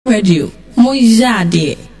Radio,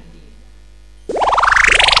 Mojade.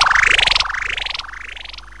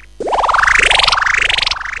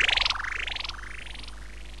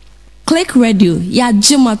 Click Radio, ya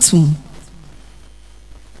Jimatum.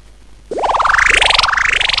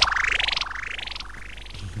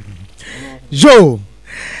 Yo,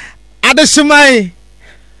 Adeshimai,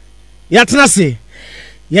 Yatanasi,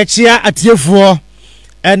 Yachia at Yefo,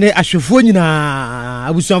 and the Ashufuna,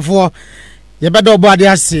 I was for Yabado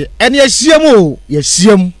Badiasi, and Yeshiamu,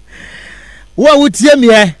 Yeshiam. What would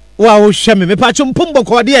Yemia, wow, Shemi, me Pachum Pumbo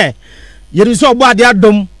Cordia, Yeriso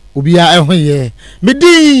Badiadum, Ubia Ehoye,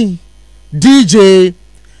 Medi, DJ,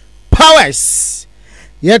 Powers,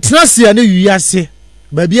 Yatanasi, and Yasi,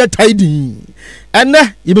 baby a tidy, and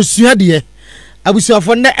you must see dear. I was for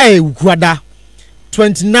the Guada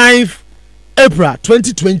 29th April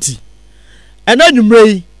 2020. And then you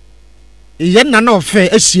may Nana affair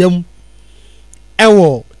assume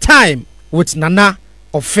our time with Nana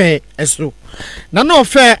affair as so. Nana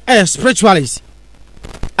affair as spiritualist.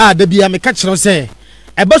 The be a me catch say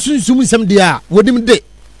a person zoom some dia with him day.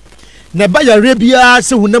 Never Arabia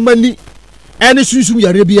so money and soon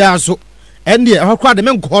Arabia so and the crowd the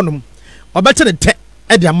men condom or better than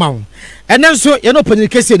at the amount. And then so you know penny na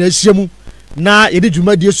shiamu na yedi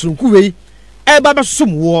djuma die sonku we e baba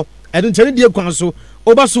somwo e don tani die kwan so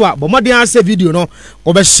obaso a bomodin ase video no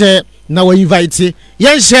obe share na we invite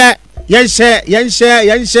yen share me say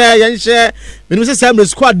say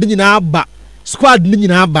squad ni na aba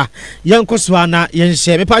yen koso na yen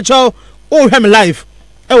share me pa cho o hwe me live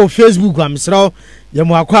e wo Facebook am sro ye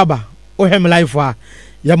mo akwaba o hwe me live a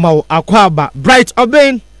ye ma akwaba Bright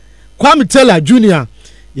Oben Kwame Taylor Jr.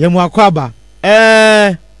 Yemu akwaba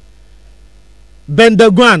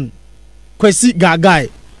Bendagwan Kwesi Gagai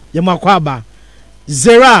Yemu akwaba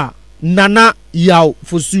Zera Nana Yaw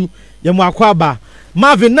Fosu Yemu akwaba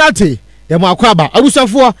Marvin Nate Yemu akwaba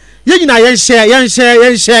abusafo yegyina yen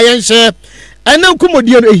share ena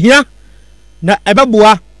nkomodie no ehia na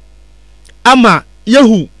ebeboa ama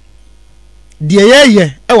yehu de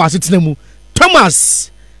yeye e wasetena mu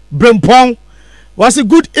Thomas Brempong was a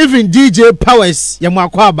good evening DJ Powers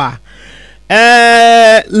Yamakwaba.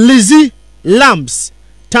 Lizzie Lambs,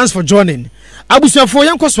 thanks for joining. Abusia for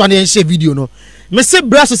young Koswani and share video no. Me say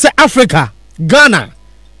brass say Africa, Ghana.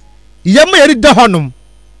 Yama yeri da honum.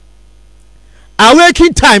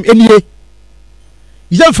 Awaking time anyway.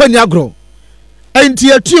 Yam fani agro. Enti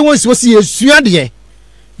ya tu once was yesuade.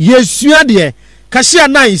 Yesuade. Kashia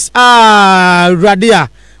nice. Radia.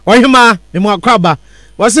 Ohima Yamakwaba.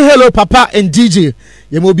 Was it hello papa and DJ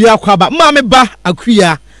Yemobia Kwaba Mame ba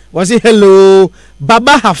Akuya was it hello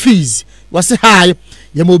Baba Hafiz was it hi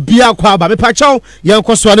Yemobia Kwaba me pacho yan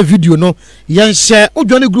kwaswa video no yan share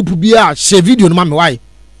odwane group bia share video no mame why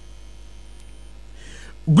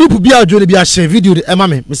group bia odwane bia share video de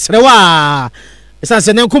mame mesrewa esan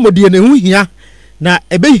se ne nkomodie ne hu hia na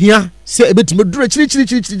ebe hia se ebetime duro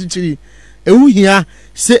chiri ehu hia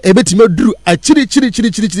se ebetime duru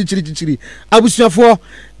chiri abusuafo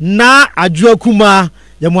na adwo kuma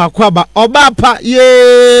yemu akwaba oba pa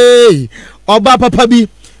ye oba papa bi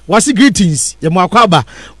wasi greetings yemu akwaba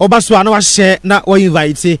oba so na wa share na wa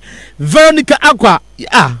invite Veronica Akwa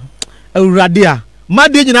awuradia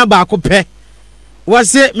made nyina ba akopɛ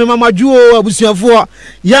wase me mama dwo abusuafo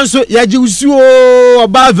yanso yaje usuo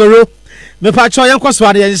oba vero me pa cho yanko so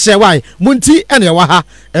ade yenhye why munti ene wa ha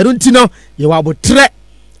erunti no ye wa botre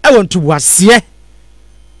e wonto wase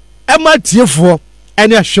e ma tiefo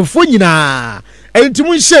ene ahwefo nyina enti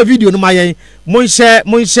mun share video no mayen mun share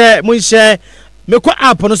me ko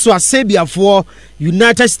app no so asebiafo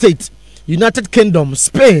United States, United Kingdom,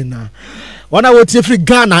 Spain wana woti free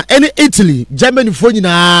Ghana any Italy, Germany fo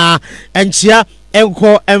nyina enchia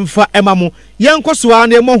enko emfa emamo yenko so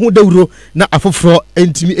an emo hu dawuro na afoforo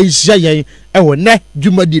entimi enhia yen ewo ne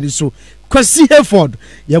dwumadi ni so Kwasi Hayford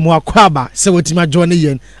yemo akwaba se wotima join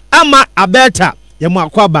yen ama abeta yemo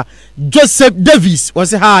akwaba Joseph Davis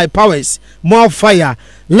was high powers more fire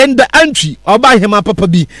Linda Antwi oba hema papa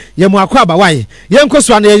bi yemo akwaba why yenko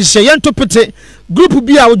so an enhia yen topete group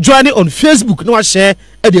bi a join on Facebook no share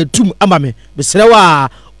e de tum ama me besrewa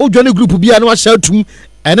o join group bi a no share tum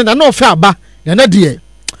ene na no fa aba na de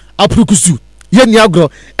apurukusu yeni agro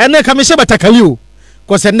ene ka me she batakali o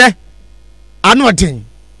ko se ne anoden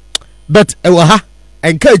but ewa ha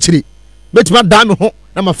enka chiri betima da me ho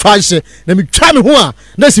na ma faahye na me twa me ho a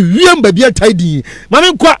na se wiem ba bia taidi ma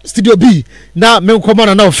me kwa studio B na me nkomo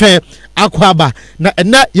na ofe akwaba na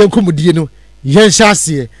ena yenkomudie no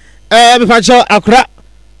yenhyase me facho akra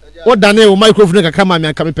o dane o microphone kakra ma me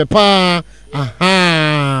aka me pepa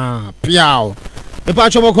aha piao me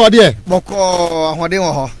facho boko de boko ahode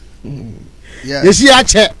wo ho Yes, ya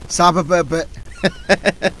che. Sa pepe.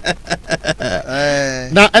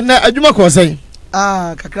 Na adwuma ko say.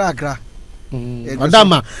 Kakra.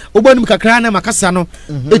 Madama, obanum kakra na makasa no,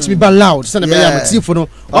 etimi ba loud, say na be ya matifo no.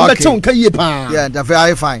 O be ton ka yie pa. Yeah, that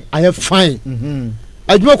very fine. I have fine.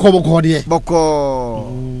 Adwuma ko boko de.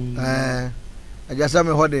 Boko. Ajasa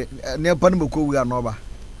me hode ne pa no boko wi anoba.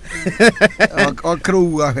 O kro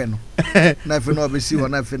wi ahwe no. Na fe no be si ho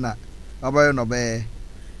na fe na. Abayo no be.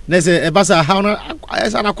 Na say e basa ha no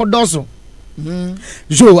esa na kodoso.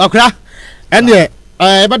 Jo akra ene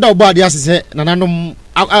e bada obo ade asese nananom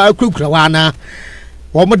akukura wana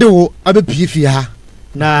wo mode wo abepie fie ha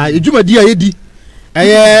na edwumadi a yedi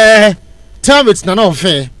termit na no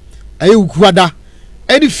fe ukuada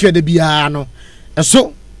edi fie de bia no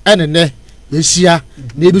eso ene ne yehia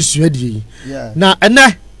na ebesua die na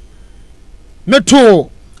ene meto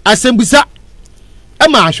asembusa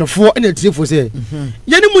ama ahwefo ene tiefo se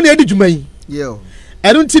yeni mu na edi dwuman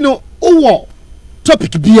eno ntino owo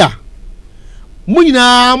topic bia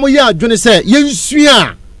munyina mo ya adwene se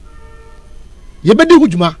yensua yebedi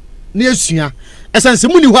hudwuma na yesua esense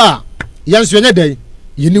muni ho a yensua nya dan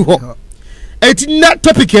yeni ho eti na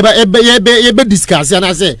topic yebe discuss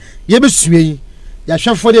na se yebe sua yi ya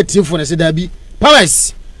hwefo de tiefo na se da bi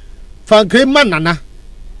powers fankre manana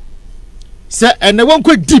se ene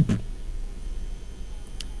wonko deep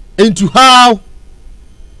into how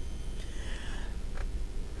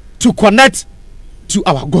to connect to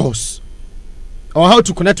our goals or how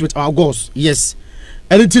to connect with our goals. Yes,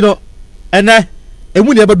 and you know, and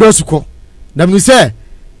emu ne bedo suko na me say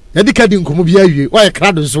na dika di nkomo bia wie why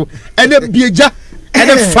crowd so and bieja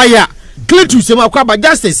and fire Cletus yama kwaba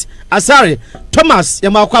Justice Asare Thomas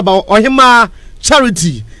yama kwaba Ohima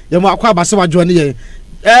Charity yama kwaba se wajo ne ye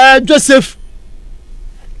Joseph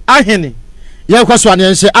Ahene ye kwaso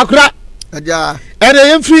ane nse akura aja ere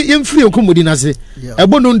yemfri nkomodi na se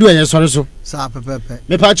ebo no ndu ye sore so sa pepepe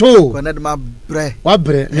me pa cho kwana de ma bre wa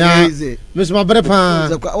bre ya me so ma bre pa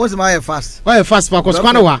what's my fast why fast pa ko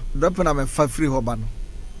kwana wa drop na me fa free hoba no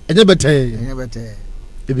enye bete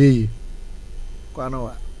ebi kwana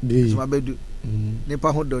wa so ma bedu ni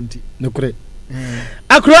pa ho donti ne kure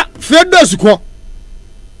akura fedos ko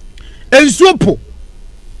ensuopo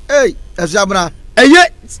asiabra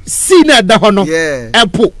eye si na da ho no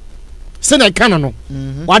epo se na kana no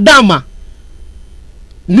wadama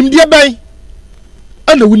nimdie ban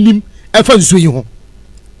ana wonim efa nso yi ho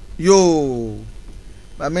yo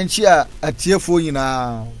ba menchi a atiefo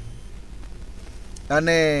nyina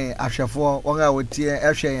ane ahwefo won a wotie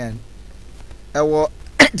ehwe yan ewo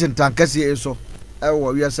tintankase eso ewo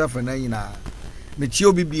wiasafa na nyina mechi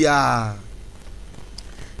obi bia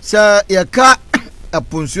sa yaka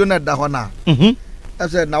aponsuo na da ho na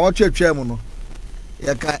ase na wotwetwe mu no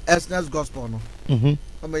yaka essence gospel no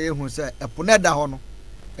ama yehu se epona da ho no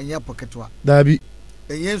enye poketwa dabi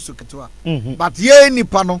enye nsuketwa but ye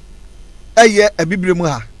nipa no eye abibire mu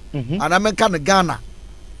ha ana menka ne Ghana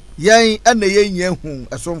yen ene ye nyehu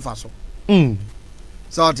esomfa so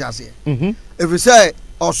so what you say if you say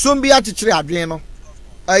osum bi achichire adwen no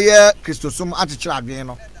eye Christosum achichire adwen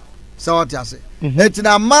no so what you say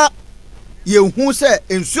etina ma yehu se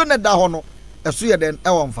ensuo ne da ho no eso ye den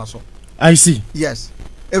ewo mfa so I see. Yes.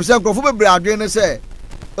 If some crofo be adwene say,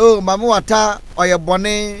 oh, mama wata oye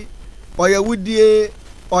bone, oye wudie,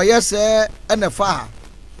 oye se ene fa.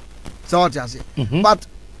 So what you say. But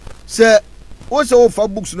say what's all for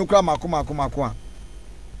books no kra makoma.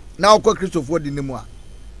 Now ko Christopher di nemu a.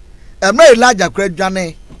 E me Elijah kra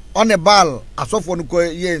dwane on a ball asofo no ko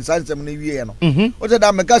ye nsansem no wie no. O say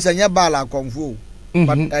da meka say nya ball akonfo.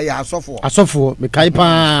 But ya asofo me kai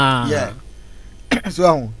pa. Yeah.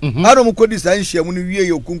 So ado mukodi sa nhia mu no wie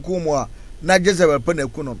ye okunkum mu a na Jezebel pa na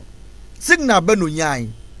ku no signal ba no nyan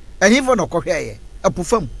ehifo no kohweye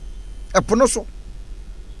apofam epono so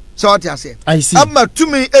what you say I see amma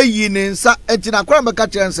tumi eyi ne nsa entina kwara meka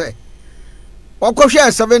chense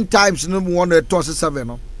wakohwe 7 times no mu one toss 7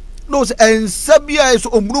 no those ensa bia is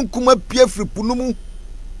omrunkum apia fripunu mu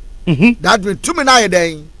that mean tumi na ye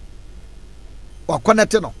den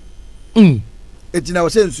wakonete no entina wo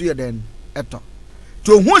se nsu ye den eto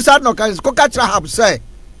to hu sa no ka ko ka tra hab say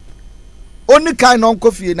oni kai no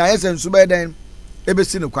nkofie na yesen su be den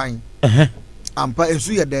ebesi ne kwan ampa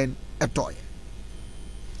ensu ye den etoye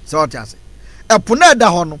so what you say epona da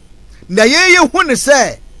ho no na ye hu ne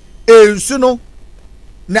say ensu no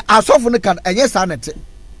na asofo ne kan enye sa ne te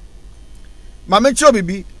mame chiro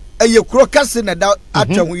bibi eye kuro kase na da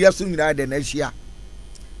atwa hu yesu nyina de na ahia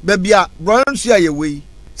ba bia bronsu aye wei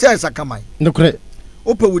say sakamai nokre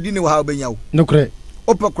opa wudi ne wa ha obenya wo nokre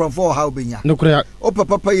opa kronfo ha obenya nokre opa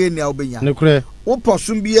papa ye ni obenya nokre wo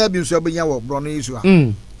posum bia bi nso abenya wo bro no Yesu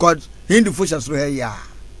a cause Hindu fo hyesro ha ya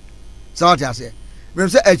so what you say me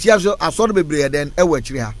say achia so asoro bebre den e wo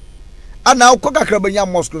achiri ha ana ukọ kakra benya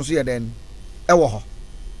mosque nso ye den e wo ho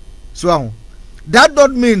so ahu that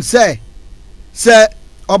don't mean say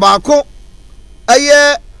obako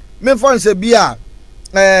aye me for say bia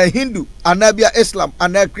Hindu ana bia Islam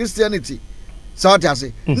ana Christianity so what you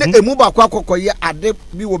say na emu ba kwa kokoye ade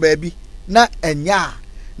bi wo ba bi na enya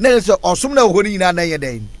na so osum na ho ni na na ye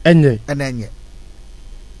den enye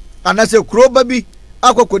ana se kroba bi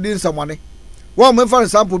akokodi nsamone wo me for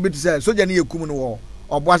example bi to say soja ne yekum no wo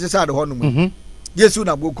obo asesa de ho no mu Yesu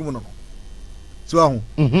na bokum no so ahu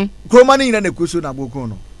kroma ne nyina na kuso na bokum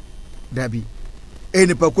no dabi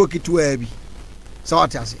eni pako kitwa bi so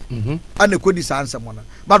what you say ana kodi sa nsamone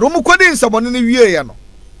but wo mu kodi nsamone ne wie ye no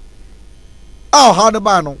ha de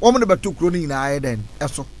ba no wo mu ne beto kro ne nyina aye den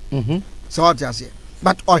eso so what you say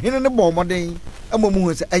but ohene ne bo moden amomu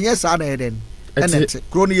hu se enye sa na ye den enete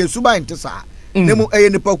kro ne Yesu ba nte sa nemu eye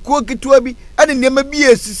ne pakuo kitwa bi ene nema bi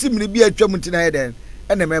esisi mini bi atwam ntina ye den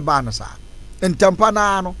ene me ba no sa ntampa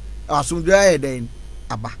na no asumdwa ye den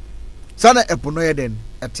aba sana epono ye den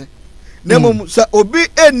ete nemu sa obi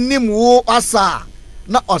ennim wo asa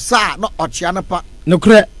na osa na ochia ne pa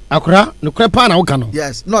nokre akora nokre pa na wo ka no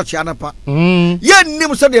yes na ochia ne pa ye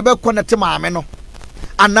nnim so de be connect maame no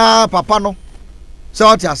ana papa no so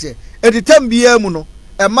what you say editam bia mu no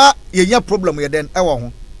ema yenya problem ye den ewo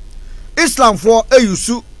ho Islam for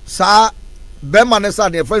eyusu sa be manesa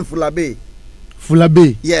de friend fulabe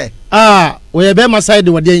yeah we be ma side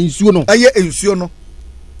we de nsuo no aye nsuo no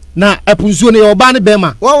na epunsuo no ye oba ne be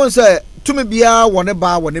ma won say tumi bia woni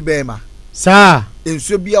ba woni be ma sa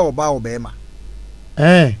nsuo bia oba wo be ma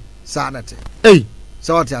sa nate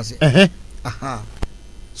so what you say aha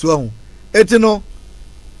so etino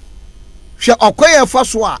hwe okoye fa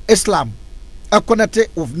so a Islam connect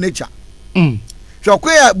with nature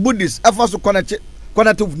hwe Buddhist afaso connect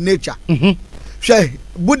with nature hwe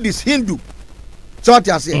Buddhist Hindu so what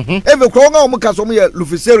you say every kro nga o muka so mo ye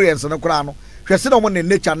Luciferians no kra no hwe se no mo ne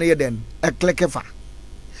nature no ye den e click fa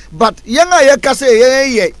but yanga ye ka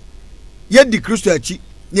say ye di Kristo achi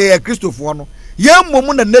ye Kristofo no ye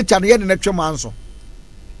mmom na nature no ye ne twem anso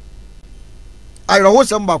ayro ho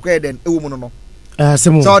sem ba kwa den ewo mu no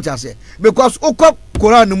so what you say because ukọ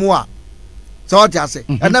Quran mu a so what you say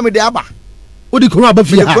na me de aba odi Quran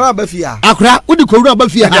abafia akora odi Quran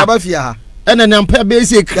abafia ena nyampa be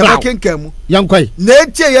se kra ya kenkamu yankwai na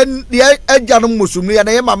etie ye agya no musulmi ya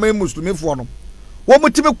na ye mama musulmi fo no wo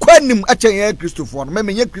mutimi kwanim achen ye Kristofo no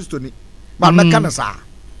me ye Kristoni ma meka na sa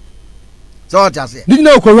so what you say did you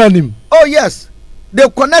know Quran nim oh yes they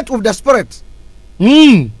connect with the spirit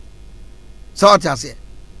so what you say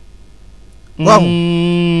wow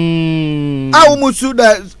musu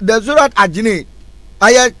the Surat Ajini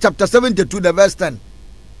aya chapter 72 the verse 10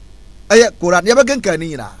 aya Quran ya bekenka ni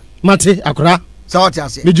nyina mate akora so what you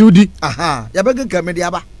say me judi ya bekenka me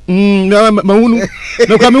dia ba ma hunu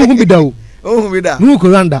na kwa me hu bidawo hu bida nu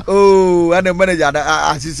Quran da ana manager da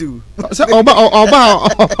asisiu so oba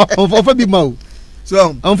ofa bi ma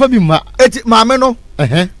so ofa bi ma eti maame no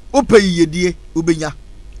ope yedie obenya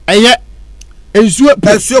eye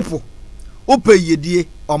ensuopo ope yedie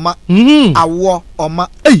oma awo oma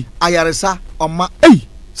ayaresa oma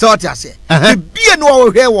so what you say bia no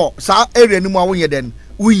wo hwe wo sa area ni mu awo ye den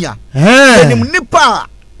unya enim nipa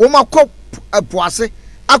wo makọ apoase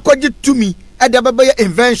akọje tumi e de bebe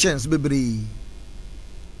inventions bebre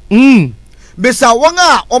besa won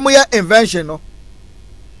a omoya invention no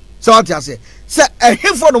so what you say se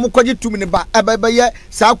ehefo no mukọje tumi ne ba e bebe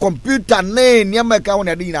sa computer ne niam ka won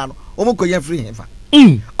ade nyina no omukọje free hefa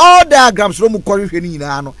all diagrams no mukọje hwe ni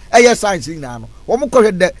nyina no eye science ni nyina no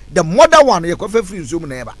omukọje the modern one ye kọfe free nso mu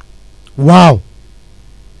na eba wow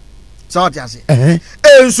so what you say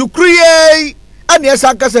ensu kriye ani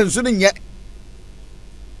esa kasa ensu ne nye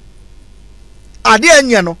ade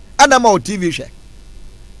enye no ana ma o TV hwe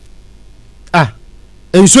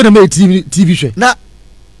ensu na ma TV hwe na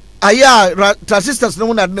aya transistors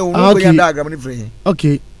no na ne wo ko ya diagram ni free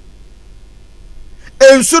okay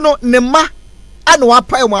ensu no ne ma ana wa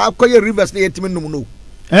pai mo akoye rivers na yetimi num no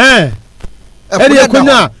eri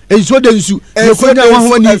ekonya ensu de ensu ekonya wa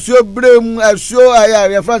ho ni ensu brem ensu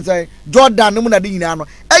aya France Jordan mu na de nyina no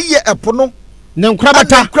eye epo no ne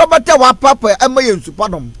nkrabata wa papa ama ye ensu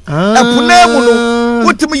padom epo na mu no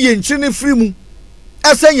wotimi ye nchi ne free mu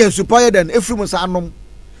esen ye ensu pa ye den efri mu sa anom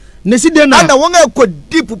ne si de na ana won akọ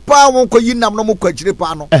deep pa won kọ yinam no mo kọ akire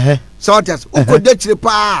pa no so what else ukọ de akire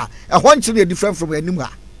pa ho nchire different from anim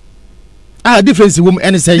ha difference wom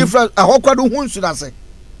any say different ho kwado hu nsu na say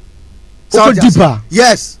so deeper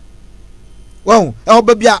yes Wow, I'll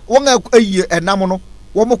be a one a year and Namono,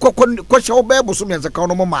 one more question or babbles me as a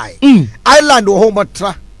common my island or home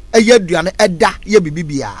tra a year diana edda ye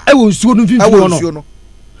bibia. I will soon feel no.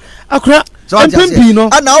 Akra so Pino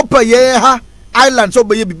and now per year island so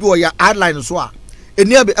be before your island so a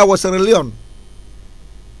near I was a Leon.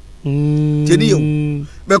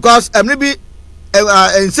 Because maybe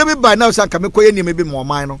and semi by now some can make maybe more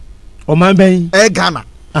minor or my bay Ghana.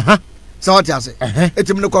 So what I say?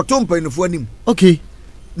 It's a cartoon in the phone. Okay.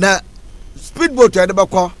 Now, speedboat at the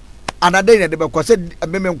back, and a day at the back said a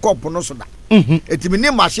memon cop no soda. It's a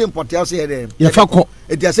mini machine for tell say them. Yafako,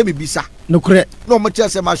 it is a bisa. No correct. No much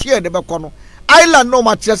as a machine at the back. Island no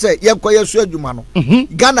much as a young quiet Swedumano.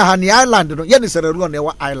 Ghana Honey Island, yen is a run near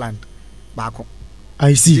island. Bako.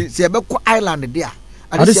 I see. See a Bako Island there.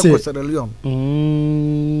 And this was a Leon.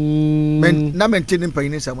 Men, na maintaining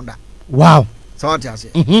pain in some. Wow. So what I say?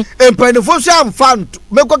 And by the first time found,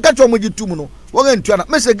 make a catch on with you two. One and two,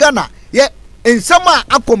 Mr. Ghana, yet in summer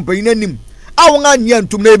accompanying him. I want young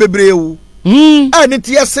to maybe brave. And it's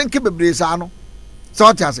yes, sink a brisano. So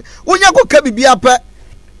what I say? When you go cabby be up,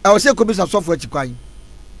 I will say, Commission software to cry.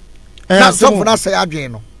 Not so for us, say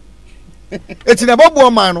again. It's in a bobo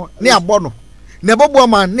man near Bono. Never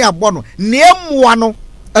woman near Bono, near Muano,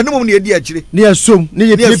 and no near the actually. Near Sum,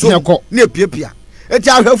 near Pia. It's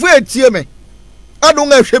our way, tear me. I don't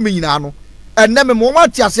know shame in ano. And never more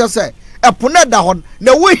much as you say. A poneda hon,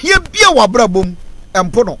 the way here be a wabrabum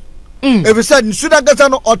and pono. If you said, should I get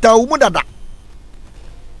an otter umudada?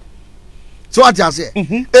 So what I say?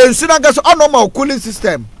 And should I get a normal cooling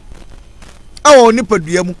system? I won't nip a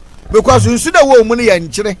dium because you should have woman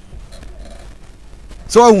and chile.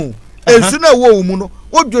 So, and sooner woman,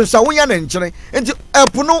 what you saw yan and chile, and a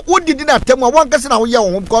pono, what did not tell me one person our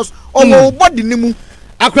young because all what the nimu.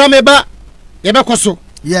 Akrameba. Yebakoso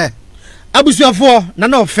yeah abusuafo na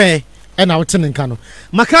na ofe e na wote nka no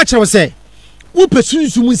maka kire wo se wo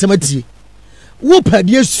pesunsu mu nsamati wo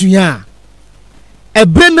pade asua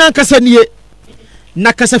ebre na kasa nie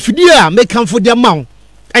na kasa fidie a mekamfo de mawo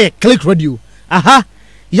aye click radio aha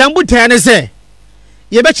yambuta ne se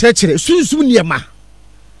yebe kire sunsu niema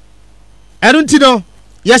erunti no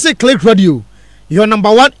yes click radio your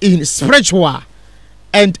number 1 in spiritual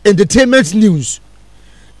and entertainment news.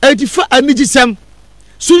 Edifa anigisem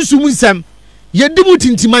sunsum nsem yedimu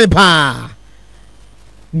tintiman pa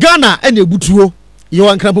Ghana ene ebutuo ye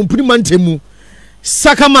wankrapompuni mantemu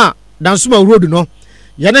sakama dansuma road no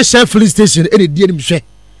ye ne share filling station ene die nim hwe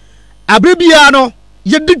abrebia no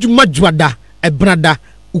ye didwuma dwada ebrada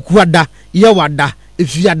ukuada ye wada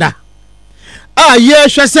efiada ye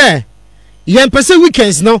hwe se ye mpese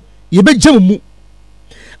weekends no ye bejam mu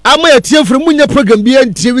ama ye tie furu munya program bi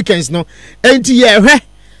antie weekends no enti ye hwe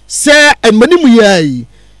say and manimu yai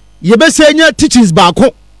ye be say nya teachings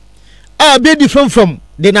baako a be different from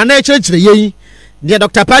the nana church ye ne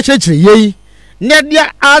Dr. Pa church ye ne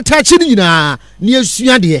dia altachi nyina ne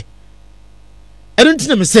asua de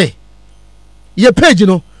erunti me say ye page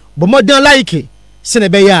no bo modern like se ne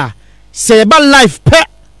be ya say ba life pe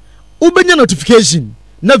ubenya notification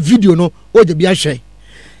na video no o de bia hwe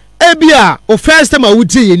e bia o first time a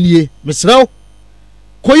wuti ye nie mesraw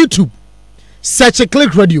ko YouTube search a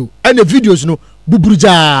click radio and the videos no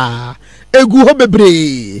buburuja egu ho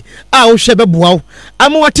bebre a wo hwe beboaw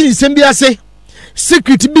ama wati nsem bi ase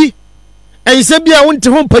secret bi ensem bi a wonte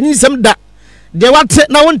ho panyi nsem da de wate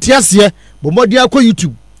na wonte ase bo modi akọ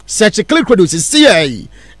YouTube search a click radio see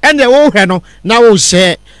and the wo hwe no na wo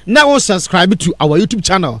share na wo subscribe to our YouTube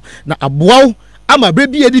channel na aboaw ama bre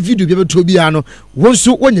bi edi video bi beto bi ano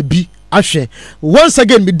wonso wonya bi ahwe once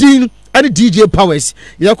again me din and DJ Powers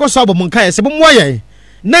yakoso abomunka yese bomwa ye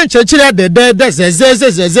na nchechire de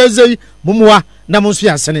zezezezezeze bomwa na monso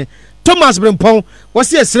yasene Thomas Brempon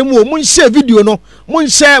wose yesere mu mun share video no mun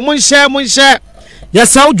share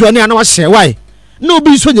yesa odwane ana wa share why na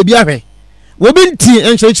obi so nya bi ahwe wo bi nti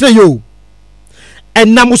nchechire yo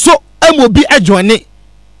enamso amobi adwane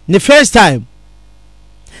the first time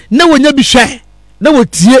na wonya bi hwe na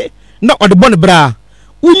wotie na odebon bra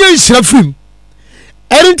unya nhira frim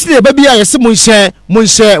erinti ne ba bia yese mun share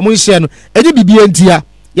no edi bibia ntia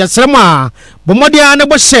yesrem a bomodea ne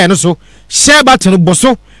bo share no so share button bo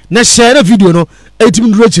so na share na video no etimi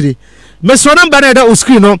nduro chire meso number na da o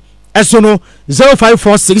screen no eso no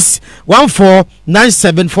 0546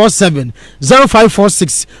 149747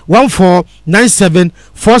 0546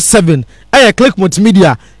 149747 aya click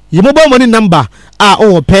multimedia ye mobile money number a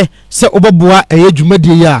o pe se oboboa eye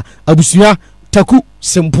dwumadie ya abusua taku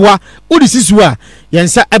sempoa odi sisu a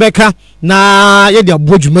yensa ebeka na ye de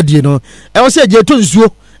abo dwumadie no e wo se je to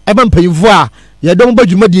nsuo eba mpayimfo a ye dom ba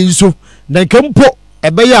dwumadie nso na nkempo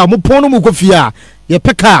ebe ya mo pon no mu kofia ye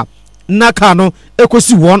peka na ka no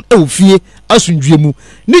ekosi won e ofie asundwe mu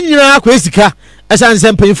ni nyina akwa esika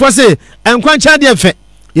esanse mpanyifo se enkwancha de efe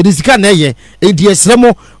ye de sika na ye enti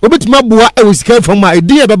esremo obetima boa e osika fam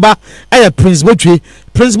edi ye beba e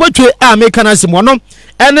Prince Botwe a meka na semo no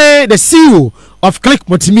ene the CEO of Click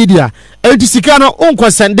Multimedia enti sika no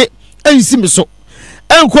onko sende ensim so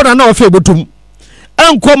enko na ofe botom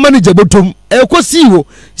enko manager botom eko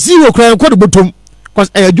CEO kra enko de botom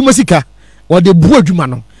cause adwuma sika wo de bu adwuma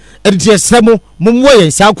no enti esremo momwo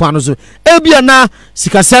ye sa kwa no so ebia na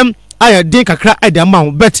sikasem aya de kakra ade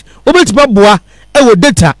ama bet obetima boa ewo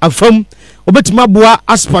data afam obetima boa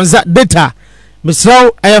sponsor data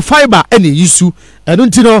misraw fiber ene yisu eno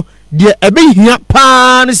ntino de ebehia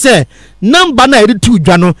pa ne se number na ede tu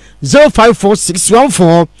dwa no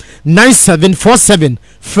 0546149747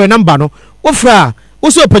 free number no ofra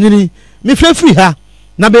oso panyini me free ha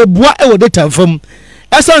na be boa ewo data afam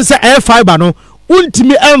eson se fiber no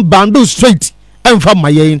untimi bundle straight emfa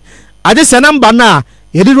mayen ade se number na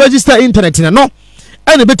yedi register internet na no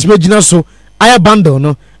ene betime gina so aya bundle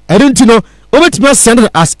no enti no obetime send it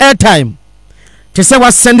as airtime te se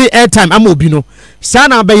wa send airtime ama obi no sa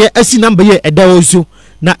na be ye asi number ye edawo so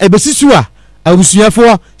na ebesisu a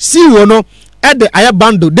awusuafo siwo no ede aya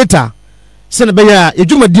bundle data se na be ya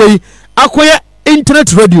edwumadie akoye internet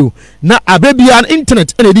radio na abebia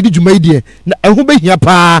internet ene didi dwumadie na ehu behia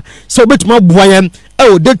pa se obetime boa yen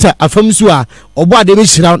o data afam so a obo ade be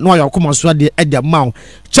hira na oya okoma so ade ede mawo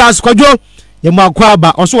Charles Kwadwo ye makwa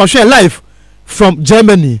ba oso wo hwe live from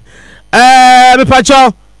Germany me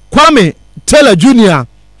pacho Kwame Taylor Jr.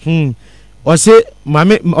 Or say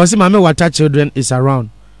mame water children is around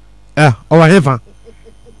or heaven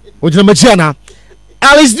ojina machiana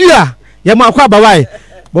Alice dia ye makwa ba why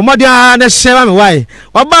bo modia na shema me why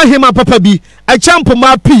oba hima papa bi a champ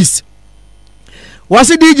ma peace was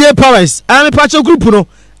DJ Powers me pacho group no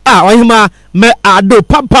ohima me ado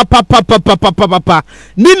papa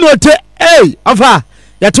ni note ofa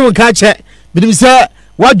ya to nka che bidim se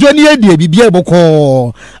wadwani adie bibia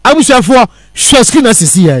boko abusuafo hwe screen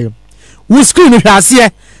asisi ya wo screen hwe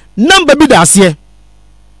ase number bi da ase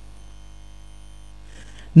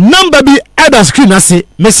number bi ada screen ase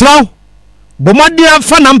mesraw bomadia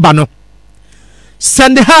fa number no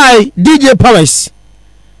send hi DJ Powers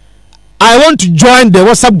I want to join the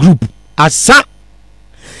WhatsApp group asa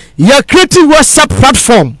ya creative WhatsApp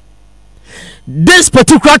platform this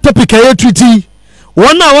particular topic I treaty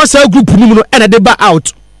one WhatsApp group no and they ba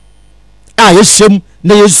out yesem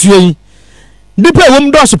na yesuei dipa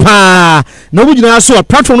wom dos pa na wugina so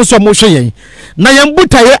platform no so mo hwe na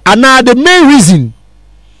yembuta ye ana the main reason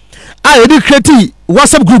I dey create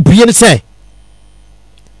WhatsApp group yen say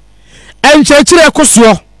enchechire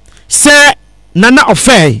ekoso se nana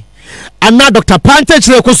OFEI ana Dr. Pante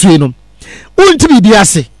chire ekoso no untimi bi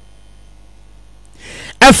ase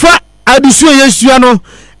efa adusu yesua no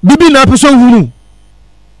bibi na person hunu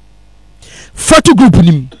photo group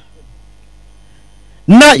nim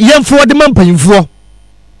na yemfo de mampanyimfo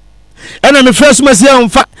ena me first masia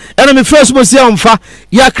onfa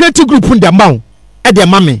ya create group nda maw e de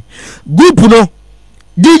mame group no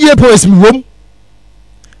DJ Powers mi wom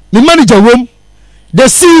mi manager wom the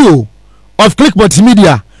CEO of Click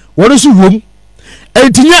Multimedia wonu su wom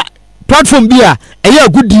entinya platform bia eya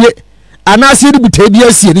agudie anase de buta bia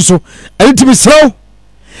asie ni so entimi sew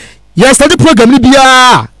ya study program ni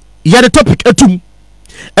bia ya the topic etum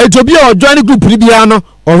etobia o join group ni bia no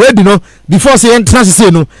already no before say entrance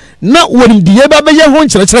say no na wonim die ba be ye ho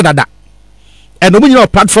nkyere dada and omu nyina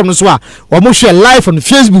platform no so a wo mo share live on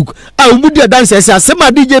Facebook omu dia dance say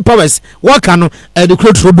asema DJ Powers waka no the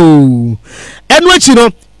create rodo enu achi no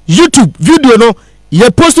YouTube video no ye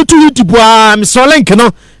post to YouTube me so link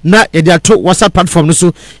no na ye dia to WhatsApp platform no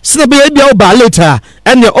so se be bia o ba later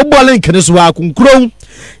and ye obo link no so a kunkuro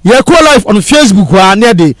ye call live on Facebook wa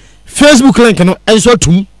na de Facebook link no enso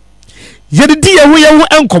tum ye de ye ho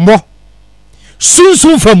enkomo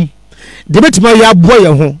sunsun fam de betima ya boa ye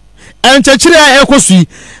ho enchechire a ekosu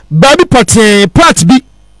baby poten part bi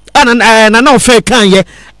ana na OFEI kan ye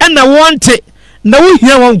na wonte na wo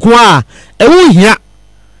hia wonko a e wo hia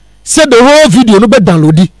say the whole video no be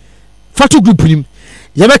downloadi photo group nim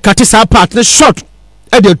ye be cut sa part na short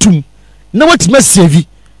e de tum na watima save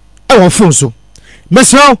e wo phone so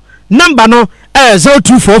mesro number no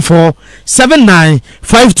 0244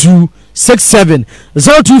 795267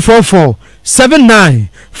 0244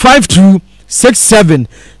 795267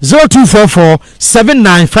 0244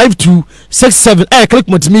 795267 Click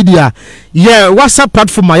Multimedia yeah WhatsApp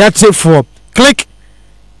platform ayate for Click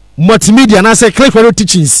Multimedia na say Click Radio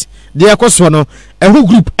Teachings they are no who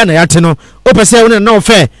group and I no open say no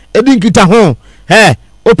fair e din kita ho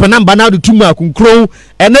open number now the two ma kunkro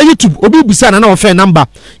and na YouTube obi bisa na no fair number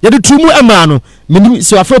ye the two mu ema no menim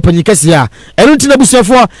se afro panyikase a eno ntina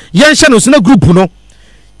busefo yen hye no so na group no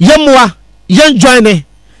yemwa yen join ne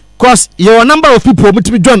cause your number of people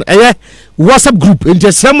mutimi join WhatsApp group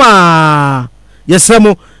intesema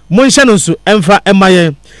yesemo mon hye no so emfa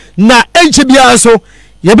emaye na enche bia so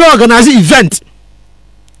ye be organize event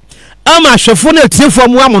ama hwefo na tiefo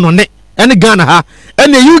mu amono ne ene Ghana ha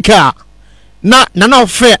ene UK na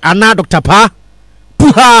ofe ana Dr. Pa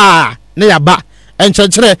puha ne yaba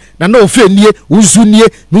enchechere na ofe nie uzunie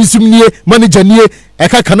minsumnie manager nie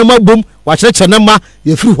eka kanama bom wa chereche na ma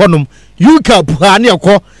ye firi honom UK puha ne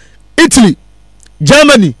ekọ Italy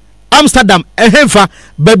Germany Amsterdam ehemfa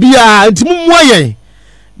babia ntimumu ayen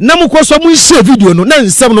na mukoso mu share video no na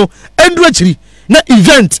nsem no endu akiri na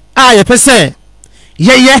event a ye pese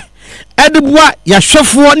ye edebua ya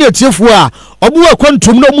hwefo ne atiefo a obu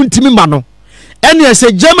akwantum no mu ntimi ma no ene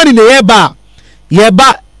se Germany ne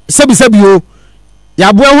yeba sabisabio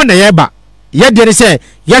ya boa ho na yeba ye de ne se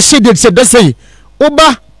ya shede se do sei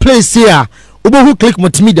oba place here obo hu click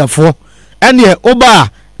multimedia fo ene oba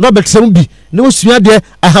no betsem bi na osua de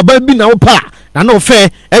ahaba bi na opa na no fe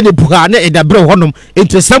ene buha na edabre honom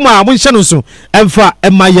entesem a mo nhye no so emfa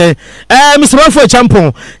emaye Mr. Wafo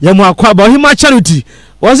Champon ye mo akwa ba hima charity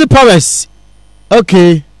was it powers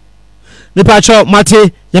okay the pacho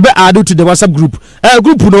mate ye be add to the WhatsApp group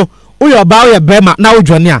group no uyo ba uyo bema na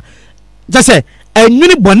udwane a just say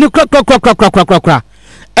enwini bone kra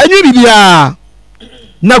enwi bibia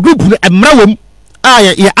na group no emra wom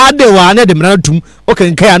ye ade wa na de mra tum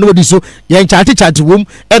okay nkai na wodi so ye chat wom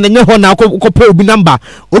ene nye ho na kope obi number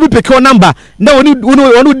obi peke number na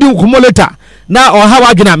oni di kumoleta na o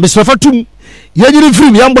hawa gina misrafa tum ye nyiri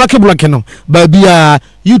film ya block no ba bia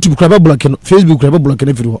YouTube kraba block no Facebook kraba block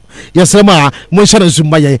no firi ho yesema mo hye na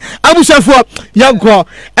sumba ye abusafo yanko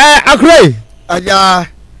akre aja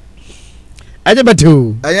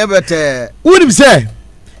bete woni se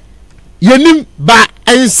yenim ba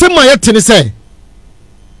ensema yetene se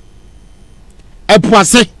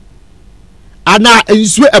epuase ana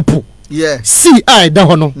ensu epu si ai da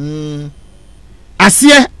ho no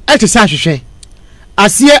asie etese ahwehwe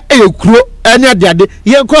asie eyekuro ene ade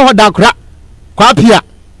ye ko ho da kra kwa pia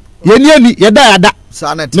ye ni ye da yada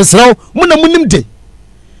mesraw muna munim de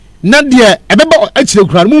na de ebeba akire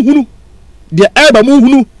kura mu hunu de eba mu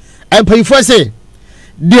hunu empayifo se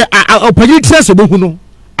de opayi tire so mu hunu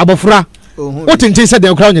abofra otintin se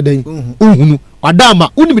de kura nya den uhunu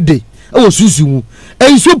wadama unim de o susu mu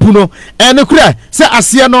ensopu no ene kura se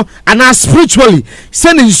asie no ana spiritually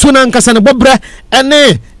se ne nsu na nkasa ne bobre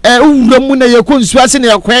ene owura mu na ye ko nsu ase ne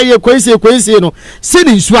ye kwese no se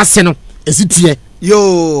ne nsu ase no esitie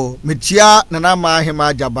yo metia nana ma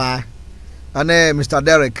hema jaba ane Mr.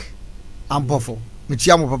 Derek Ampofo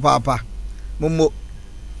metia mo papa momo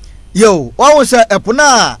yo wawo se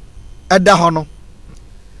epona eda ho no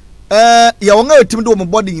ye wonga etimi do mo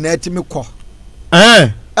body nyina etimi kọ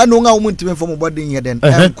anu nga wo ntimi fo mo body nyɛ den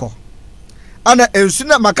enko ana ensu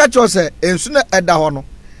na makacho se ensu na eda ho no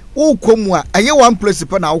wo komu a ɛyɛ one place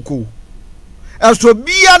pa na wo ko ɛso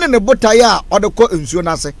bia ne botaye a ɔde kɔ ensu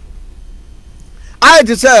na se I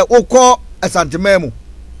just say, "O call a santimemu."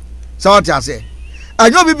 So what I say? I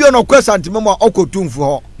know we be on a question santimemo or cotum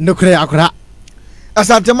for no crea acra. A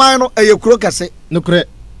santimano a crocase, no cre.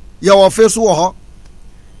 Your face war.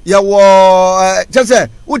 Your just say,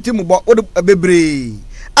 Utimubo, a baby.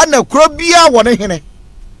 And a crobia one a hene.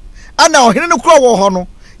 And now, hidden crow or hono.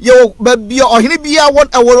 Your baby or hinibia 1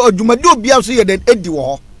 hour or Jumadu Biasia than Eddie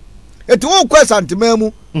war. It won't question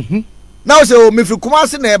santimemu. Now, so Mifri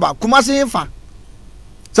Kumasi neighbor, Kumasi infa.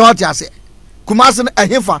 So what I say? Kumasi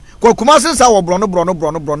ahefa, ko Kumasi sa wo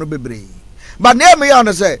brono bebre. But near me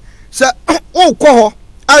on say o ko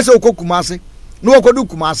I say ko Kumasi, no ko du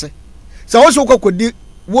Kumasi. So also ko di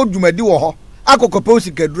wo dwumadi wo ho, akoko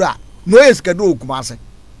sikadura, no esikadura Kumasi.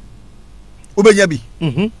 Ubenya bi.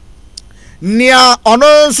 Nia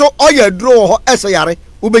ono so oye duro ho eseyare,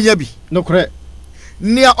 ubenya bi. No kre.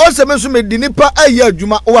 Nia osemeso medinipa ayi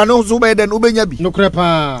adwuma o ane so be den ubenya bi. No kre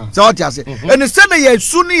pa. So what I say? And se na ye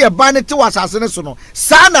sunu ye ban te wasase ne so no.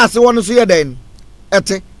 Sa na se won so ye den.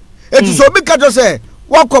 Ete so bi ka jo say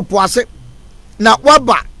wakopo ase na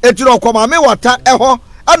waba etiro kwama me wata eho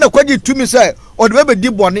ana kwagi tumi say ode be di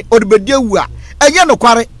bone ode be di awu a enye no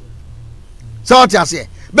kware. So what I say?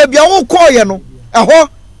 Baby a wo ko ye no eho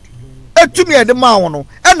etumi e de ma wo no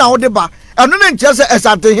e na wo de ba eno ne nche say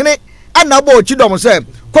esante hene ana ba ochi dom say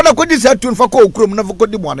kona kodi sa tun fa ko okrom na fa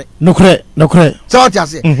kodi bone nokre so what you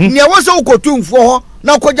say nia wo se ukotumfo ho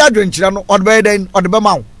na kogya adwenkyira no odbe den odbe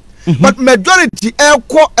ma wo but majority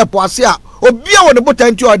ekọ epoase a obi a wo ne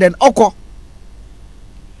botan ti orden okọ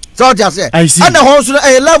so what you say ana ho so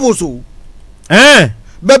e level so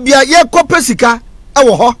babia ye kopa sika e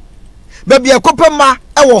wo ho babia kopa ma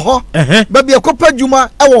e wo ho babia kopa juma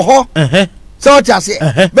e wo ho so what you say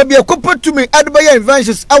babia kopa tumi adbe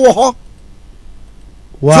inventions e wo ho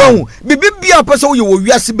so bibi bia pese wo ye wo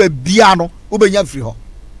wiase ba bia no wo benya firi ho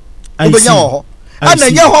wo benya ho ana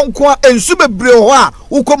nye ho nko ensu bebre ho a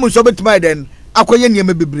wo komu so betima den akoye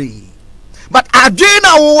niam bebre but adwen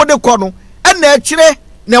na wo de kɔ no ana akire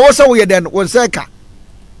na wo se wo ye den wo nse ka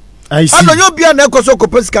ana yo bia na ekoso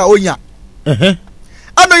kopesika onya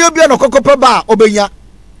ana yo bia na kokope ba obenya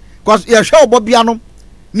cause ye hwe obo bia no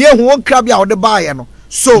ne ehu won kra bia wo de ba ye no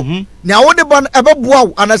so na wo de ba ebeboa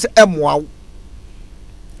wo anase emoa wo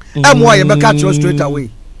emoa ye beka chiro straight away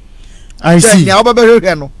I see na wo be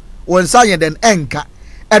hwe no won sa ye den enka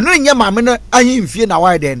eno nya maame no ahimfie na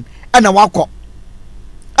wa den ana wakọ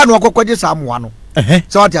ana wakọkọje samoa no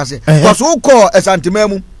so what you say cause wo kọ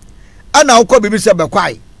esantimamu ana wo kọ bibi se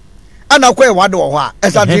bekwai ana kọ e wade wo ho a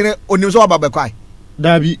esantine onim so wa bekwai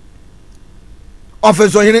dabi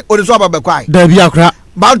officer hene onim so wa bekwai dabi akra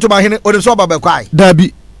bantuma hene onim so wa bekwai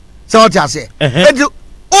dabi so what you say enti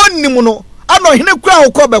onim no ana hene kura wo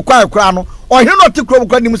kọ bekwai kura no o hene no te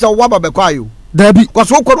kura nim se wa bekwai o dabi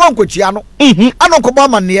cause wo kọ no ankochia no ana ko ba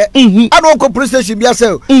manne ana ko police station bia se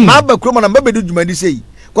ma ba kura na mabedu dwumani sei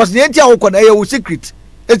cause ne ntia wo kọ na ye wo secret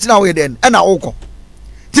etina wo ye den ana wo kọ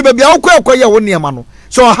ti be bia wo kọ ye wo niema no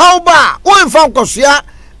so how ba wo mfa nkosoa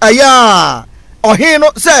aya ohin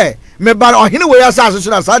no say me ba ohin we ya sa so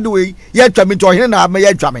na sa de we ye twame to ohin na me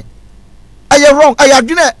ye twame aya wrong aya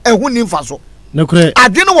dwene ehu ni mfa so nokre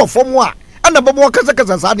adwene wo fom a ana babo kasa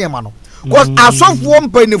kasa sa niema no cause asofo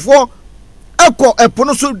mpanifo eko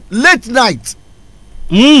epono so late night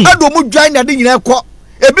ado mu dwan na de nyina eko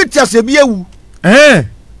ebi tiase bi ewu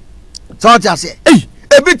so tiase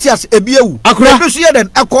ebi tiase ebi ewu ebi so ye den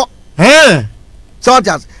eko so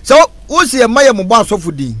tiase so wo se maye mo bo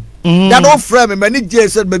asofo din da no frame me ni je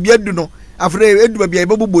se baby adu no afre edu baby e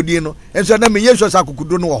bobodin no enso na me yeso sa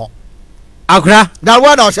kokudo no ho akra da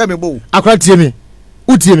wa da o se me bo akra tie me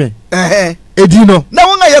utie me edino na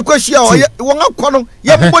won aye kwahia won akọ no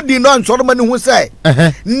ye bobodin no ansoro ma ni hu sai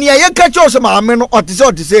nia ye ka che o se maame no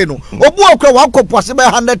otise no obu okra wa kopose be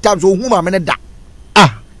 100 times o hu maame ne da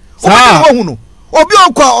sa obi hu no obi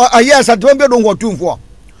okọ aye asatwa bi do hu otumfo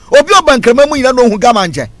obi obankrama mu nyina no hu gama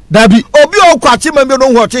nche dabi obi okọ achima bi do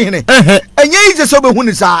hu ochihene enye ije so be hu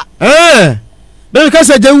ni sa Baby ka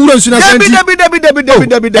se je wuro nsu na santi Dabi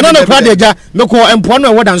na no pra de ja me ko empo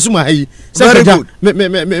no e woda nsu ma hayi se ja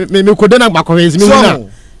me ko de na gbakọ hezi me hu na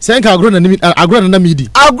se nka agro na midi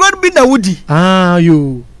agro bi na wudi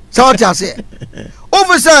yo so what you say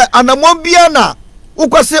officer anamon bia na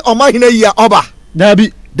ukwase omahina yi a oba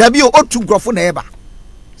dabi otu nkrofo na eba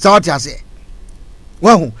so what you say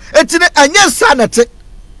wahu etine anya sa na te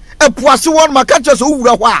epuase won maka so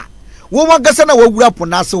wura ho a wo magasa na wawura po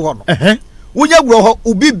na ase ho no wonya wura ho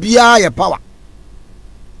ubi bia ye power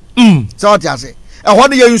so what you say ho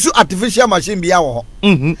no ye use artificial machine bia wo ho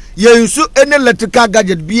ye use any electrical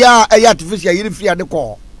gadget bia e artificial yiri free ade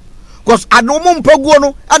ko cause anomo mpaguo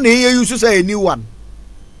no ana ye use say a new one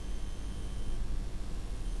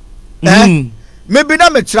maybe na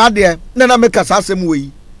me kira de na me kasa asem we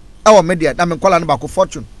yi e me de na me kwala no ba ko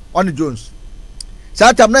fortune on Jones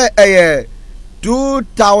sa tam na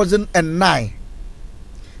 2009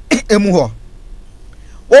 emu ho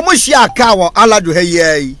o mo hia ka wo alajo he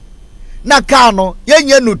yi na ka no ye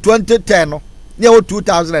nya no 2010 no ne o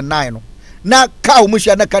 2009 no na ka o mo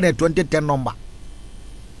hia na ka na 2010 number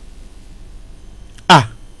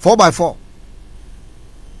 4x4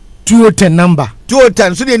 210 number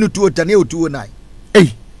 210 so ne 210 ne o 209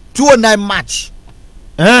 209 match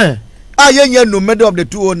ye nya no middle of the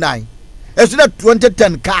 209 eso na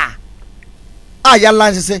 2010 car ya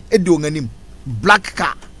lance se e di onganim black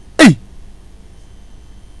car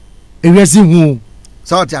ewesi hu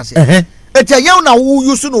so tiase etayew na wo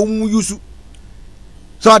yusu no wo yusu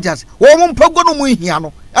so tiase wo mo mpago no mu hia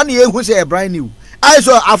no ana ye hu se e brand new I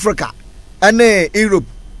saw Africa and Europe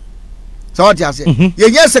so tiase ye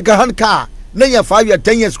yes second hand car na ye 5 year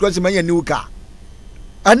 10 years cross man ye new car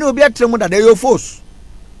ana obi atremu da dey force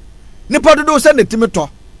ni podo do se ne timeto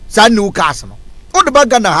sa new cars no o de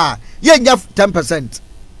baga na ha ye nya 10%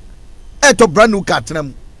 to brand new car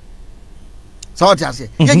trem so what you say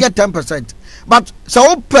you get 10% but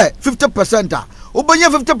so pay 50% o benye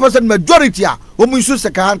 50% majority a o mu use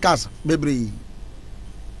second hand cars bebre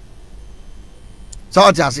So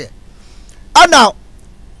what you say? And now,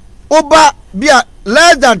 Oba be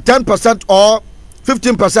less than 10% or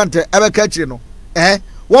 15% ever catch you know.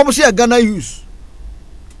 What was she Ghana use?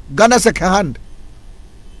 Ghana second hand.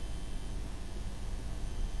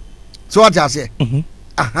 So what you say?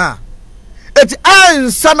 Aha. It's an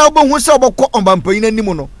son of who saw about on Bampin and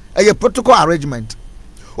Nimono, a protocol arrangement.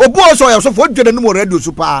 Obo so ya so for dwene no radio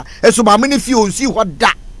super eso ma many few see what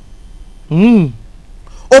da obi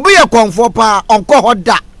ye konfo pa onko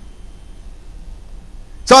hoda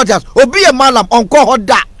so just obi ye malam onko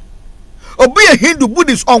hoda obi ye Hindu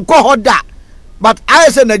Buddhist onko hoda but I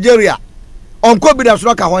say Nigeria onko bi da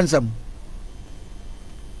so ka honsam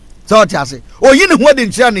so just say o yin hu de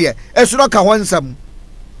nchira ne ye eso ka honsam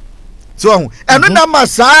so eno na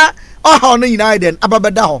masa oh no united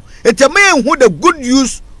ababeda ho it may who the good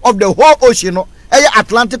use of the whole ocean no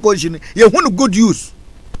Atlantic Ocean ye who good use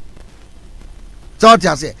so what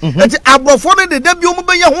you say it abrofo no de debio mu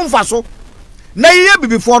be ye ho mfaso na ye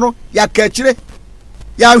bibifo no ya ka kire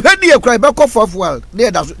ya hwedi ye krai be ko fourth world na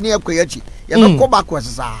ye da so na ye kwa yachi ye be ko back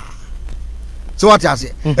wesa so what you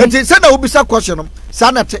say it say na obisa question no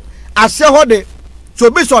sanate ase ho de so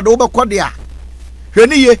bi so de wo be ko de a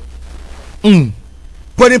hwani ye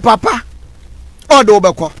poni papa odo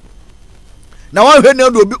obekọ na wa hwe ne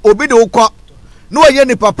obi de ukọ no ye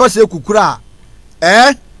ni papa se kukura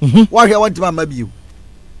wa hwe wantima ma biu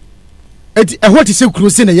eti ehwo ti se kuro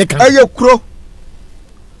se na ye kan eye kuro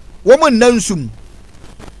wo mo nansum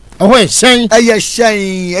ehwo ehyen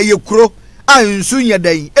eye kuro ansu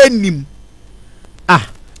nyadan enim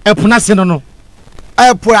epuna se no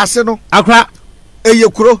epura se no akra eye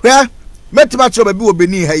kuro hwe metima cho ba bi wo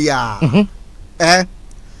beni ha ya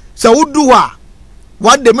so wudu wa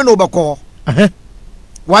one day me no bako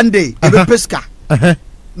one day e be pesca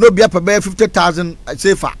no bia pa be 50,000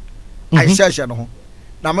 safer I share no ho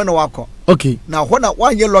na me no wako okay na ho na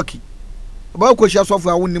one year lucky ba ko share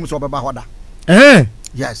software wonnim so beba hoda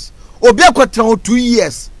yes obi akotra 2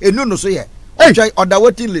 years enu no so ye try on the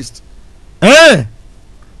waiting list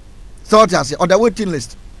so what I say on the waiting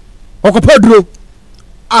list okopedro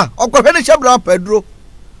okophe ne shebra pedro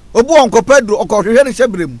obu onko pedro okohwehwe ne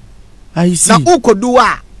hyebrem I see na ukodu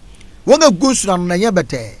a wonga gusuna no nanye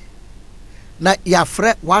bete na ya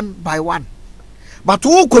fre one by one but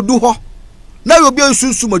ukodu ho na obi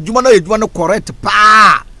ansusum adwuma na adwuma no correct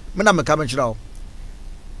pa me na meka menchira ho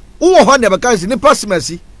wo ho ne beka si ni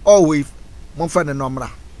passimasi always mon fa ne nomra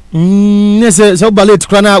ne se ballet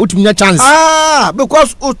krana utuminya chance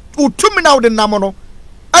because utumi na wo de nam no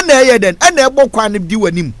ana eye den ana ebo kwan ne di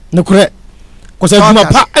wanim ne kure ko se adwuma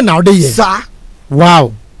pa na wo de ye sa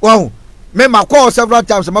wow me ma call several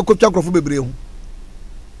times ma ko twakro fu bebre hu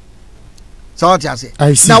so what you say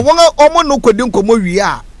na wonga omo no kodi nkomo wi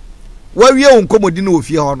a wa wi e nkomodi na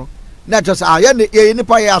ofie ho no na just ye ni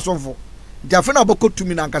pa ye asonfo ntafe na boko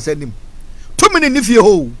tumi na nkasa nim tumi ni nifie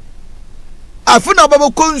ho afu na babo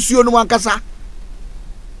konsuo no ankasa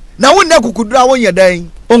na wonna kukudura wonye dan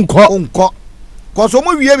onko ko so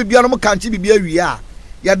mo wie bibia no mo kanche bibia wi a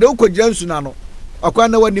ya de ukogira nsu na no akwa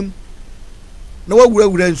na wanim na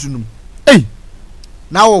wawura nsunum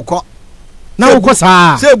na wokọ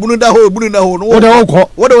saa se bunu da ho no wo de wokọ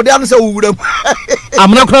wo de an se wuram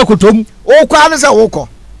amna kra kotom wokọ an se wokọ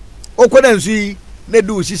na nsu yi na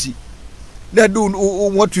du sisi na du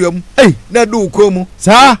wotuam na du komu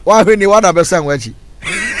saa wa hwe ni wada besan wachi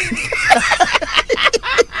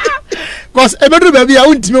cause ebedu ba bia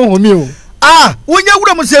untime homi o wonya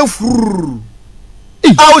wuram se furr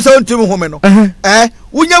wo se untime homi no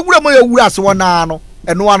wonya wuram ya wura se wona no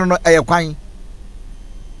eno ano no kwan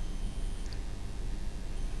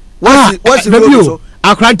what's the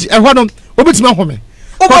akranti ehwo no obetima home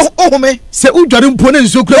ohome se udware mpo ne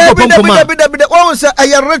nso kura popoma bida won se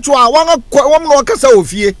ritual won no kasa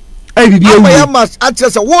ofie bibia wu ya mas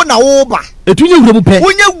atrese wo na wo ba etunye wuram pe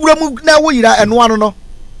wonye wuram na wo yira eno ano no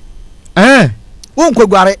won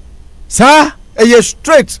kwagware sa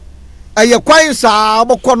straight kwan sa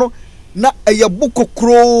bokọ no na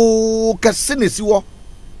bukokro kase ne siwo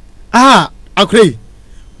akre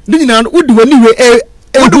ni nyina wudi wani we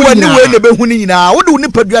wudi wani we ne be hu ni nyina wudi ni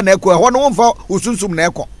padua na ekọ ho no wonfa osunsum na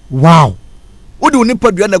ekọ wow wudi ni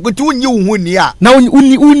padua na ekọ ti wonye hu ni a na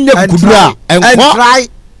wonye kudura enko try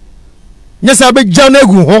nyesa be gya na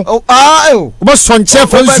egu ho wo sonche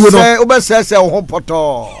fansuo no wo be sese ho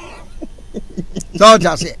poto so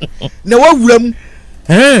jase na wawuram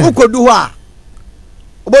ukodu ho a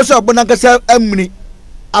wo so abona kasa amni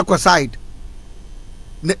akoside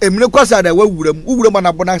na emne kwasa da wawuram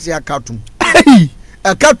na bona se akatum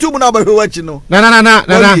akatum na ba hwachi no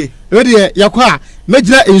na we de yakwa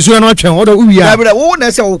mejira ensuo no atwen wo do uwia na wo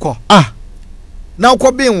na se wokọ na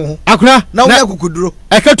ko bin wo akura na wo yakukuduro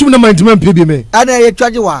e ka tum na mantima mpe bi me ana ye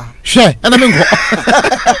twaje wa hwe ana me nko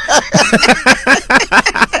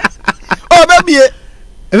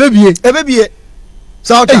o bebie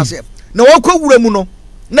so tase na wo ko wura mu no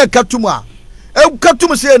na katum a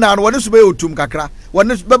katum se na no woni so be otum kakra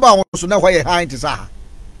woni beba wo so na hɔ ye han te sa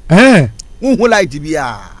hu light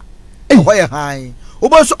bia hɔ ye han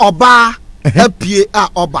wo so oba apie a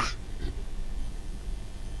oba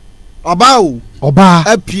oba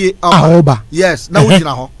apie oba yes na wo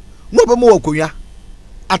gina hɔ no be mo wakonwa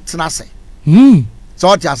atena se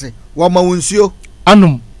so tase wo ma wonsuo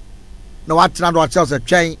anum na watena do akyerɛ sɛ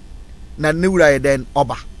twɛn na ne wura yɛ den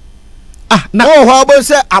oba na ho bo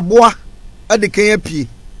se aboa ade kan apie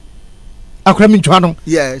akora mi ntwa no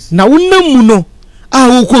yes na wonam mu no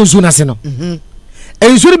wo ko nsu na se no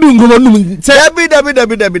ensu bi ngoma num se dabi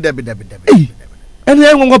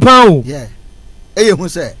ene ngwa pa o yeah eye hu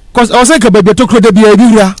se cause o se ka bebe to kro da bia bi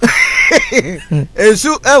wura ensu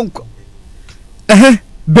enko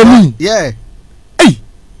beni yeah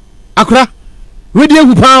akora we dey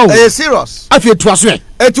hu pa o serious afie to aso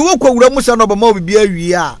etu wo kwawura mu se no ba ma obi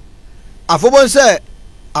awie a afobon se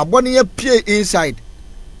abone ya pie inside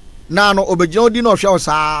na no obegina odi no hwe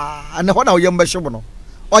saa ne ho na wo yem behye no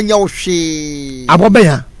onye wo hwe abobe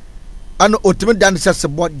ya ana otimi dan se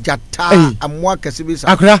sebo jata amwa kase bi sa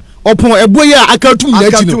akra opon ebo ya akatum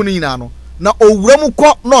na chi no nyina no na owura mu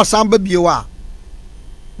kɔ na osan ba bie wa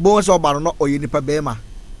bo se oba no oye nipa be ma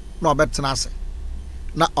na obetena ase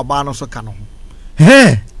na oba no so ka no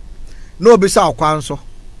ho na obi sa akwan so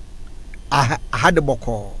ahade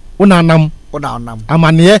bɔkɔ una nam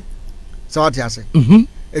amane so what you say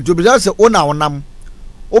etu bi say una onam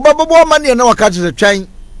obababo amane na waka kye twɛn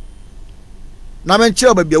na men kye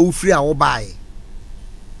oba bia wo firi a wo bae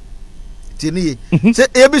tini se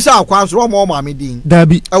e bi sa akwan so wo ma din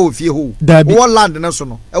dabi awo fie ho wo land na so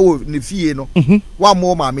no awo ne fie no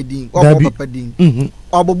wo ma din wo mo papa din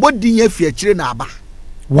obobo din ya fie kire na aba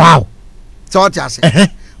wow so what you say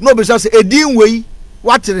no bi say edin wei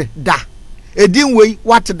watere da edin wei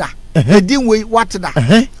watda edin wei watda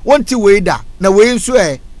wonti wei da na wei nso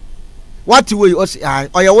wati wei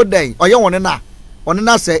oye wo den oye won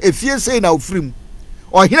na se efie sei na ofrim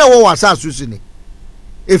ohina wo wasa asusu ni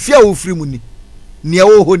efie wo ofrim ni ne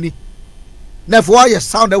wo ho ni na fo oye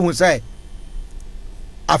sound ehun say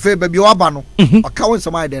afa ba bi wa ba no aka won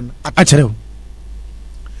sama den a kire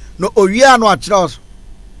no owia no a kire os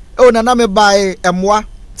na na me bae emwa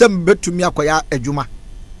tem betumi akoya adwuma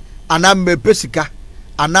ana mmepe sika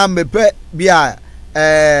ana mmepe bia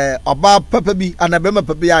oba papa bi ana be ma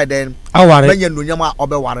papa bi den aware banya nonyam a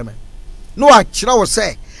obeware me no a kire wo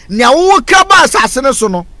se ne wo ka ba asase ne so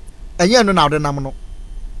no enye no na ode nam no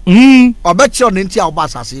oba kire no nti a wo ba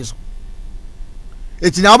asase so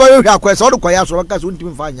eti na oba hwe akwa se odokoya so ka so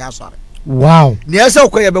ntimi fa nya asare wow ne ese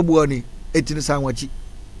okoya bebu ani eti ne sanwachi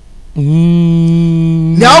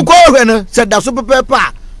ne akwa hwe no se da so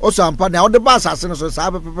pepepa o sampa na ode ba asase no so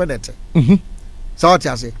sa pepepe nete so what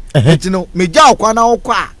you say eti no meja akwa na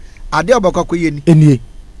okwa ade obakwa koye ni enie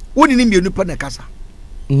woni ni mienu pa na kasa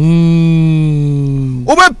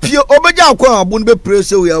obeja akwa abu no be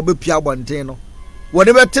press we obepia abonten no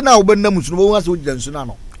woni bete na obenam su no wo ase ogira nsu na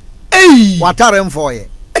no watare mfo ye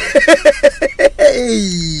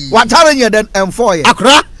watare nye den mfo ye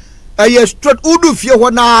akra aye straight udu fie ho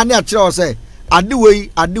na na akire o say ade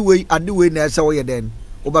wei na ese wo ye den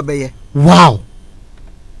obabeye wow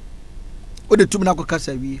ode tumi na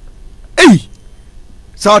kokasa wie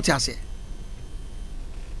sauti ase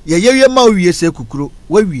ye ma wie se kukuro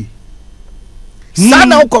wa wie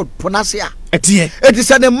sana uko ponase a eti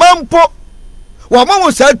se ne mampo wa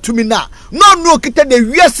mamu sa tumi na no kita de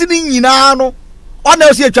wiase ni nyina no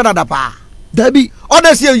ona se etwa na dapa dabi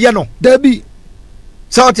ona se ye no dabi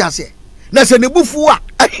sauti ase na se ne bufu a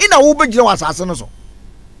ahina wo begire wasase no so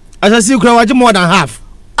asase kura waje more than half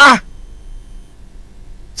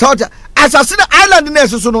sauti asase na island na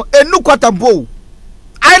eso no enu kwatampo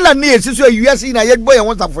island na esiso wiase na ye boy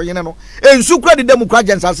won safo yene no ensu kura de dem kura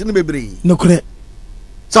jensase no bebre no kure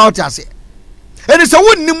sauti ase eni se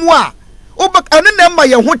wonnimu a ane na ma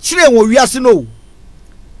ye ho kire won wiase no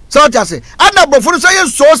sauti ase ana bofuru so ye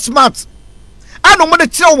so smart ana mo de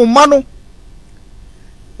kire won ma no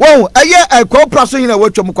wo aye ekopra so hina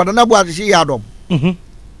watwam kwada na bo ahye ya dom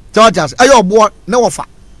sauti ase aye obo ne wofa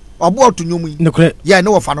obo to nyomu no kure ye ne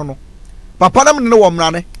wofa no papa nam ne wo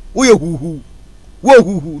mrane wo ye huhu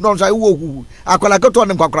no say wo huhu akola keto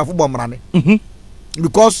ne kwakrafo bo mrane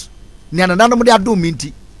because ni ananam de adom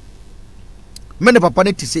minti me ne papa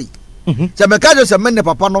ne tisei se me ka se me ne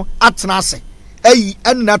papa no atena ase ayi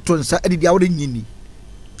anna tonsa adidi awode nyini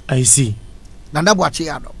I see nanda boache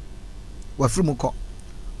ya do wa firi mu ko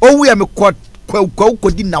owu ya me kwa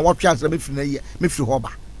di na wotwe ansem me firi na ye me firi ho ba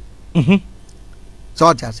so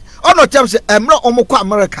what else ono chem se emra omukọ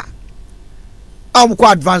America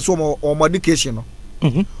omukọ advance omo education no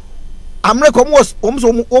America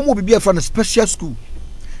omo bibia fra na special school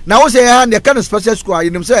na wo say ya na kind special school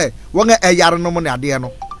ayenim say won yare no mo na ade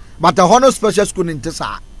no but a honor special school ni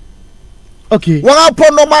ntesa okay won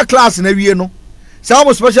upon normal class na wie no say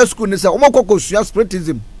omo special school ni say omo kokosua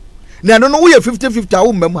spiritism na no wo ye 50-50 a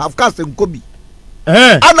wo mam half caste nkobi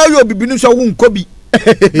ana yo bibinu so wo nkobi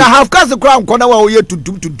na half caste kra nkona wa wo ye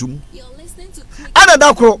tuntum ana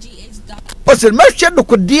da kro o se me hwe do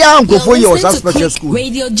ko dia nkofo ye o special school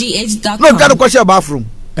radiogh.com no ka do ko share bathroom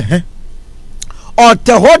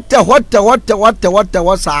ote hote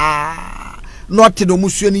wasa not no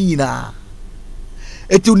musuo ni nyina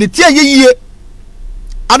eti unitie yeye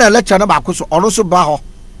ana lecture na ba ko so ono so ba ho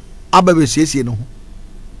ababe siesie no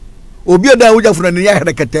obi oda wuja funa ni ya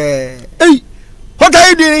herekete what are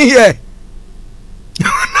you doing here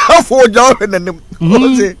na for jaw nanim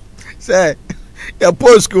say ya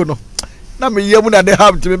post school no na me yemu na de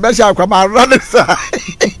have to me be sha kwa ma run sa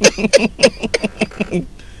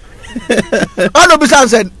ano bisa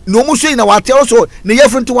say no mu so na wa tell so ne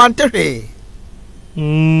yefun to wan tehwe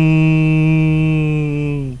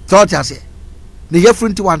so ta say ne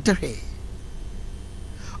yefun to wan tehwe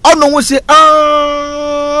ono wo say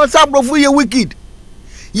sabrofu ye wicked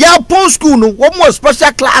ya post school no wo mo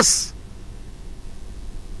special class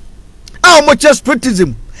mo chess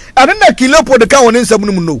spiritism and na kilopo de ka woni nsam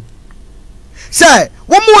no mu no say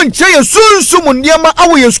wo mo nche ye sunsum ndiema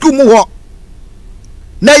awo ye school mu ho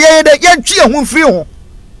na ye de ye twi ho free ho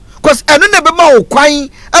cause eno na be ma wo kwan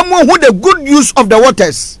amu hu the good use of the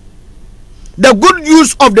waters, the good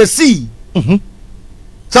use of the sea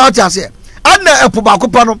so what I say ana epo ba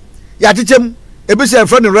kopa no ya chechem ebisi e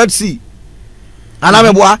friend Red Sea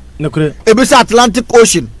anameboa ebisi Atlantic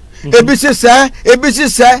Ocean ebisi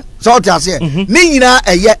se so what I say ni nyina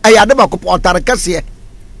eye de ba kopa otare kase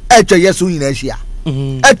etwa yesu nyina ahia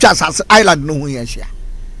etwa sas island no hu ya ahia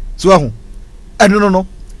so ho eno no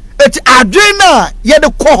eti adwena ye de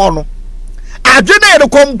kɔ hɔ no adwena ye de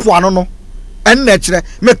kɔ mpoano no en na kire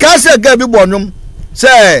me ka se ga bi bɔnwom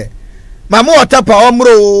se mama watapa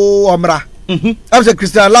omra I'm say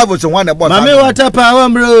Christian love so one about mama watapa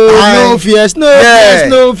omro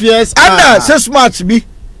no fears and say smart bi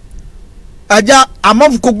aja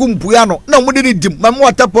amaf kogu mpuya no na mo de ni dim mama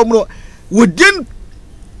watapa omro within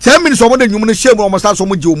 10 minutes omo de nwum no shame omo sa so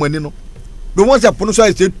mo je omani no do won say pono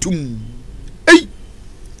so say tum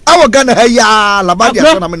awo Ghana haya labadi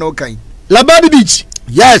aso na me no kan labadi beach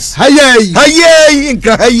yes hayay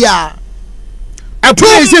inka haya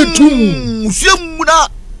atum say tum shemuna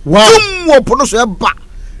tum wo pono so ba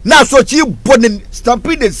na so chi bonin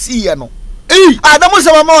stampede the sea no adamu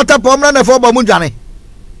se mama wata pomra na fo ba mu dwane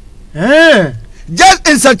just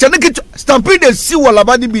in such a stampede the sea wo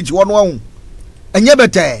labadi beach wono hu enye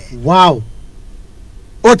bete wow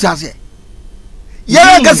o ta se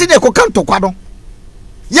ya gasi de ko kanto kwado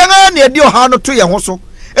yanga na edi oha no to ye ho so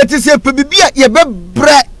etise pe bibia ye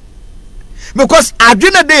bebre because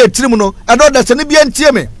adwena de etirim no edo da se ne bia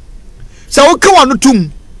ntie me se wo ka wano tum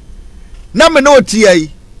na me na otiai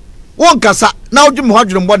won kasa na odwum ho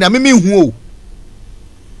adwum bo na me hu o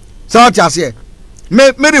sa o tiase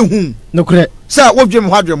me re hu no kure sa wo dwum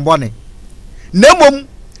ho adwum bo ne na mom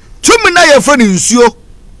tum na ye fa ni nsuo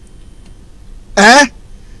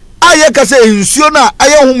aye kasa nsuo na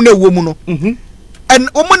aye hum na wo mu no and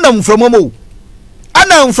omunam from mo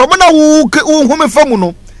ana from na wo hum famu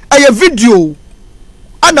no aye video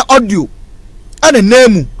ana audio ana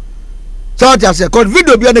name so what I say cause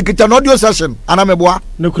video bi na kita audio session ana meboa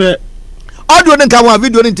no kure audio ne ka wa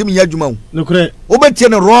video ne ntimi ya dwuma no kure obetie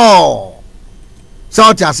ne raw so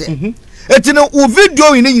what I say eti no wo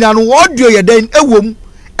video ni nyina no audio ye den ewom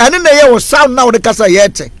ene na ye wo sound na wo de kasa ye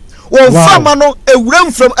te wo fama no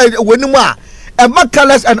ewuram from wanimu a e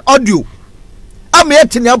colors and audio am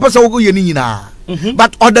yet ni apasa wo ye ni nyina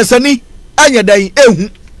but odesani anya dan ehu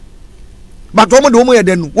but wo mo de wo mo ye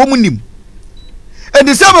dan wo mo nim and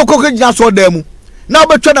the same kokko gina so dan mu na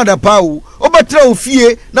obetwa na da pa wo obetra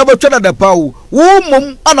ofie na obetwa na da pa wo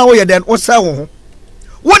mom ana wo ye dan wo sa wo ho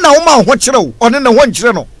wo na wo ma ho kire wo one na ho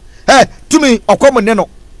nkire no tumi okom ne no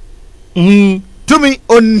tumi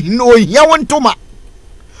on hia wo ntoma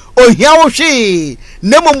o hia wo hwe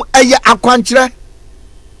nemom eye akwankire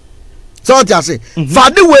so what I say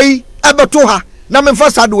fa de wey abeto ha na me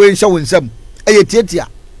fa sad wey nhyɛ wo nsam eye tietia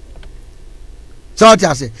so what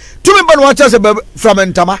I say tumi ba no wa chase from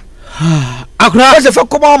ntama akra wese fa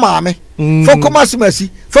koma maame fa koma simasi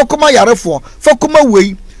fa koma yarefo fa koma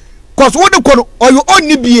wei cause wo de kono oyo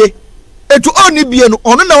onni bie etu onni bie no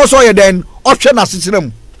ono na wo so ye den ohwe na sesena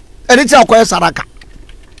mu eni ti akoye saraka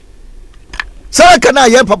na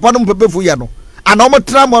ye papa no mpepefu ye no ana omo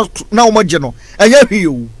tra mo na omo gye no enye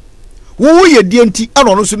hwiyo wo ye die nti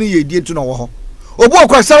ana ono so no ye die nti no wo ho obu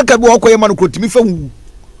akoye saraka bi wo akoye ma no kotimi fa wu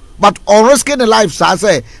but on risking the life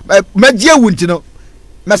say media wunti no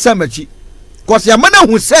mesa machi cause ya mana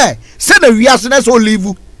hu say na wiase na so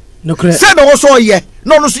live no kre say na wo so ye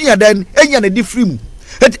no so ya den enya na di free mu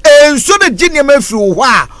et enso na ginia ma free wo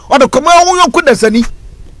a o de koma wo yonko da sani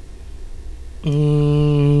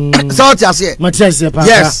so what you say Matthias pa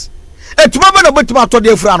yes etuma ba na betima to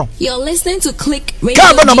de free ano You're listening to Click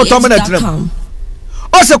radio.com.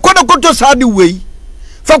 O se kono konto sa di wei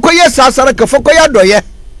fa koye sa sara ka fa koye adoye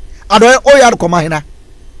o yar koma hina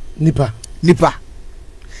nipa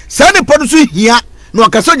sa nipa no so hia no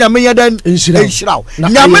akaso nyame ya dan enshiraw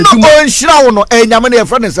nyame no o enshiraw no nyame no ye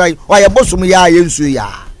friend say o ye bosom ya ye nsu ya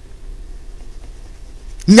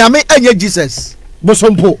nyame anya Jesus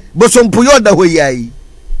bosompo yo da ho yai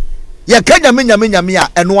ye ka nyame a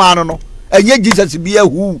eno ano no anya Jesus bi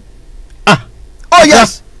ahu oh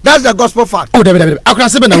yes that's the gospel fact oh david akra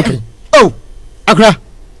sebe na okay oh akra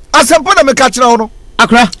asempo na me ka kira no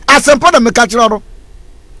akra asempo na me ka kira no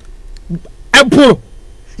empo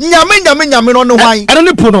nyame no ne hwan ene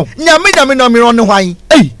ne po no nyame no ne hwan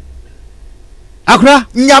akra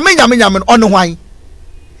nyame no ne hwan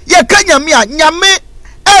ye ka nyame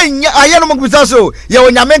enya aye no mo bisa so ye o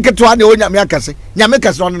nyame ketwa ne o nyame akase nyame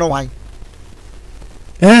kase on ne hwan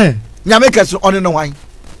nyame kase on ne hwan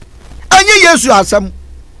anye Yesu asem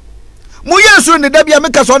mu Yesu ne da bia me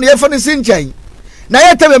kase on ye fa ne sinchen na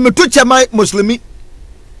ye tebe metu chema muslimi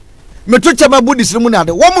metu chema buddhist mu na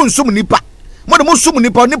de wo mu nsum nipa mo de mo sum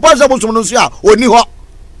nipa so mo sum no so a oni ho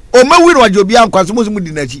o mawi no ajobi ankwase mo sum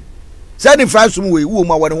di nachi say ni fry sum we wo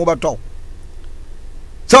mu awore ho beto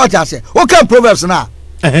so what you say o kan proverbs na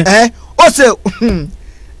o say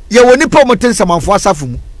ye wo nipa mo ten samanfo asafo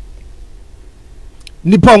mu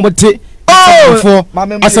nipa mo te samanfo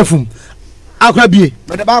asafo mu akra bie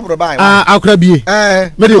me de bible bai akra bie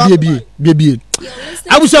me de bie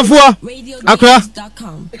abusafo akra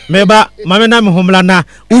meba mame na me homla na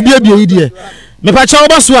ubie yi de me pa cha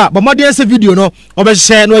obaso a bo modern se video no obe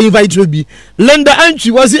share no invite to bi Linda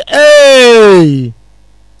Antwi was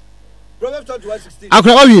Proverbs 21:16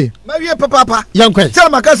 akra owie ma wie papa yankwe tell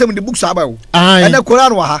my cousin the books aba o and the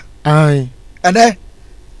Quran wa ha and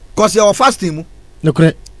cause you fasting mu no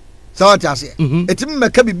kre so what you say etimi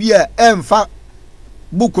meka bibia emfa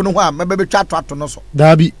book no ho a mebe twa to no so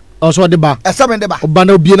dabi also de ba esem de ba oba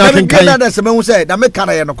na obie na kenkan na da se mehu say na meka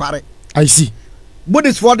na ye no kware I see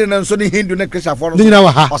Buddhist for the nso ni Hindu na Christian for no na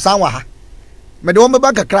wa ha osan wa ha me de wo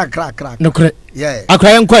meba ka kra no kre yeah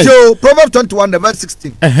akra yankwe so Proverbs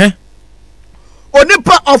 21:16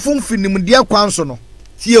 onipa ofumfi nimdia kwanso no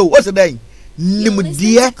tie o wose dan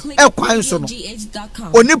nimdia ekwanso no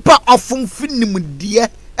onipa ofumfi nimdia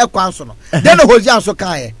ekwanso no den Hosea so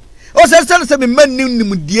kan ye o se me man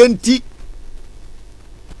nimdia nti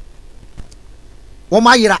wo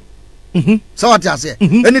mayira so what you say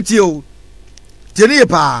eni tie o teni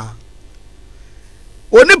pa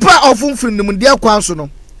onipa ofumfi nimdia kwanso no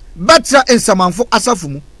betra ensamanfo asafo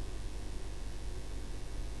mu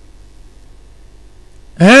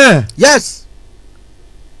yes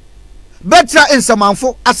betra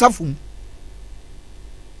ensamanfo asafum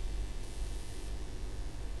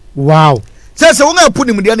wow se won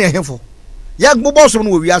apunim de na ehefo ya gbogbo so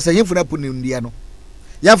no wi asa ehefo na apunim de no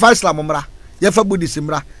ya fa islam mra ya fa buddhism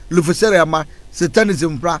mra lufisere ma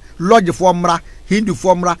satanism mra logifo mra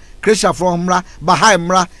hindufo mra christianfo mra bahai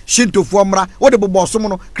mra shintofo mra wo de gbogbo so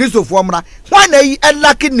no christofo mra hwan na yi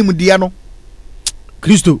elaki nim de no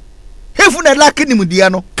Christo hefu na laki ni mudia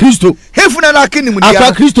no Christo hefu na laki ni mudia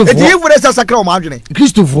akwa Christo eti hefu na sasakra o madwene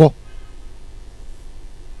Christo fo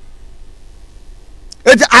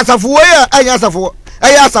eti asafo we anya asafo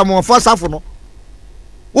aya asamo fo asafo no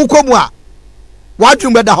ukomu a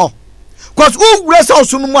wadwun beda ho cause u wure sa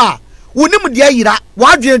osunu mu a wonim dia yira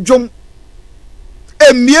wadwun dwom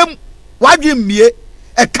emiem wadwun mie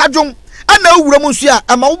ekadwom ana wure mu nso a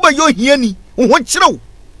ama wo ba yo hiani wo ho kirew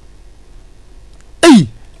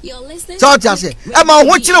so what you say ama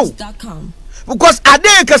ho kirew because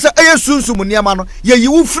ade kasa eye sunsum niam no ye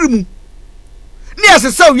yiwu firi mu ni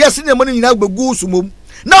asesa wiase ne mo nyina gbegu sumom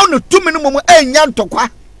na ono tumi no mo enya ntokwa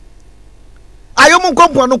ayom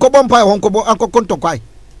nkompo no kobom pa ho nkobo akoko ntokwa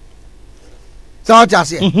so what you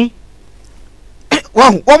say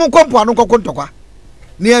wo nkompo no koko ntokwa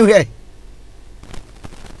ni ehwe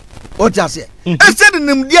Otase. Instead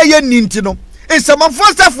nim dia ye ninti no.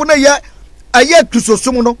 Esamafo safo na ye aye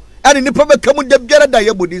tusosum no. Ani nipa be kamu da biara da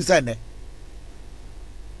ye bodi nsa ne.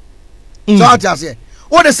 So otase.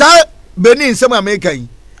 Wo de sa Benin nsem America yi.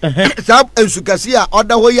 Sa ensukasi a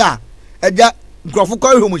oda ho ya eja nkrofo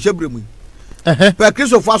kwa hwe mu hyebremu. Per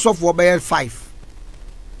Christopher asofo be 5.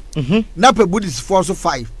 Na pe Buddhist for so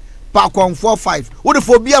 5. Pa kon 4 5. Wo de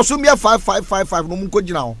phobia so mia 5 5 5 5 no mu ko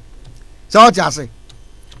gina ho. Sa otase.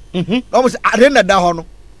 Almost arena da ho no.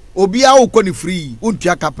 Obi a wo ko ni free,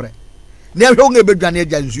 untua kapre. Na ehwe wo ebedwane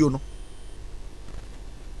agya nsuo no.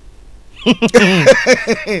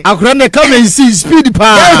 Akura ne come and see speed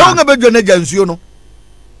pa. Ehwe wo ebedwane agya nsuo no.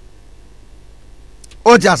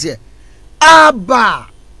 O jase. Aba.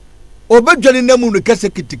 Obedwane namu no kase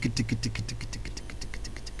kitikiti.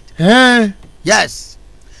 Yes.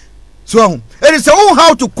 So it is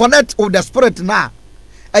how to connect with the spirit now.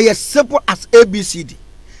 As simple as ABCD.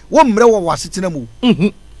 Wo mre wo wasitena mu.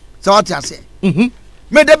 So what you say?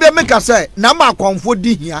 Me de be make say na ma konfo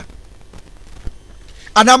di hia.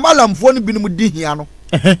 Ana malamfo no binum di hia no.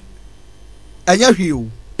 Enya hwie o.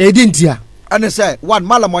 Edintia. And say one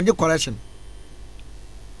malam onye correction.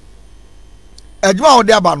 Ejuma o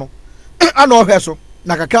de aba no. Ana o hwe so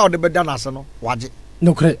na kaka o de beda na ase no waje.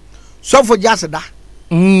 No kre. So for just da.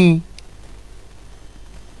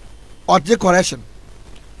 Oje correction.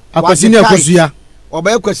 Akwasi ni akwasuya.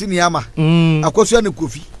 Oba akwasi ni ama. Akwasuya ni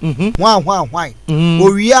kofi. Hwan.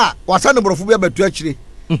 Owia wasa no brofo bia betu akire.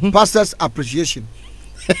 Pastors appreciation.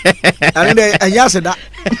 And then yaseda.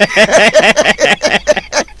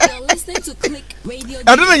 You're listening to Click Radio.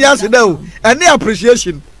 I don't know yaseda. And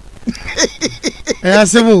appreciation.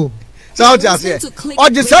 Yasemu. So how to say? O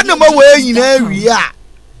je say no mo we nyina wia.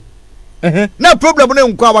 Na problem no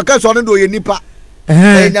nkwa waka so no do ye nipa.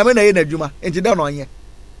 Nyame na ye na adwuma. Enti da no onye.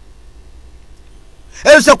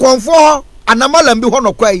 Ese konfo anamala mbi ho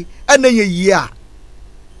no kwai ana ye yi a.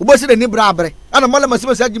 Ubosi de ni brabre. Anamala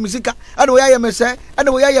masima agimi sika. Ana wo ya mese,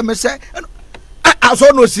 ana wo ya mese.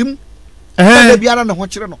 Aso no sim. Da biara na ho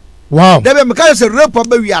kire no. Wow. Da be me ka se rape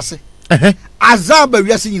ba wiase. Azan ba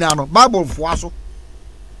wiase nyina no. Bible fo aso.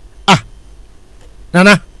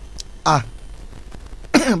 Nana.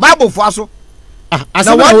 Bible fo aso.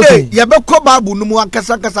 Na one day ye be ko Bible no mu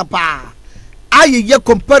ankasa pa. Aye ye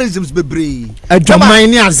comparisons bebre. Adwaman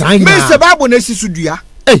ni azan me se Bible na si sudua.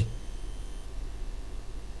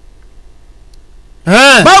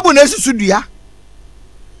 Bible na si sudua.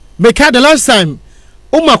 Because the last time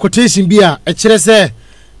uma quotation bia e kire se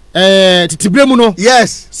titibremu no.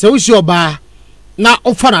 Yes. Se wo shi oba na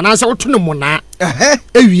ofana na se woto ne mo na.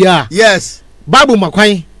 Ewia. Yes. Bible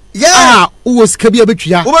makwan. Yeah. Wo sika bia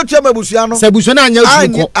betwia. Wo betwia mabusua no. Se busua na anya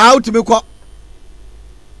utimi ko. Utimi ko.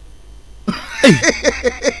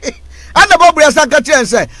 Ana Bible ya saka chen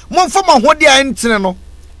say momfa mahode a ntene no.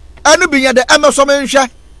 Anu binya de emeso menhwe.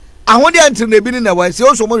 Ahode a ntene ebi ni na wa se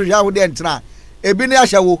o so mo hwe ahode a ntene a ebi ni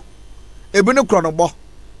ahyawo. Ebi ni kronobo.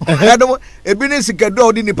 Ebi ni sikado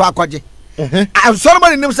odi nipa akwaje. Asoro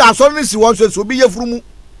ma nim say asoro ni si won so obi yefurumu.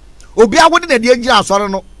 Obi ahode na de ngira asoro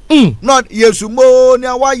no. Not Yesu mo ni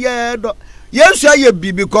awaye do. Yesu aye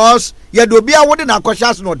bi because ye do obi ahode na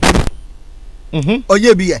akoshas no.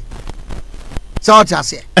 Onye bi ye. So what I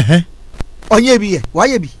say? Onye bi ye,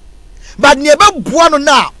 why bi? But never buano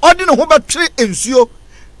na, odi no ho betwe ensuo.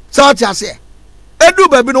 So what I say? Edu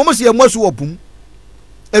ba bi no mo se yemosu opum.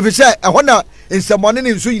 Ebi say ehọ na ensamone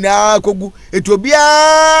ne nsu nyina kogu. Etu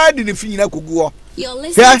obia di ne fi nyina kogu ho. You're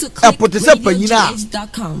listening to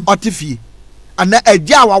clickradioGH.com. Otifie. Ana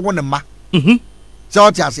agya wa wo ne ma. So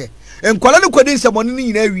what I say? Enkwala ne kwadi ensamone ne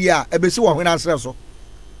nyina wi a ebesi wo hwena asre so.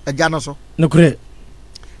 Agya no so. No kure.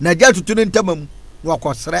 Na gya tutu ne ntamam no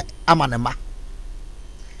akosre amanema.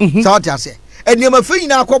 So what I say? Eniema fe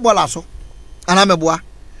nyina akobola so. Ana meboa.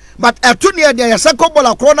 But etu ne ya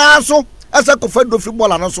sakobola kro na so. Asa ko fa do free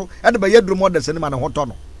ball no so. E de be yedru mo de sene ma ne hoto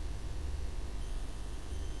no.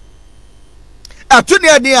 Etu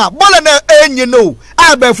ne ya ball na enye no.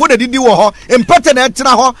 Aba fo na didi wo ho. Impete na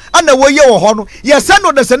etena ho. Ana wo ye wo ho no. Ye se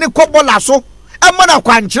no de sene kobola so. Ama na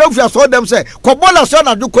kwankire ofia so dem se kobola so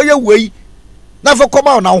na do koye wei. Na fa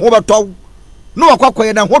koma na ho beto no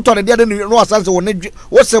akwakoye na ho to ne de no asanse wo ne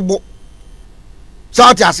wo sebo so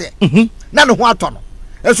ati ase na ne ho ato no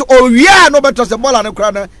eso owia no beto se bola ne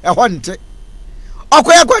kra na e ho nte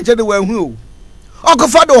akoye kwanche ne wa hu o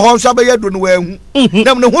akofa do ho so abaye do no wa hu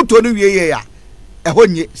na ne ho to ne wie ye ya e ho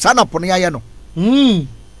nye sana pono ya ye no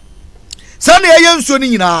sana ye nsuo ni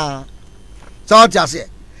nyina so ati ase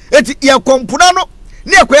eti ye kompuna no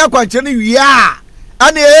ne akoye kwanche ne wie a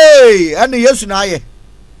ane Yesu na aye.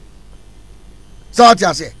 So what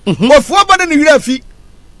you say? Ofuo ba ne wira fi.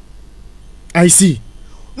 I see.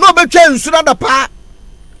 No be twa nsu na da pa.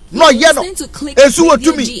 No ye no. Esu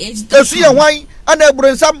wotumi. Esu ye hwan ana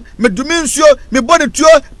eburensam medumi nsuo me body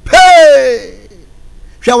tuo pay.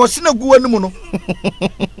 Hwa wo se na guwa nimu no.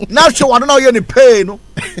 Na hwe wado na ye ni pay no.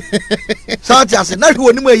 Sa ti ase na hwe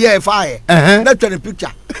wonimu ye fa ye. Na twa ni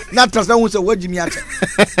picture. Na trasa hu se wagimi ache.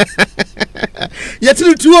 Ye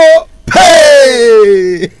tiri tuo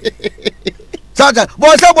pay. Saja,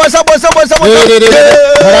 bosa.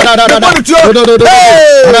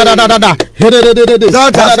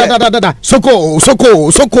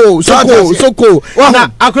 Soko. Na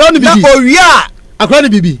akra ni bibi. Na owia. Akra ni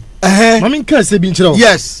bibi. Mami nka se bi nkyerɛ.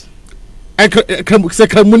 Yes. Se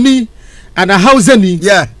kramuni ana houseni.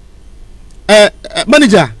 Yeah.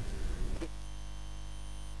 Manager.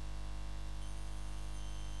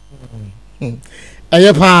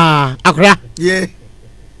 Pa akra. Yeah.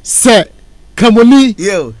 Se kamoni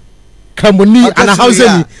yo kamoni ana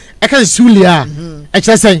houseni eka sulia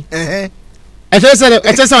ekyesen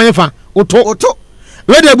ekyesen onyefa oto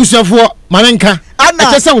we dey busuafo manenka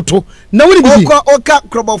ekyesen oto na woni bibi oka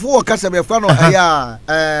krobofo wo kasa be fa no aya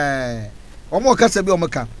omo kasa bi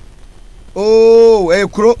omeka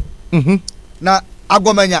kuro na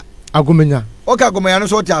agomanya oka agomanya no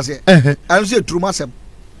so tiase anu se turumasem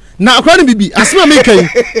na akwa ni bibi asema mekai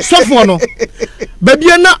sofo no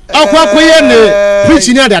babia na akwa ye ne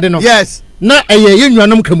preaching ni ade no yes na eye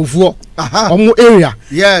yennuanom kamufuo omo area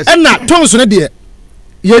yes na tonso ne de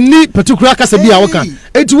ye ni particular kasa bia woka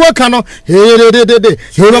eti woka no he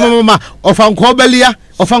mama ofanko belia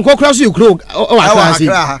ofanko kra so yekro o akrasi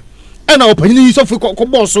na opanyini yi sofo ko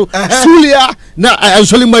boss sulia na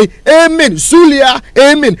ansolimai amen sulia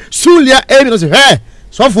amen no say hey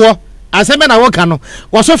sofo aseme na woka no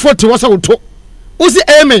wasofo te woso woto usi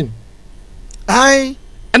amen ai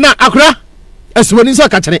na akra eswoni so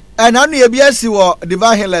ka kire na no ye bia si wo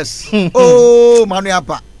divine healers manu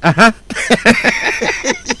apa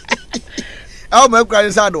aw me kwa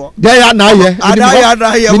ni sado dia ya na ye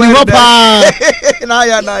na ye ni hopa na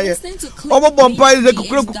ye obo bompa ze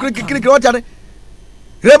kukuri wacha ne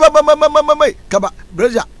reba mama kaba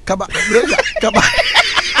breza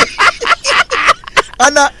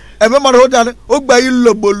ana eme mara hoja ne ogba yi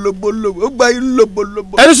lobo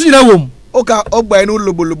esu nyina wom oka ogba yi no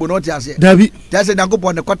lobo no ti ase dabi ti ase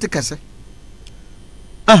Nyankopon ne kwate kese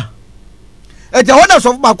eja wona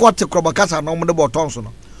so ba kwate kroba kasa no mo de bo tonso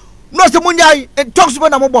no no se munyai tonso be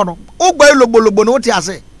na mo bo no ogba yi lobo no ti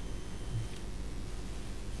ase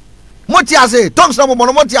mo ti ase tonso mo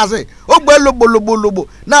no mo ti ase ogba yi lobo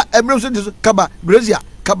na emre so kaba brezia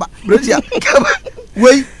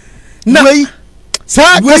wei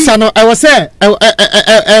sa kasa no I was say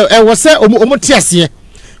omo tiase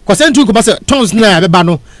kwase ntu ko ba say tons na beba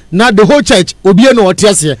no na the whole church obie no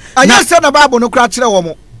tiase anya say na bible no kra kire wo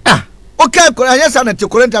mo okay anya say na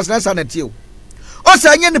Corinthians na say na tie o say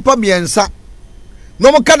anya nipa miensa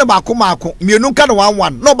no mo ka na ba ko maako mienu ka na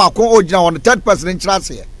 11 no ba ko o gina on third person kira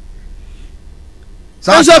ase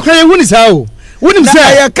sa so kra hu ni sa o wunim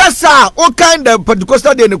say ya kasa o kind of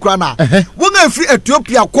Pentecostal day ni kra na won afri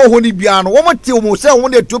Ethiopia ko ho ni bia no wo mo tie mo say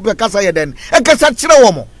won Ethiopia kasa ye den e kasa kire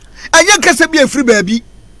wo mo anya kasa bi afri baabi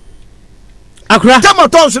akra tama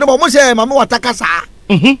tonso ne mo say mama watakasa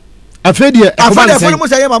afedi mo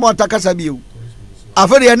say mama watakasa bi o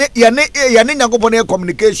afedi ye ne Nyankopon e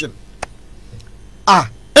communication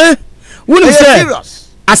wunim say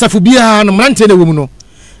asafu bia no mante na wom no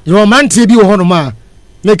yo mante bi wo ho no ma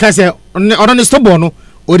me ka say ono ne stobo no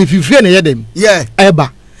o de fifie na yedem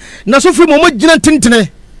eba na so firi mo gina tintene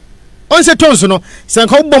on se tonso no se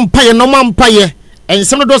nka wo mpaye no ma mpaye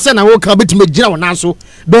ensem no do se na wo ka betime gina wona so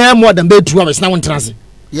be more than be 2 hours na won transe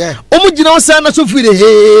omo gina won se na so firi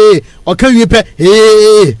o ka wie pe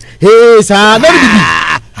sa na bibi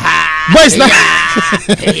boys na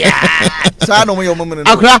sa no mo yo mo no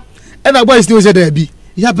akra na boys ni o se da bi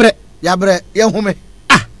ya bre ye home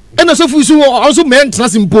ena so fu su also men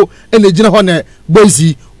transimpo ena gina ho na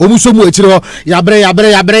boysi omuso mu akire ho ya bre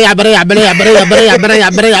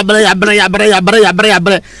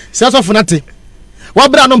se so funate wa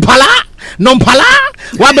bra no mpala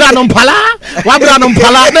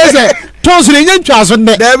na se tonso nya ntwa so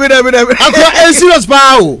ne David akwa serious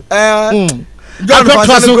pa o John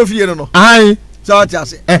Pastor ko fie no ai so ti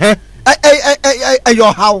ase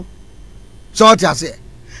your how so ti ase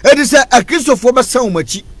e di se akrisofo be san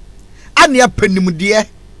umachi ania panimde e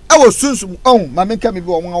wo sunsum ma menka me bi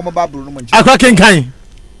wo Bible no manchi akwa kenkan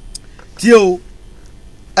tio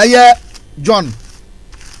aye John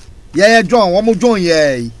John wo mo John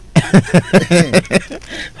ye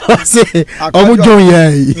ose o mo John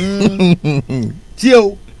ye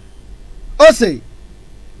tio ose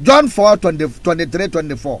John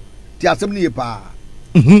 4:23-24 ti asem ni pa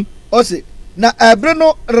o se na ebre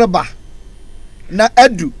no reba na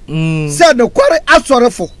adu se no kware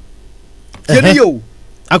asorefo yeni yo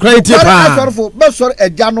akware ti pa asorefo be sore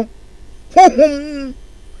agya no honhom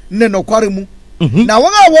ne no kware mu na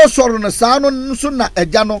won a wo soro no saa no nso na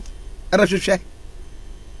agya no rehwehwe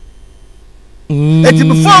eti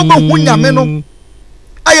before mo hunyame no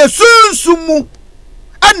aye sunsumu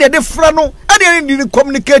ane de fra no ane ni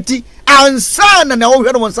communicate ansa na wo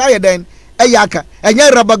hwe no nsa ye den eyaka enye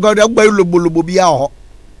rabagoro agba lobolobo bia ho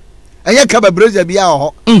enye kaba breza bia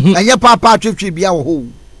ho enye papa atwetwe bia ho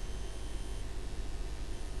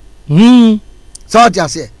so ti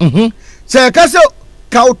ase se ka se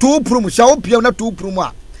ka to prum sha wo pia na to prum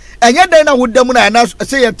a enye den na wodam na na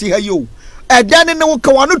se ye ti ha yo edan ne wo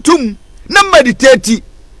ka wano tum na meditate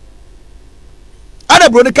ana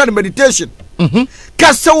bro ne kan meditation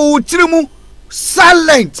ka se wo tirimu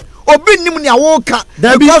silent obi nim ne awoka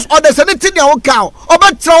because others anything ne awoka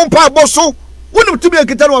obetra wo pa boso wonim tumi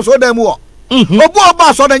ekita no so dan mu wo obu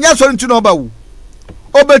oba so na nya so nti no oba wu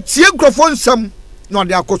obetie nkrofo nsam no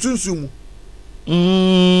de akosunsu mu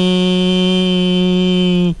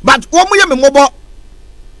but wo mu ye me mobo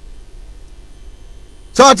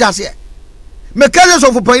so just me kaze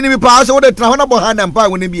so fu pani mi pa so wo de tra ho na bo ha na mpa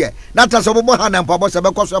wo ne bi e na ta so bo ha na mpa bo se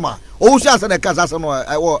be koso ma o wu asa na kaza so no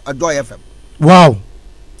Joy FM wow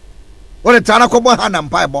wo de tra na ko bo ha na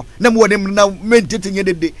mpa bo na mo ne na mentete nye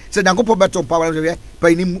dede se nyankopɔ beto mpa wo hwe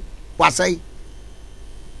pani mu wasai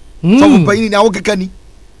so fu pani na wo kekani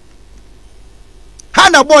ha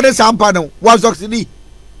na bo de sampa no wa zoxidi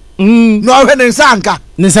no hwe ne nsanka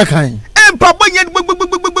ne sakan mpa bo nye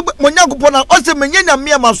mo nyankopɔ na o se menye nya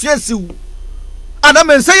me amaso asiu ana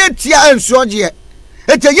men say tia ensoje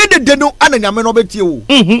ete yedede no ana nyame no betie wo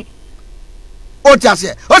o tia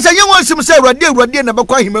se o se ye won sim say awurade na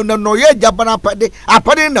bekwa hima no ye jabana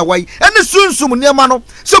apade na wai ene sunsum ne ma no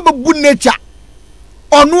so bebu nature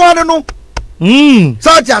ono ane no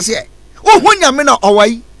so tia se wo hu nyame na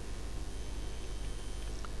owai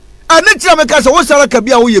ane tia me ka se wo sara ka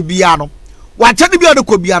bia wo ye bia no wa kyade bia de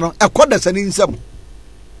ko bia no ekoda sani nsam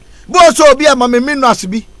bo so obi ama me minu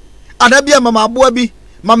asbi adabia mama aboa bi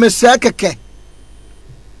mama se keke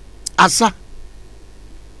asa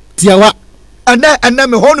tiawa ana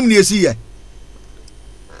me honum ne esiye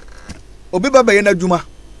obi baba ye na djuma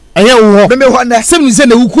eye wo me ho na sem se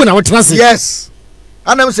na wuku na wotena se yes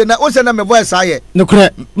ana se na o se na me voice aye ne kure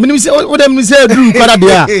minim se o dem se adu kwara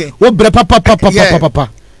de a wo bre papa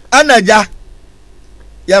ana ja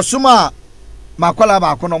ya suma makola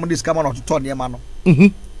ba ko no mo diskama no to ne ma no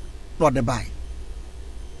no de bai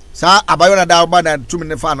sa abayo na da ba na tumi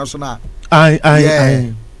ne fa no so na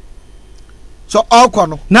ai so akwa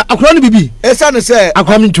no na akwa no bibi esa ne se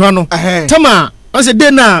akwa mi ntwa no tama o se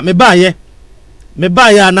de na me ba ye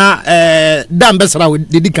na dam besra we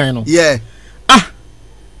dedi kan no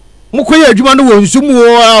mo koye adwuma no wo nsumu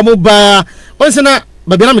wo mo ba o se na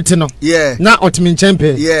ba bi na mete no na otimi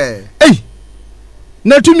nchempe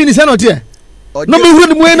na tumi ni se na otie no me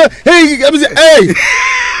huru mu na hey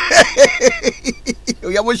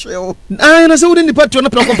ya mo show na se wudi ni patio na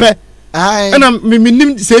prekope na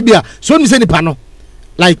minim se bia so ni se ni pa no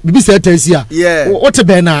like bibi se tansia what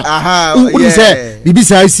be na wudi se bibi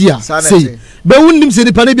se asia say be wudi se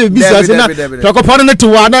ni pa na bibi se asia na prekope na to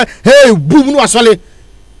wa na hey boom no asole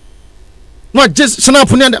no just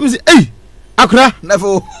snap ni and me say hey akra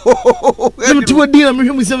never them to wadi na me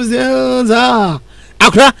hwemu se za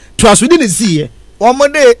akra to asudi ni see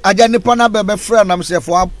omode aja nipa na bebe frɛ nam se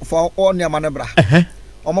for on yama ne bra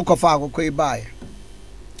omokofa akoko ibae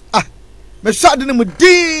me shade ne mu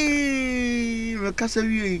din me kasa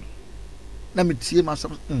wie na me tie ma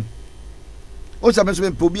so o sa me so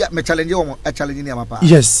me challenge wo a challenge ni amapa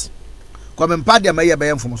yes ko me mpa de ma ye be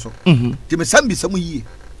yemfom so ti me sambi samu yie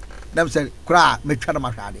na me se kra me twa na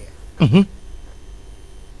ma hwade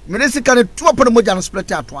me ne sika ne to opo ne moja no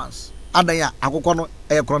split at once adan ya akoko no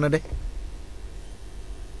kro ne de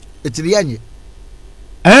etiri anye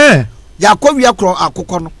yakwa akro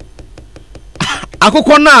akoko no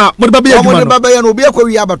akoko na mo de baba ya djuma no mo de baba ya no obi akwa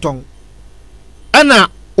wi abaton ana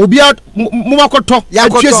obi mo makoto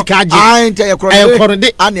atwe sika age ante yakro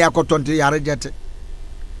de ana yakoto nte yare jete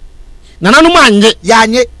nana no manje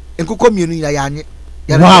yanye enkoko mienu nya yanye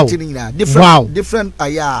yare jete ni nya different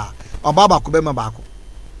aya obaba ko be ma ba ko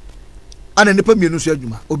ana nipa mienu so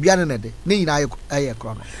adwuma obi ane ne de ne nyina aye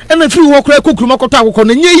kro no ana fi wo kra kokuru makoto akoko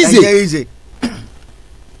no nye easy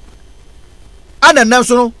ana nan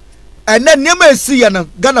so no ene niam esi ya no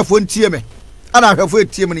Ghana fo ntie me ana ahwefo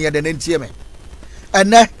etie me ne ye de ne ntie me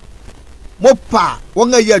ene mopa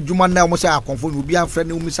wonga ye adwuma na mo say akonfo no bi afre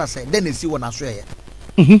ne umisa say den esi wona so ye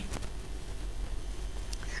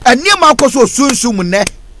ani ma akoso sunsum ne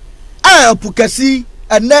a pukasi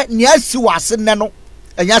ene ne asi wase ne no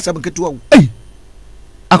enya asem ketewa wo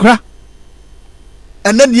akra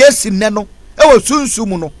ene ne asi ne no e wo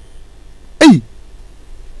sunsum no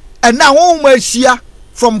ena wo ma hia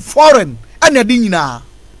from foreign ene de nyina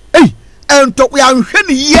ento ya hwe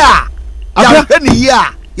ne yi a ya hwe ne yi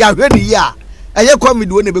a ya hwe ne yi a eye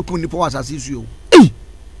komedi wo ne bekum nipa wasase su o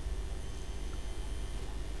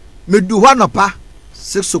medu ho anopa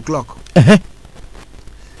 6 o'clock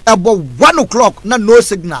about 1 o'clock na no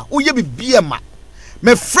signal uye bibia ma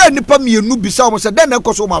me friend nipa mienu bisa o se den na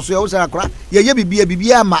ekoso ma so ye o se akra ye ye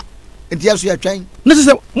bibia ma enti aso ya twan na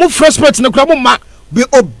se mo fresh spirit na kura mo ma be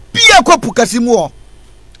obia kopu kasimu o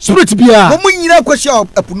spirit bia mo nyina kwahia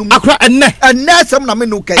apunu mu akra enne asem na me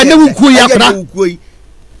no kai enne wuku ya akra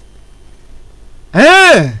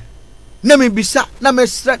na me bisa na me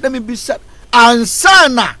sra na me bisa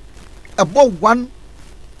ansana about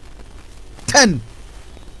 1:10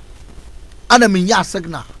 ana me nya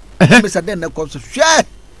signal me say den na ko so hwe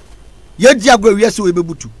ye di agwa wiase we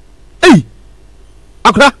bebutu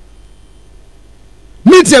akra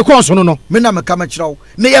meet e ko so no me na me kama kirawo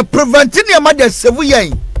na ye preventing ye ma de sevu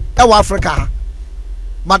yen e wa Africa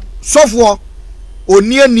but sofo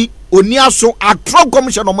oni aso atro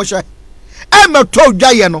commission no mo hye e me to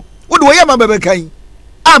dwa ye no wo de wo ye ma bebe kan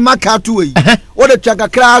ama ka to yi wo de twaka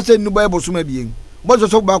kra se nu ba bosoma bien bo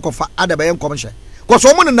so ba ko fa ada ba yen commission ko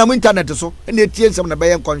so mo na internet so na tie nsem na ba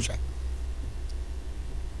yen commission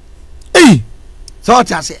so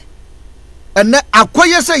ta se ene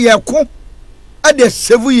akoye se ye ko ade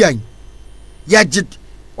sevu yan ya jit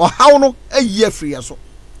o hawo no ayi afri so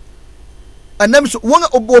anam so won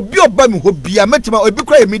obi oba mi ho bia metima obi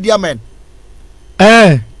kra media man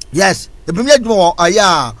yes ebi mi adwo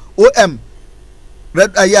aya OM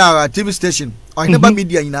red aya TV station o hinaba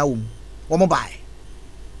media nyina wo mo bai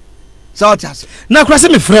so tas na kra se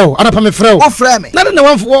me frɛ ana pa me frɛ o frɛ me na na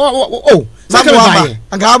wan sa ka bai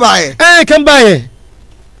anga bai kan bai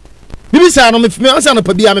bibi sa no me ansa no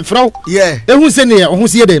pa bia me frɛ ehu se ne o hu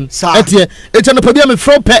se yeden etie etia no pa bia me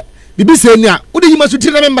frɛ pɛ bibi se ni a wo de yima so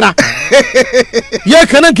ti na me mra ye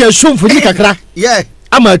kana ka shomfo ni kakra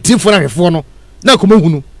ama tifo na hwefo no na ko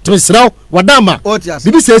mahunu to sraw wadama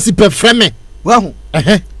bibi se si pɛ frɛ me wa hu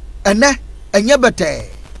ene enye bete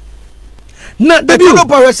na dabi no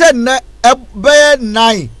pa se na be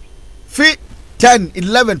 9 fi 10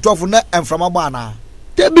 11 12 na enframa ba na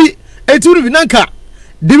dabi eturu binanka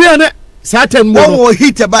dibi ana satan mo wo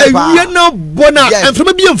hit ba ba ye na bona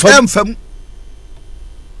enframa bi enfam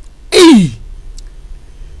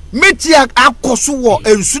meti akoso wo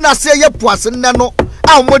ensu na se ye poase ne no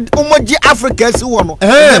a omoji Africa si wo no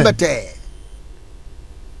bete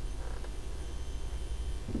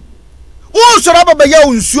o soro baba ya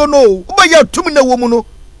unsuo no o ba ya tumi na wo mu no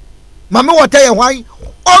mame wota ye hwan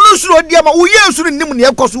onu suro dia ma wo ye suro nim ne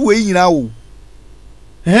ekoso wo yina o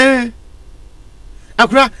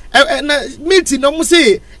akra na meti no mo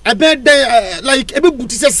say ebe like ebe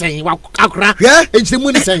buti se sen akra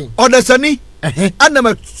enchemu ni sen odasani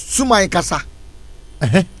anama suman kasa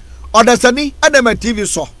odasani anama TV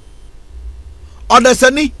so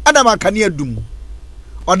odasani anama kania dum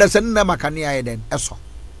odasani na makania eden eso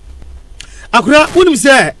akura unim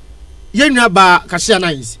se yenua ba kahia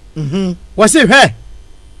nice wo se hwe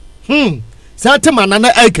sa tema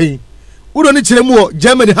na aikan uro ni kire mu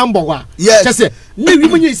Germany Hamburg wa chese ne wi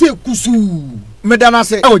munye se kusu medana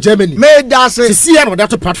se o Germany meda se see ya no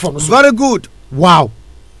that platform so very good wow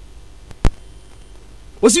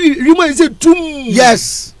was you man say tum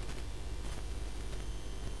yes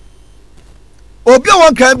obi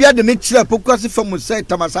won kan bia de ne kire pokwase fam say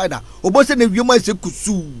tamasida obo se ne wi man se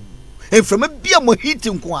kusu enframa bia mo hit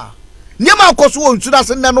nko a niam akoso won sura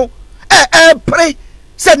se ne no pre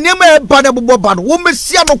se niam e ba de bobo ba no wo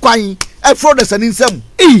mesia no kwan e fro de sani nsam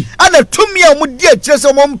ana tumi a mo di a kire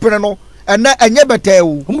se mo mpere no ena enye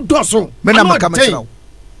betewo mo do so me na maka mekirawo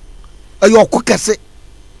ayo kokese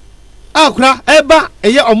akura eba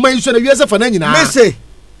eye oman so na wiese fa na nyina me se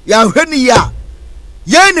ya hwani ya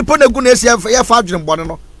ye nipo na gu na esi ya fa adwene bone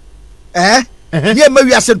no ye ma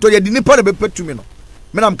wiase nto ye di nipo na bepetumi no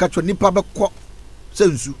me na maka cho nipa be ko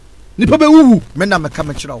sensu nipa be wuwu me na maka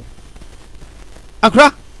mekirawo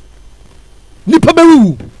akura nipa be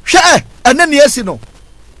wuwu hwe ene ne esi no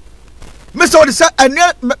Mr. Odisa ene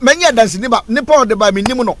menya dance nipa ode ba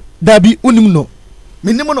minim no dabi unim no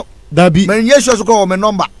minim no dabi menye so ko me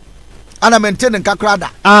number ana maintain nkakrada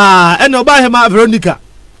ene oba hema Veronica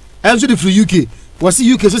enso di free UK was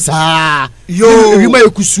UK so sa yo you may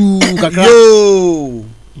kusu kakra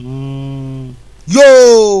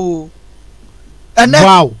yo and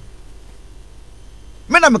wow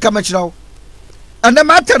me na me ka me chirawo and the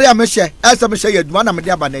matter ya me hye asa me hye adwuma na me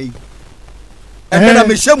de abana yi and na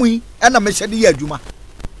me hye mu yi na me hye de adwuma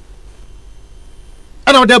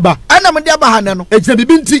ana de ba ana me de aba ha ne no ejina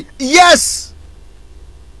bibi nti yes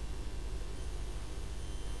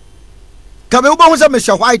kabe uba hu se me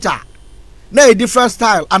hye white na a different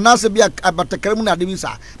style and na se bia abatakare mu na de bi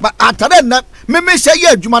sa but atare na me hye ye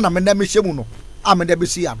adwuma na me na me hye mu no am de be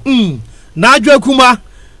si ya na adwa kuma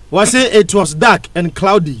was say it was dark and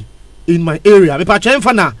cloudy in my area me pa twen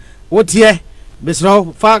fa na wote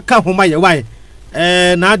besro fa ka homa ye wai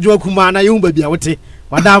na adwa kuma na ye hu ba bia wote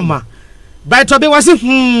wadama by to be was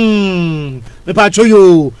me pa cho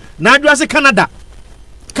yo na adwa se Canada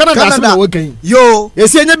so wo kan yo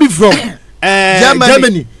yes enya bi from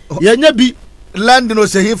Germany enya bi London o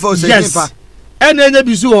se hifa ena enya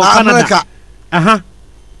bi so Canada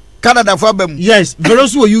Canada for bam yes very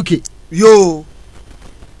so UK yo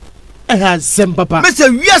has sem papa me say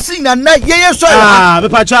wiase na ye so me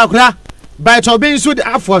pa cha akura by to be so the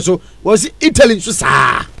afo so was Italy so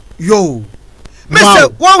sa yo me say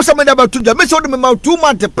one some da ba tuja me say o de me ma 2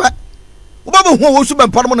 months pe o ba bo hu wo so be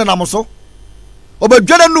pon mo na nam so o ba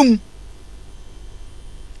dwana num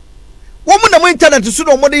wo mu na mo internet so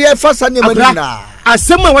no mo de ye fa sa ne ma ni na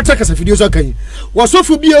asem a wata kasa video so kan wo so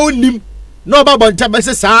fu bia onim na o ba bo nta be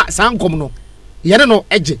se sa nkom no ye ne no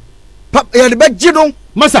eje pap ye de be ji no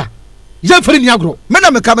masa ye fari ni agro me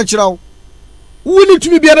na me ka me kirawo wuni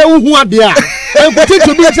tumi biara wo hu ade a enkote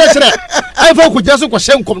to bi kire ai fa ko jaso ko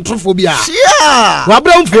hye nkom trofo bia sia wa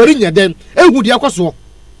bra mfori nya den ehu de akoso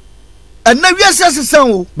ena wiase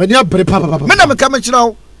sesan o mani abre papa me na me ka me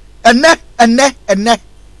kirawo enne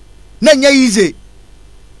na nya easy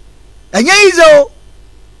o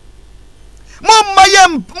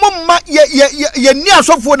mumma ye ni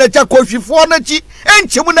asofo na cha kohwifo na chi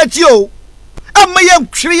enchemu na chi o amma ye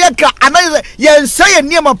hwire ye ka anaye ye nsa ye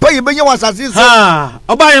niema pa ye benya wasase so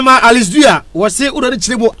obaye ma Alisdua wo se urode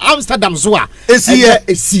kire mu Amsterdam so a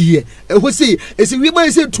esiye ho se esi wi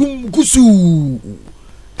ba se tum kusu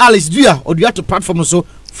Alisdua odu to platform so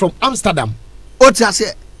from Amsterdam o ti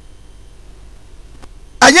ase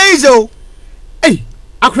anya izo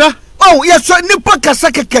akra oh yes so nipa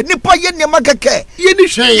kasa keke nipa ye niema keke ye ni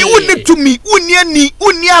hwe ye woni tumi woni ani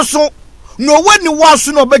woni aso no wani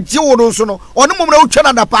wasu no beje wo so no ono momra wo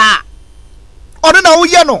twa na pa ono na wo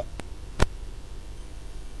ye no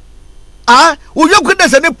wo yoku de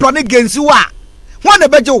se ne plane gensi wa ho na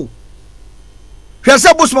beje wo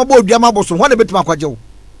hwese bosum bo odua ma bosum ho na betima kwaje wo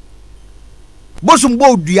bosum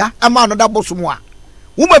bo odua ama no da bosum a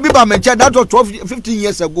wo ma bi ba menche that was 15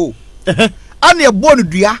 years ago ane e bo no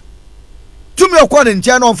dua tumi okọ ne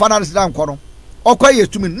nche no mfa na se dan kọ no okọ ye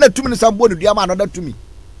tumi na tumi ne sam bo no dua ma no da tumi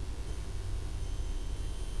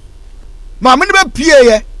maame ne be pie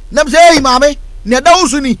ye nam se hey maame ne da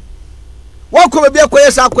wusu ni wo ko be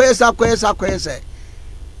akoye sa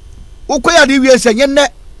wo ko ya de wie se nyenne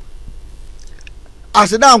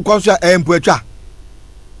aseda nkonso empu atwa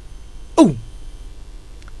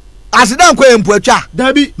aseda nko empu atwa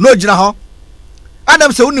dabi no gina ho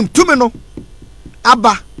adam se unim tumi no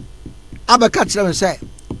aba ka kire me se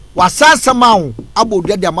wasasa mawo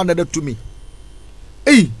abodu de amana da tumi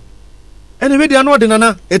ene me dia no de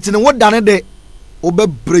nana etine wo dane de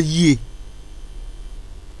obebreyie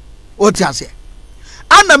o ti ase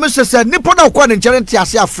ana me se nipo na ko ne nkere ti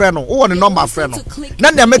ase afre no wo ne number afre no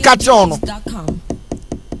na ne me ka kire ono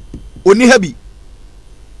oni habi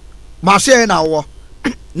ma se na wo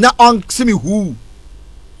na on simi hu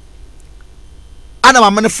ana ma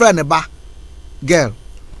me friend ba girl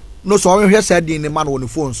no so we hwe said in man on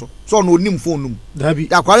phone so no onim phone num dabi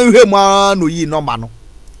ya kware hwe mu no yi number no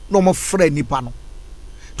mo friend nipa no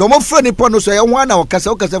to mo friend nipa no so ye ho na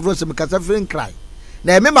okasa fro se me kasa friend cry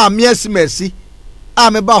na me ma me asimasi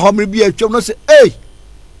a me ba ho me bi atwom no se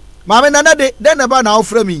ma me nana de den na ba na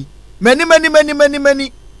ofra mi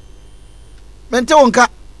mani mente wonka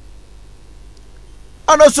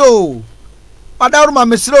ano so padaru ma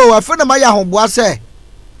mesro afi na ma ya hoboa se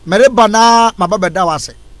mere bana ma baba da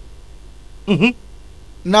wase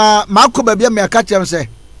na mako ba bia me aka chem se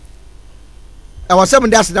e wasem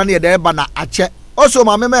ndi aseda na ye de bana ache oso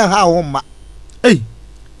ma me ha ho ma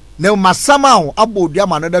na masama ho abodua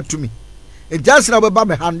ma no da tumi e jasira be ba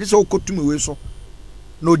me ha ndi se okotumi we so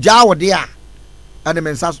no ja wo de a ade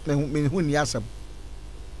me nsa me hu ni asem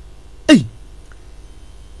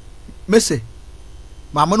mese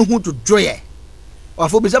mama no hu to joye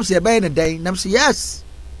afo be se be ne dan nam se yes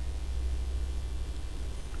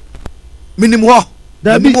minimum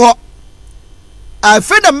ho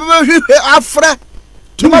afi na me hwehwe afra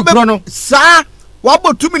tuma be sa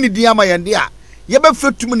wabo tumi ni dia ma yende a ye be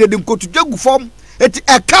fe tumi ne de nkotudwa gu fom eti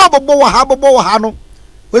eka bobo wa ha no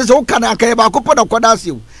we se wo kana akaye ba kopo da kwada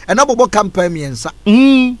asew ena bobo campaign miensa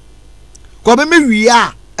ko me wi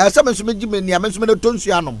a ese me so me gime ni ame so me ne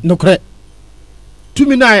tonsu anom no kre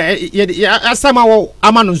tumi na asama wo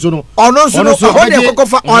amano nso no ono nso no ho de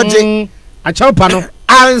kokofa oje a champa no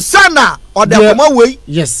ansana ode koma wei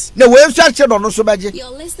yes na wei nso ache no so beje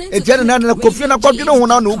ejere na kofi na kodwe ho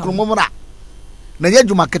na ukuru mu na ye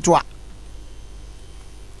djuma ketwa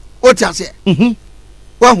o ti ase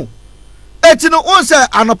wahu eti no on se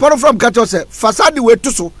anoporo from kacho se fasade we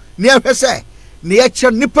tuso ne ehwe se ne ye che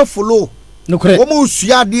nipa follow nokre wo mu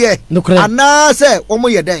usua de ana se wo mu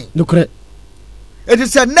ye den nokre eti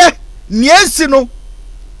se ne niesi no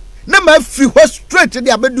na ma fi ho straight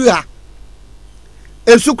de abedu ha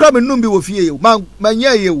esukra me numbi wo fie ye ma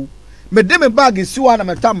nya ye wo me de me bag siwa na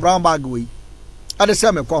me tam brown bag we ade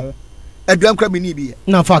se me ko ho aduan kra me ni bi ye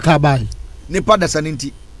na fa ka bai nipa da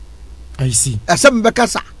saninti I see asem be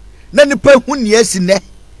kasa na nipa hu niesi ne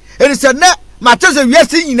eri se ne ma tese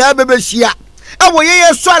wiase nyina bebe hia awo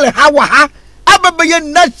ye sole ha wa ha abebe ye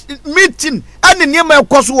na meeting ane niema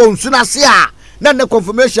ekoso wo nsu na se a na ne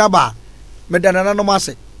confirmation ba me da na no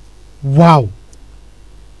mase wow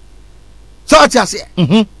so ati ase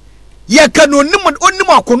ye ka no onim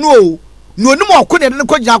akono o no onim akono de ne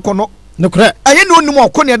ko gina akono nokre aye no onim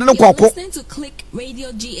akono de ne ko akọ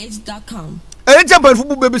eri temple fu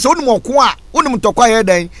bu bebe so onim akọ a onim tokwa ye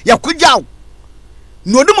dan ya kugyaw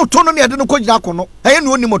no onim to no ne de ne ko gina akono aye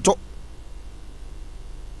no onim to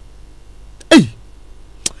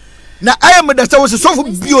na aye me da se wo so fu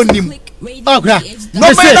bi onim okra no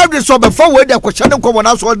me na de so be for we de akwacha ne ko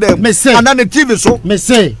wona so dem ana ne TV so me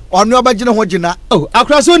say onu obagine ho gina oh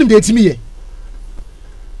akra so onim de timi ye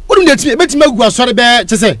onim de timi betimi agu asore be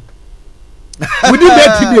che say within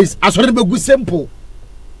 30 days asore be gu simple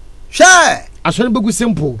sure asore be gu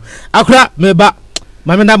simple akra me ba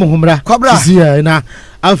mame na mo humra zia na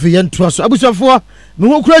afi ye nto so abusafo me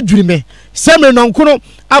ho kura dwuri me semre no nkono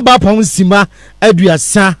aba pam sima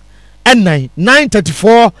aduasa and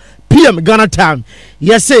 9:34 p.m. Ghana time.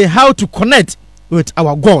 Yes, say how to connect with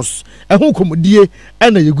our goals. Who komodie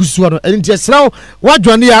and yegusu no. And yesraw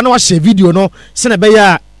wadwane ya na wa share video no. Se na be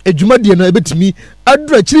ya adwumadie no ebetimi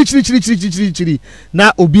adura chiri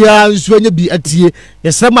na obia nso anya bi atie.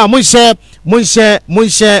 Yesra ma mon share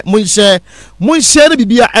na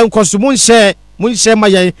bibia enkoso mon share ma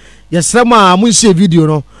ye. Yesra ma mon share video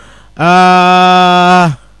no.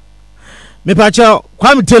 Me pacha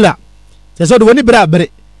Kwame Taylor. So the woni bra bere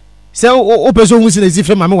say o person hu si na si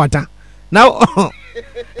frema me wata now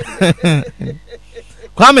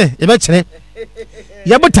Kwame e be kire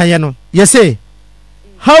ya botaye no you say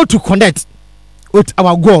how to connect with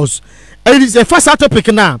our goals. It is a first topic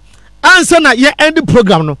now answer na ye end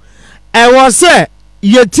program no I was say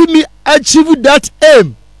yetimi achieve that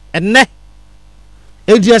aim enne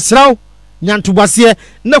e die sraw nyantobase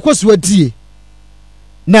na koso adie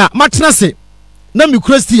na matena se na mi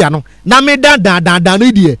Christia no na me dan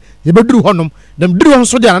no die ye beduru honom na beduru hon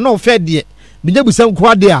so dia na ofe die me nya busam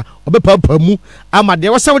kwa de a obepapa mu ama de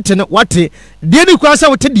wose wote ne wate de ni kwa sa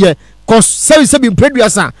wote de kos sebi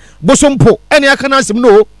mpreduasa bosompo ene aka na asem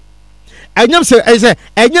no anyam se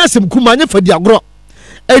enya asem kuma anya fadi agro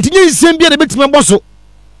etinye nsem bia de betima boso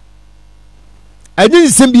anya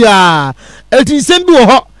nsem bia etinsem bi wo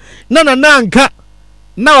ho na anka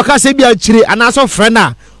na waka se bia chire anaso frɛ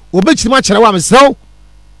na obechirima kire wa mesraw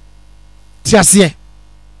tiase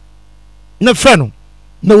na frɛ no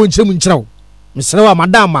na wonchirem nkyiraw mesraw wa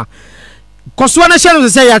madama koso na hye no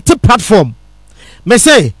say ya te platform me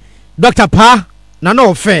say Dr. Pa na no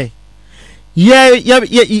OFEI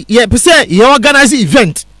ye pese ye organize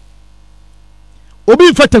event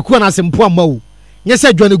obi mfataku na asempo amawo nye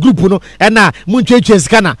say join group no na muntwetwe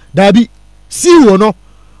sika da bi CEO no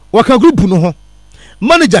waka group no ho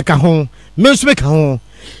manager ka ho menso be ka ho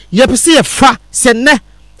ye pese ye fa se ne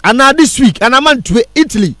ana this week ana man to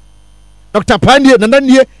Italy Dr. Pandie na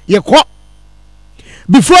nanie ye ko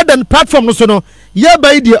before the platform no so no ye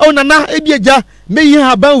bai die o nana ebieja me yi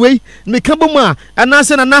haban wei me ka bomu a ana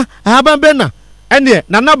se nana haban be na ene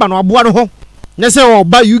nana ba no aboa no ho ne se o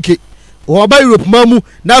ba UK o ba Europe mamu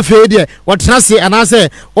na fe die wo tena se ana se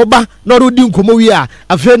o ba na ro di nkomo wi a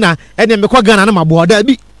afe na ene me kwa Ghana na maboa da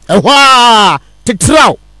bi ehwa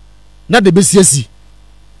titraw na de besiasi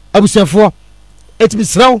abusafo etimi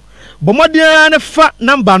sraw bomodia ne fa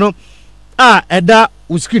number no a eda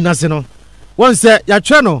wo screen na se no won say ya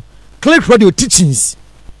twa no click radio teachings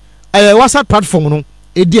WhatsApp platform no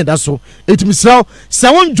edi enda so etimi sraw se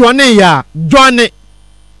won joine ya joine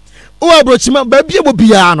o abrochima ba bia bo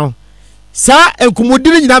bia no sa enkomodi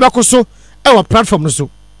ni nyina bekoso e wo platform no so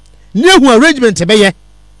ni ehu arrangement be ye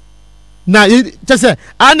na tese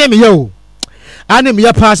anem ye o anem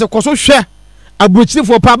ye pa se koso hwe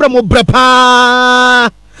abrochifo pa abra mo bre pa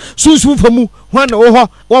sunsun famu hwan wo ho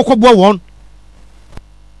wo kobo won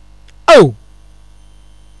oh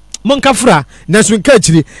monkafra na sunka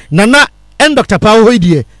chiri nana and Dr. Paul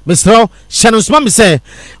Hoidie Mr. Shannon Smith say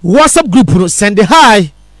WhatsApp group no send the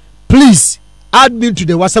hi please add me to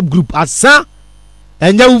the WhatsApp group asa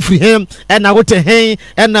enya free him and na wote hen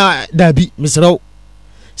and na dabi Mr.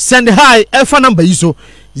 send the hi efa number iso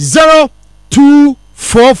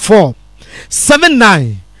 0244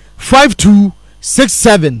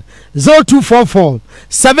 795267 0244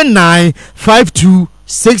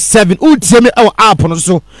 795267 utime our app no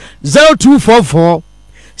so 0244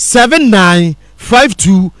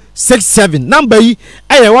 795267 number yi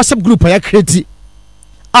aye WhatsApp group ya create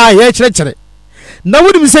aye chere na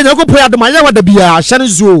wudi mi se nyako prayer adoma ya wada bia hye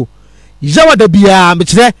nzo ya wada bia me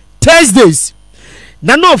chere Thursdays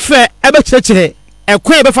na no fe ebe chere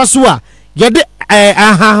ekwe ebe fa so a yede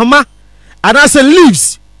ahahama anase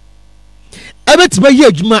leaves ebe tiba ye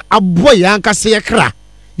adwuma abo ya nkase ye kra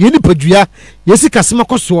ye ni padua ye sika sema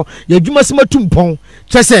koso ye adwuma sema tumpon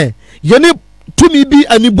chese ye ni tumi bi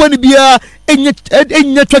aniboni bia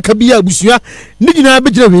enya twaka bia abusua ni nyina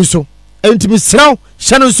be gina we so entimi sraw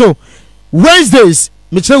hye so Wednesdays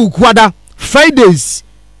me chere ukuada Fridays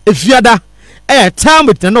efiada time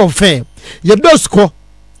with no fair ye dosko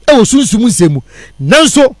e wo sunsumu nsemu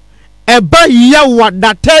nanso eba ya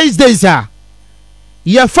wada Thursdays a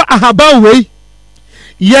ye fa ahaba we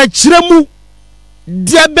ye kiremu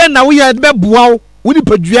dia be na wo ye be boawo woni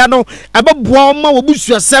padua no eba boawo ma wo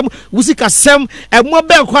busuasem wusika sem e mo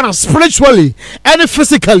be kwa na spiritually and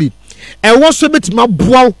physically e wo so betima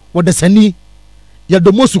boawo wo desani ye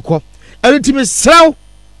domosuko elitimi sraw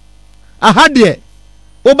ahade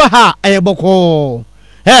oba ha ayeboko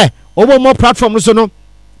obo mo platform so no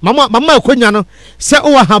mama akonya no se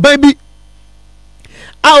o ahaba bi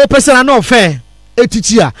a o pesana no fe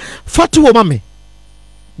etichi a fatu wo mame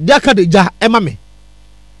diaka de ja e mame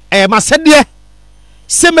masede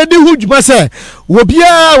se medi huduma se wo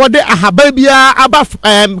bia wode ahaba bia aba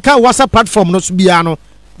ka WhatsApp platform no so bia no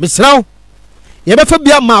mesraw ye be fa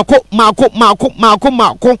bia mako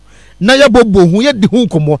na ya bobo hu ye de hu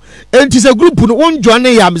komo enti se group no won join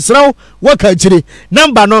ya mesraw waka chire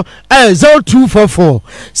number no 0244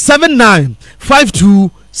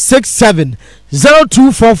 795267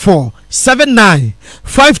 0244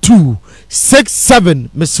 795267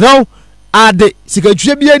 mesraw ade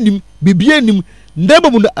sikatwe bia nim bibia nim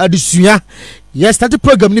ndebo mu adesua ye start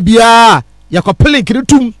program ni bia yakọ link ni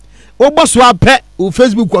tum wo so apẹ o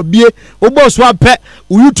Facebook abie wo so apẹ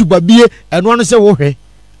o YouTube abie eno no se wo hwe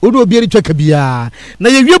odo obi eri twaka bia na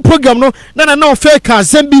ye wie program no na ofe ka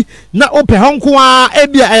asem na ope honko a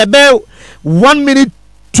ebia ebe 1 minute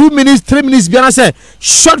 2 minutes 3 minutes bia na say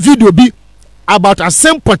short video bi about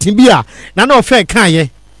asem potin bia na ofe ka ye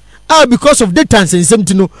because of data and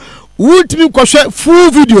something no ultimi kwhwe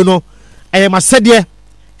full video no masede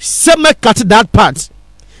se me cut that part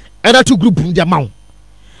other two group dia maw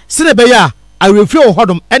sene be ya I reveal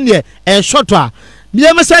hodom ene short a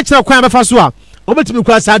me message kira kwan befa so a obetimi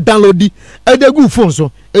kwa sa download di gu phone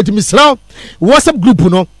so etimi sraw WhatsApp group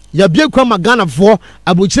no ya bie kwa magana fo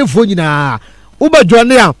abochirefo nyina uba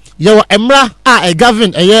joine a ya wo emra a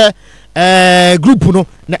govern group no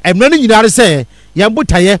na emra ni nyina re se ya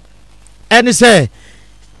mbutaye ene se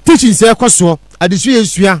teaching se kwaso adesu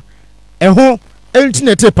yesua eho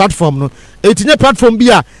internet platform no etinye platform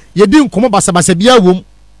bia yedi nkomo basabasa bia wom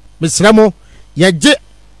mesramo yeje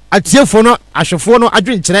atiefo no ahwefo no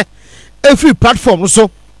adwenkyere every platform so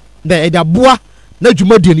na edaboa na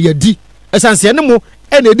dwumadi no yedi esanse ne mo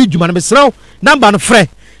ene edi dwuma no mesraw number no frɛ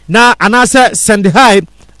na anase send hi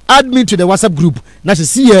admin to the WhatsApp group na se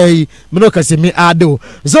see me no kase me ado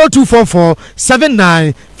 0244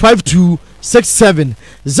 795267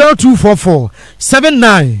 0244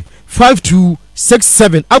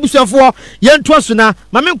 795267 abusuafo yentoa so na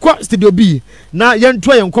mamenkwa studio B na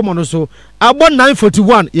yentoa yenkomo no so abo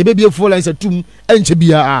 941 yebebie full lines atum enche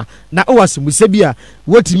bia na owasimuse bia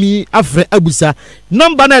wotimi afre abusa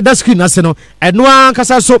number na da screen ase no eno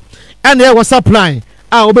ankasa so ene WhatsApp line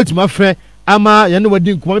obetuma afre ama yene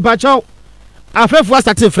wadi nkomo me pa chaw afrefo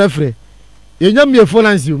start frefre yenyam full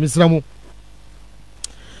lines yo misramu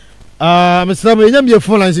misramu yenyam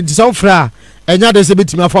full lines nti so fra enya de se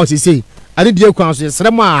betimi afa osese ani die kwan so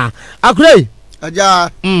yesremu akure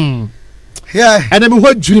aja yeah ene me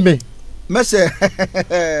ho dwiri me mese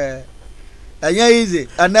anya easy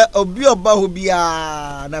ana obi oba ho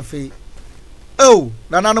bia na fe oh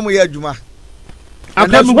nananom ye adwuma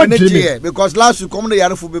akam what dream because last week come the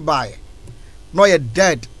yarefo be buy no you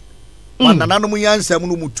dead man nananom yansam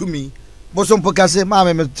no mutumi boso mpokase ma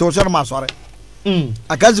me to so no masore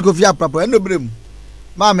akazi kofi aprapra no brem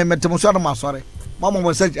ma me metem so no masore ma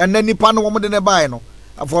mo say ena nipa no wo de ne buy no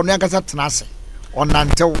afọ no yakasa tenase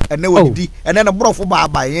onantew ene wadidi ene ne brofo ba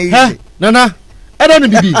ba yen nana eda no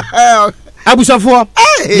bibi abusafo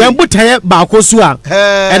yan butaye ba akoso a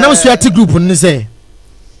ena so ati group no say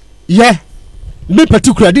yeah me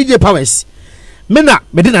particular DJ Powers me na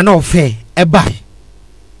me de na OFEI e buy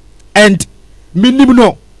and minim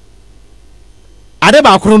no ade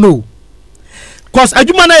ba akoro no cause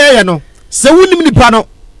adwuma na ye no se wonim nipa no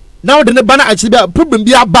na wo de ne ba na achi ba problem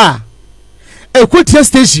bi aba e kotia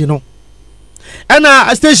station no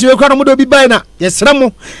ana station we kwa no do bi buy na yesra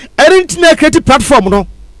mo erintina creative platform no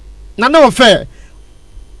na OFEI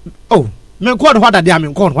oh me ko ho da de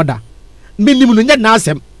am ko ho da minim no nya na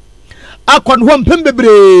asem akon ho mpem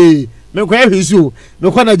bebre me ko ehwesu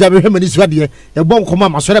me ko na jabe hwemani suade ye bon koma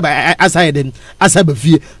masore ba asayeden asaba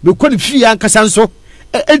fie me ko ne fie ankasa nso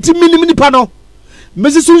enti minim nipa no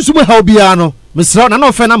mezi sunsu mu ha bia no me sra na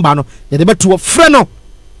OFEI number no ye de beto frɛ no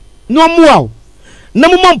no moa na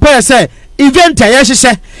mo mpa se event aye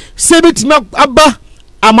hyehyɛ se betima aba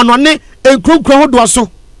amanone enkrokro ho do so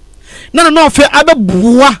na OFEI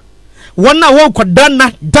abebuwa wona wo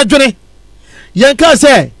kodana dadwene yenka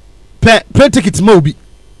se pe ticket ma obi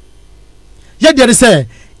ye de say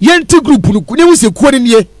yenti group no kuni wo se kuo ne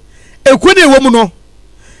nie ekuo ne wo mu no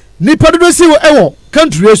nipa dodo se wo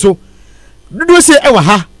country so dodo se ewa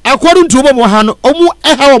ha according to wo mo ha no omu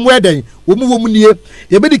eha wo mo eden wo mu nie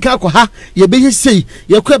ye be dika akọ ha ye be hesei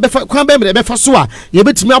ye ko be fa kwan be me be fa so a ye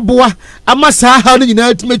betimi aboa ama sa ha no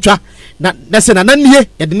nyina timetwa na se na nie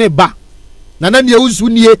ye de ne ba na nie usu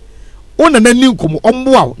nie ona nani nkomo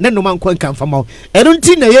omboa ne no man kwan kan fama eno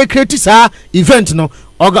nti na ye create sa event no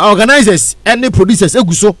organizers and producers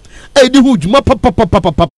eguso e di hu djuma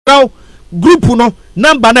papa now group no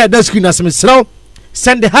number na the screen as me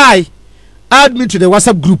send hi add me to the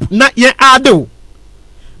WhatsApp group na ye ado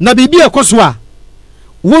na bibi ekoso a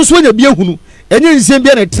wonso nya bi ehunu enye nsem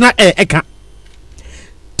bia na tena eka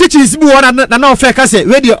teachings bi wona na OFEI ka say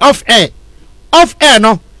radio off air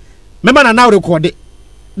no member na now record it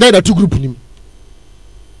there two group nim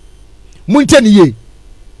munte ni ye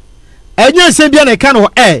enye nsem bia na eka no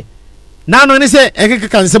na no ni say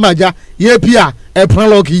ekeka nsem aja ye pia e plan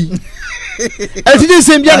loki etije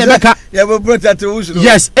nsem bia na beka ya bo protect wusu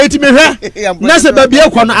yes etime hwe na se ba bia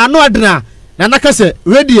kwa no ano adena na naka se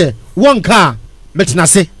radio wonka metena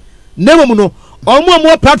se nemo no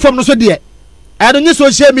omo platform no so de ado nye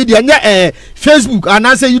social media nya Facebook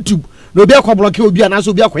anase YouTube no bia kwa block obi anase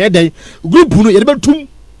obi akoye den group no ye betum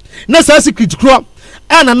na sa secret kro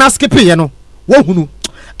ana na skip ye no wo hunu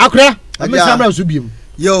akra me samra so biem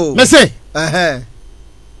yo me say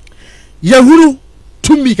ye huru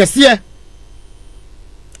tumi kase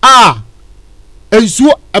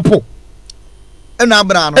ensuo epo eno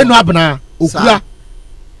abna okura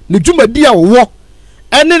ne dwumadi a wo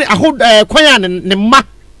ene kwan ne ma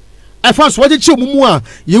afa so waje mumu a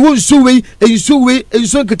ye wo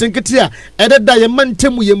ensuo ketenkete a ededa ye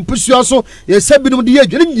mantemu ye mpusuo so ye sabinum de ye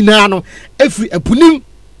adwene nyina no afri apunim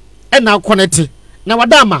ena connect na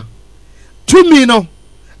wadama tumi no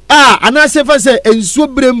anase fa se ensuo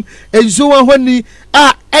brem ensuo honi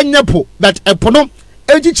enyepo but epono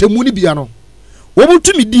egichemu ni bia no wo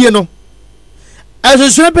mutumi die no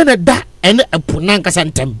asoso be na da ene epona nkasa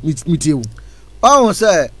ntem mitiewu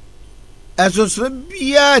say asoso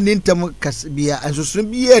bia ni ntem kas bia asoso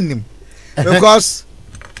bia nim because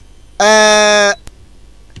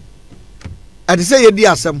ade say ye di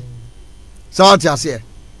asem so what you say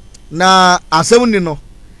na asem ni no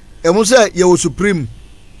emu say ye wo supreme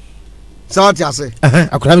so what you say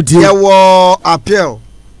akura mi die ye wo appeal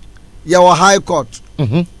ye wo high court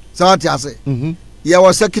so what you say ye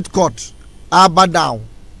wo circuit court aba down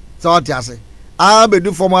so what you say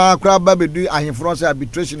bedu from akra ba bedu ahemfro say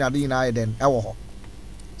arbitration ade ina den e wo ho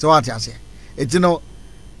so what you say it no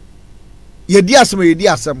ye di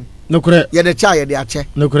asem nokure ye de cha ye de ache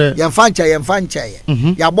nokure ye mfancha ye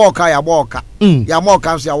ya boka ya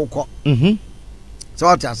moka so ya wokọ so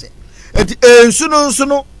what you say it ensu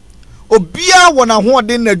no obia wona ho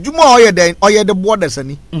de na dwuma oyɛ de boɔ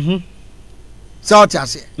dasani so what you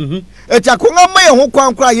say it akonga ma ye ho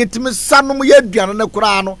kwankora yetimi sanom ye aduane ne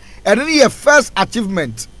kora no ene ye first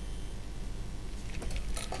achievement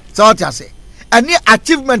so what you say any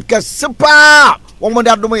achievement ka sepa wo mo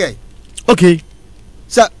da dom ye okay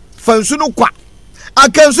so fansu no kwa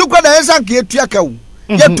akansu kwa na ensa ke etua ka wo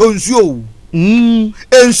ye tonsu o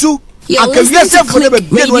ensu akawia se fo de be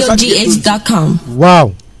radiogh.com.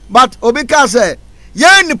 Wow. But obi ka say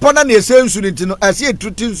ye nipo na ese ensu ni no ase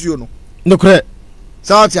etruti nsuo no No kre.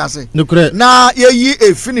 Sa oti ase. No kre. Na ye yi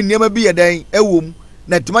efini niam bi ye den ewom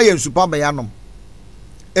na tima ye nsu pa ba yanom.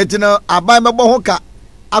 Etina aban mebo ho ka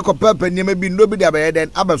akopepe niam bi no bi de abaye den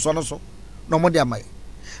abeso no so no mo de amaye.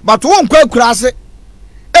 But won kwa kura ase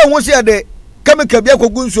ehun se de chemical bi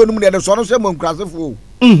akogu nsuo no mu de so no so mo nkura ase fo.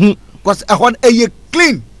 Cause ehon eye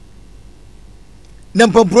clean. Na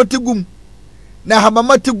mpaproti gum na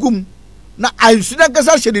hamamati gum na aisuna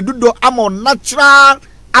kasa hye dudo ama natural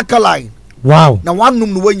alkaline. Wow. Na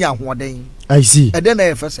wanum no wanya hoden. I see. E den na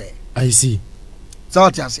ye fese. I see. So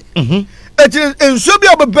what you say? Eti enso bi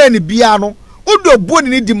obeba ni bia no udo boni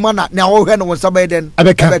ni di mana na wo hwe no wonsa ba den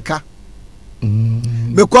abeka.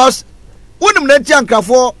 Because unim na ti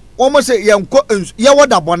ankrafo wo mo se yenko ye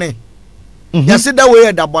woda bone. Yase da we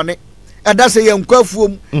ye da bone. Eda se yenko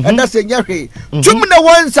afuom, eda se nya hwe. Tum na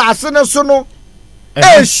wonsa ase ne so no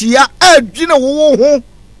ehia adwina wo ho.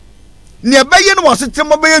 Ni ebeye no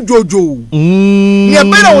wasetem obeye jojo. Ni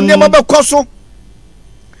ebeye na wonema be koso.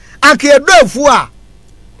 Ake do afu a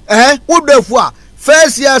wo do afu a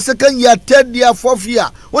first year second year third year fourth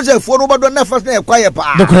year wo se afu no bodo na first na ekwaye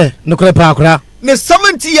pa. No kre pa akra. Ne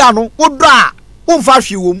 70 year no wo do a wo fa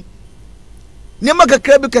hwe wom. Ni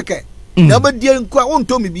makakra bi keke. Na ba die nkwa wo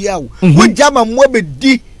ntomi bia wo. Wo jama mo be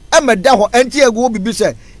di emeda ho enti ego bibi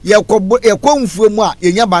se ye mfuo mu a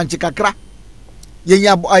ye nya banche kakra. Ye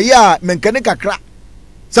nya aya menkane kakra.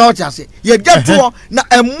 Sa o chase ye gyato na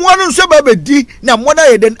emmo no nso ba bedi na mo na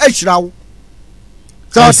ye den ahirawo.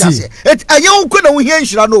 Sa o chase et aye wo ko na wo hia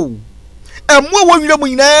nhira no. Emmo wo nwira mu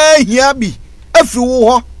nyina hia bi afiri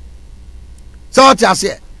wo ho. Sa o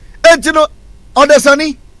chase enti no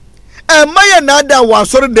odesani emma ye na da wo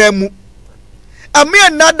asori dan mu. Emma ye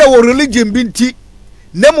na da wo religion bi nti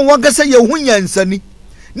na mo wanka se ye hu nyansani.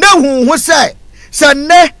 Na hu se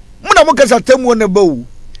sanne muna mo kasa temu na bawo.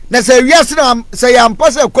 Na se wiase na se ya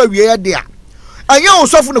mpa se kwa wie de a anya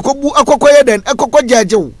osofu ne kobu akokoye den akokko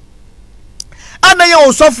jaje wo ana ya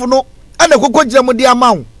osofu no ana kokko jira de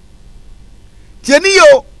ama wo tieni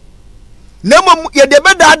yo na mom ye de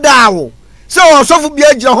bedada wo se osofu bi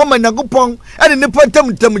agira ho managopon ana ne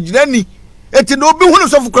pantam gina ni eti no obi hunu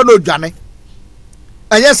osofu kra no odwane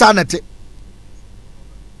anya sa na te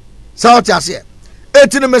sa o tiase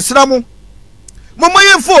eti no mesra mo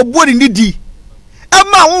momoye fo obuori ni di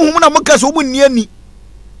ama wo na muka so mu niani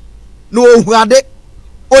no ohuade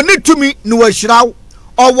oni tumi no wahiraw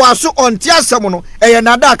owaso onti asem no eye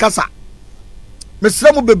nada akasa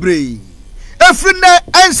mesra mu bebre efri na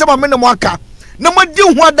ensema me no aka na modi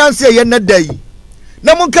hu adanse eye na dai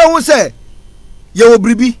na munka hu se ye wo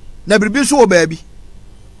bribi na bribi so wo baabi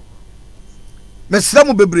mesra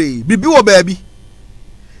mu bebre bribi wo baabi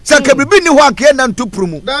saka bribi ni ho aka na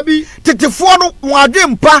ntoprumu dabi tetefo no wade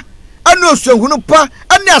mpa anu osuhunu pa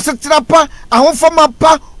ani asetira pa ahofama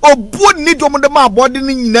pa obuo ni dom de ma abode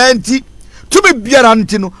ni nyina nti tumi biara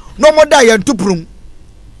nti no no moda ye ntuprum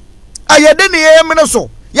ayede ne ye mene so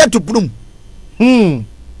ye tuprum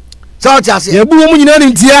sa chase ye buwo mu nyina ni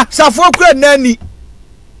ntia safo kura nani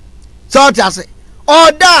sa chase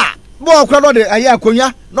oda bo kura no de aye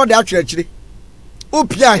akonya no de atwerechire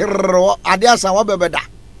opia herro ade asa wa bebeda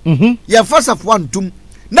ye fa safo antum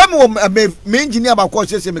na me engineer ba ko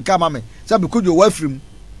sese me kama me sabi kujo wa frim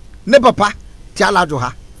ne papa ti alajo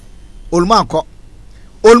ha olman ko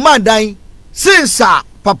olman dan since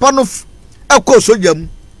papa no ekọ sojam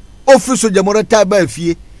ofi sojam reta ba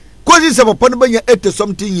afie ko si se papa no banya 80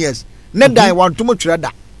 something years ne dan wantum twere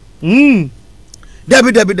da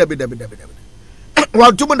dabi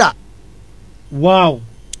wantum da wow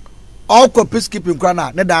all peacekeeping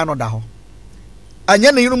kwana ne dan no da ho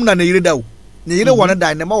anya ne yinum na ne yire da o ne yire wona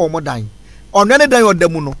dan ne ma wo mo dan onne ne dan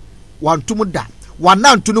odamu no wantum da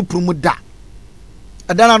wanantu no prumu da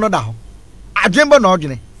adana no da ho adwemba na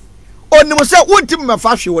odwene onim se wontim me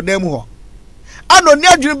fa hwe wo dan mu ho ano ne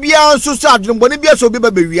adwene bia nso so adwene bone bia so bi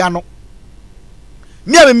ba bewia no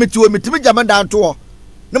me a metimi jama dan to ho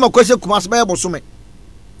ne makwese kuma so ba yebo so me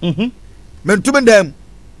mentum dan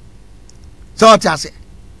so atiase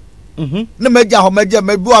ne magya ho magya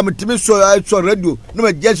mabu a metimi so radio ne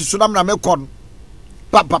magya si so nam na me kon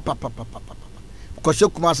pa kwese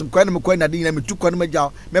kuma so kwa ne me kwa na din na metu kwa ne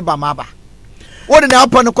magya me ba ma ba wodi na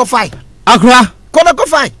apa ne ko fai akra kono ko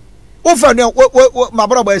fai wo fa ne ma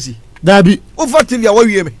bro ba si dabi wo fa TV a wa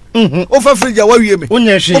wie me wo fa fridge a wa wie me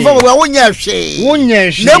wonya hwe wo fa wa wonya hwe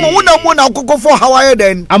ne mo na kokofo hawaye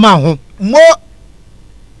den ama ho mo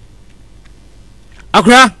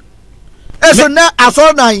akra eso na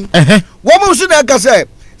asor nan wo mo so na ka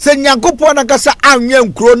se nyankopon na ka se anwe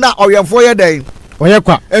nkuro na oyemfo ye den oye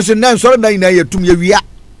kwa eso na nsor nan na ye tum ye wia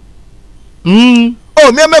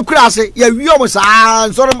o me kura ase ye wi o sa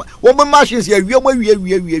nsor wo mo machines ye wi o mo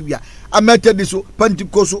wia amete diso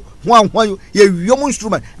pentikoso hwan ye wi o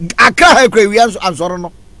instrument aka ha kura wi ansor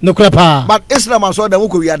no kura pa but Islam ansor da wo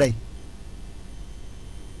ko wia den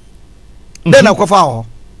den akofa ho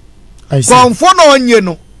konfo no onye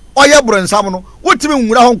no oye bronsam no wotimi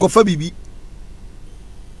nwura ho nkofa bibi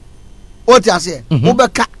oti ase wo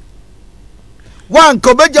beka wan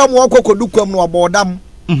ko beja mo kokodu kwam no obodam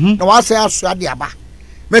na wase aso ade aba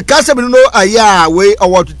me ka se bi no aya we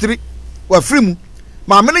awotutiri wa free mu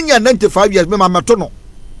ma me nya 95 years me ma meto no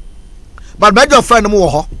but beja friend mo wo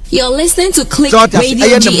ho you're listening to click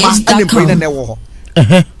radio.com na wo ho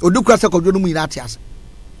odukwa se kodwo no mu ina ate ase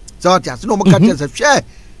so ate ase no mo ka ate ase hwe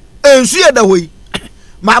ensu ye da hoyi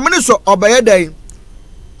ma me so obaye dan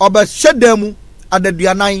oba hyedam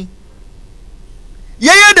adaduanan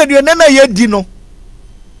ye adaduanan na ye di no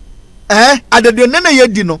adaduanan na ye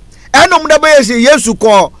di no enom da baye se Yesu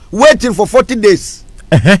ko waiting for 40 days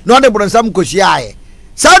no de bronsam ko hia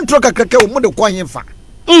santro kakaka wo mu de kwan fa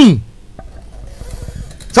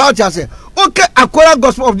so say okay akora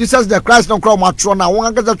gospel of Jesus the Christ no kra ma tro na won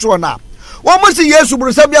akasa tro na wo mu se Yesu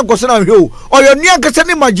bronsam bia ko se na hwe o yo ni akasa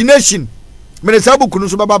ni imagination me sa book no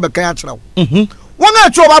so baba be kan akira won a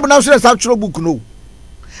tro baba na so sa tro book no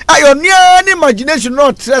ayo ni imagination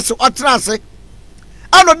no stress otrase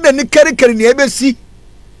ano de ni kari ni ebesi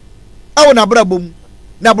awo na brabom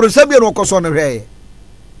na bronsam bia no ko so no hwe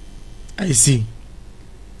I see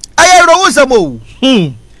ayo ro wo samo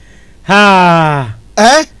ha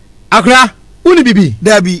akra uni bibi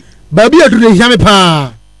dabi babi adure hia me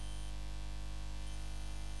pa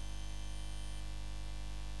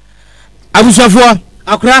abusafo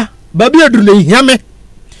akra babi adure hia me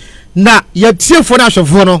na ya tiefo na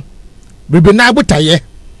ahwefo no bibi na botaye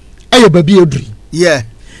aye babi adure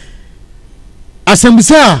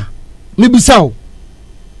asembisa me bisao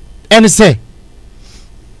ene se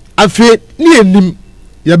afi ni enim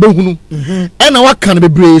ya behunu ena waka na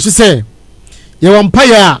bebre so se ye wampa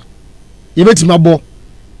ya ye betima bo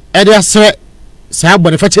e de asre sa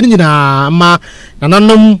abone fa che nyina ma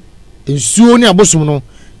nananom ensuo ni abosom no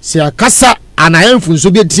se akasa anayenfu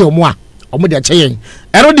nso bi tie omo a omo de ache yen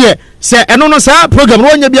ero de se eno no sa program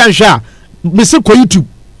no nya bi anhwa me se ko YouTube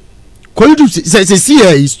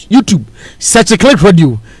se YouTube search click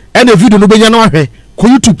radio and video no benya no ahwe ko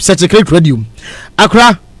YouTube search click radio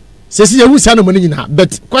akra se si yewu sa no mo nyina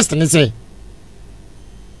but question is say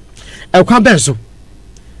e kwa ben so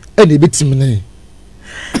ene betim ne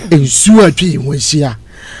ensu atwe wonhia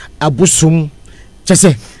abosom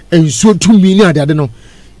chese ensu 2 million ade no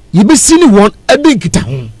yebesi ni won adenkita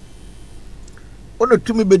ho ono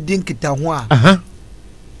tumi be dinkita ho a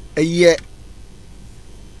eye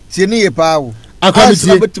tieni ye paawo akwa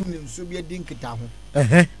betim ni ensu be dinkita ho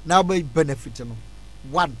na ba benefit no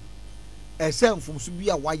one ese mfumsu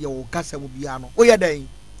bia waye wo kasa mu bia no wo ye dan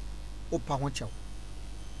opa ho chew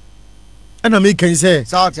ana me kan say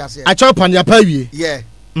south ase a chew pan ya pa wie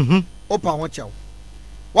opa ho chew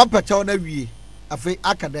wa pachew na wie afi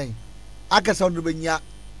akadan akasa ndo benya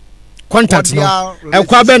contact no e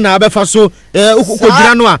kwa be na abefa so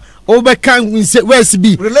ukogina no a wo be kan wes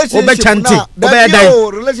bi wo be chante wo be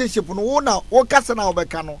dan relationship no wo na wo kasa na wo be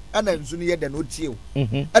kan no ana nsu no ye dan otie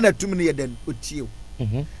ana tumi no ye dan otie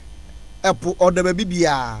epo oda ba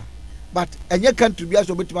bibia but enye country bia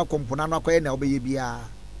so betima kompona no akoye na obeye bia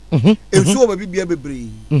ensu ba bibia bebre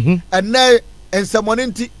ena ensamone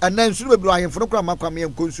nti ena ensu bebre ahemfo no kura makwa me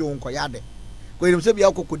enkonsu won koya de ko yim se bia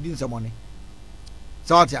okokodi ensamone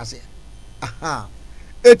so what ya say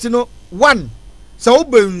etino one so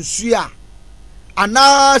obensu a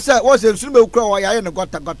ana se wo se ensu be kura wo ya ne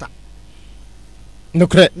gota no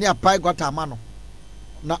kre ni apai gota amano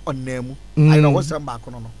na onamu ayi no wo sem ba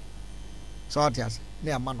kono no so atias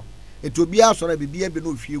ne amano eto bia so na bibia bi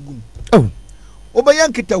no hwie gum obeya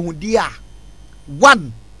nkita hudi a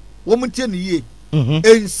one wo mtie ne ye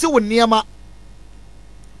ensi wo niema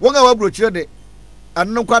wo ga wa brochire de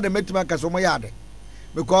anno kwa de metima ka so mo ya de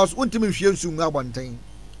because untimi hwie nsu ngu abonten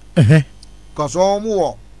cause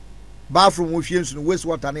wo bathroom wo hwie nsu no waste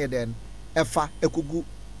water na den efa ekugu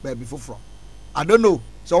baby foforo I don't know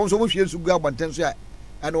so so mo hwie nsu ngu abonten so ya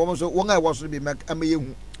and wo so wo ga wo so bi mek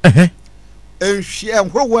amayehu enhwie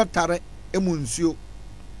enhoro watare emunsuo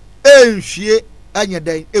enhwie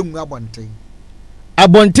anyedan emu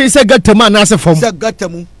abonten se gatamu na se fom se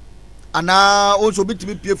gatamu ana onso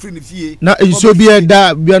bitimi pie free ne fie na ensuo bi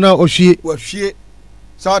da bia na ohwie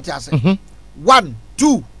so ati ase 1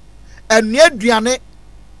 2 enu aduane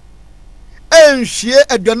enhwie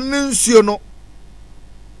aduane no nsuo no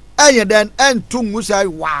enye den entu ngusa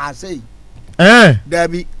wa sei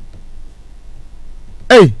dabi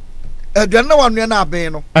aduane no wanua na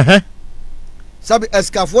aben no sabi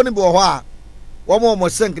eskafo ni bo ho a wo mo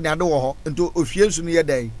sink ni ade wo ho nto ohwie nsu no ye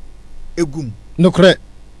dan egum no kre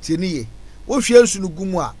tieniye wo hwie nsu no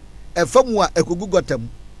gum a efamu a ekogu gotam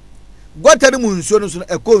gotare mu nsuo no so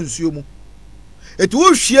ekọ nsuo mu eti wo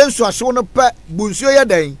hwie nsu ahyew no pa bu nsuo ye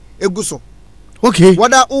dan egu so okay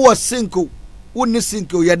wada wo sink wo ni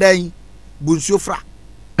sink ye dan bu nsuo fra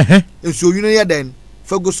nsuo yino ye dan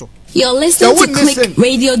fagu so. You're listening to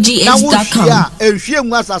clickRadioGH.com. Yeah, ehwie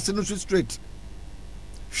mu asase no so straight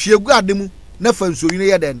hwiegu ademu na fa nsuo yino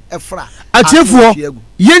ye dan efra atiefo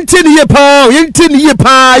yenti ni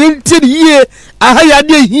ye aha ya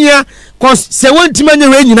de hia cause se wonti manya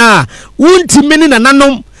we nyina wonti mini na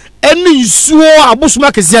nanom eni nsuo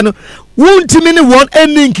abosoma kese no wonti mini won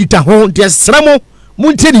eni nkita ho de sramo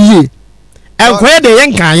munti ni ye enkoye de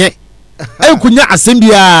yenkaye enkunya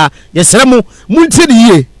asembia ye sramo munti ni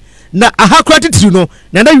ye na aha kura titiri no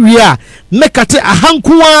na na wie a mekate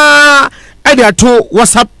ahankoa ade ato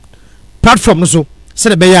WhatsApp platform so se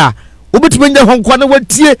ne be ya obetuma nya ho nkwa na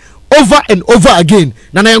watie over and over again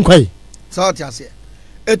na yenkoye so tiase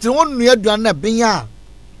eti won nu aduan na benya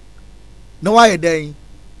na waye den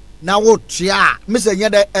na wo tia mesenya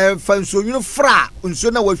de fa nsonwunu fra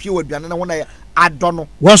nso na wahwie waduan na wona adono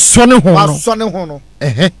wasone ho no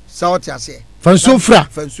so tiase fa nso fra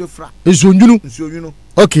nsonwunu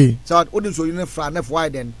okay so wo de nsonwunu fra na fo waye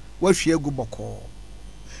den wahwie gu boko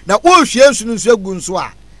na wo hwie nso gu nso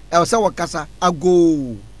a e se wakasa ago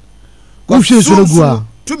wo hwie nso gu a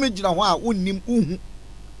tumi gina ho a wonnim uhu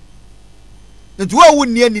nti wo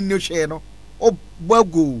wonni ani no hwe no o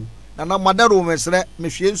bago na madaro mesre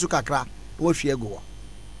mehwe nsu kakra wo hwe go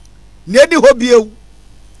ne di hobiew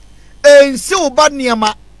ensi wo ba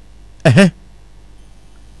niema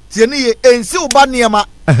tieni ye ensi wo ba niema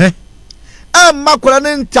amma kora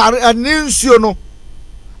ne ntare ani nsuo no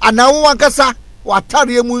ana wo wakasa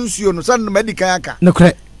watare mu nsuo no san medical aka ne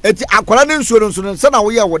kre eti akora ne nsuo no so na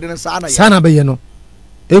wo ye wo de ne sa na ye sana be ye no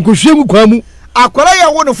enkuhwe mu kwa mu akora ye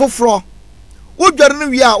wo no foforo udware no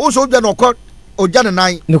wi a wo so udwa no kɔ ogya ne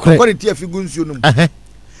nan kɔ ne tie figu nsuo no mu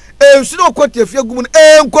ensu no kɔ tie figu mu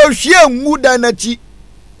enkohwie ngu dan na chi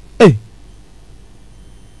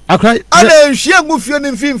akra ana enhwie ngu fie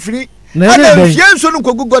ne mfimfiri ana enhwie nsuo no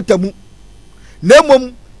kogu gota mu na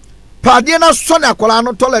mom pade na sɔne akola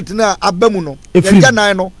no toilet na abamu no ya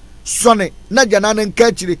nan no sɔne na gya nan nka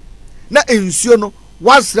akire na ensuo no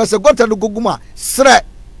wasra se gota no kogu ma sre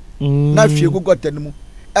na fie gu gota no mu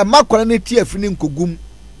ema kwara ne tie afini nkogum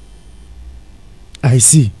I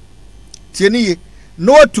see tieniye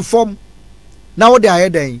no to form na wo de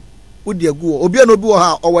ayedan wo de agu obi na obi wo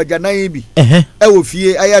ha owajanan bi e wo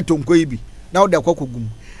fie aya tonko yi bi na wo de akokogum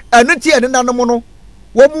eno tie ne nanom no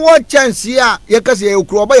wo mu wo chance a ye kase ye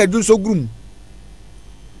okuro oba ye dunso grum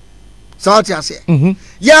saati ase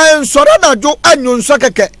ya nsoro na jo anyo nso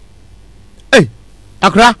keke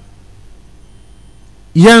akra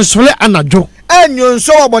ye nsole anajo enyo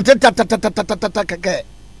nso obote ta keke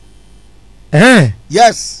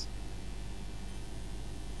yes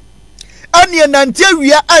anie nante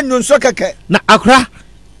wia enyo nso keke na akra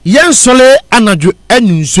ye nsole anajo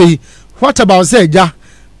enyo nso yi what about say ja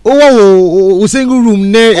o single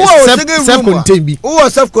room ne self contained bi o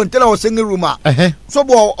self contained o single room a so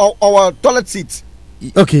bo our toilet seat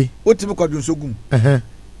okay o timi kwadu nso gum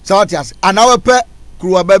so what yes anawe pe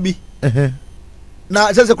kruwa babi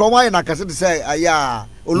na sese kwa mwa na kase de say aya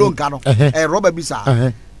olonka no rubber bi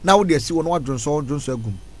sa na wo de si wo no adwonso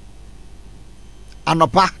agum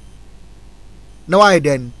anopa na why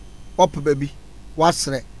then op baby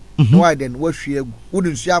wasre na why then wahwie agu wo de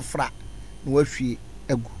nsu afra na wahwie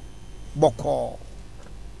agu boko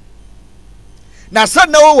na sa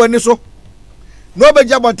na wo wani so no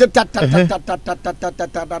obeja bonte ta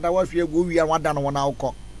wahwie agu wi an wada no wona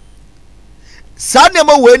akọ sa na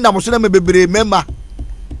ma we na mo so na me bebre mema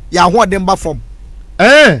ya ho de mba fom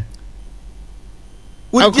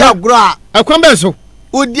udi agura akwan be so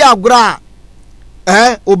udi agura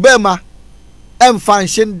obema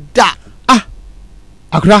emfanshin da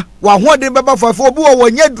akra wa ho de beba fofo obi wo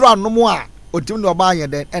nya duru anom a otim no ba anya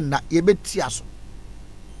den enna ye beti aso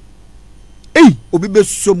obi be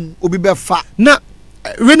som obi be fa na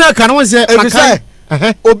wina kan won se makai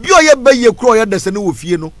obi oye be ye kuro ye dese ne wo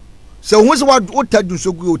fie no se ho se wa otadu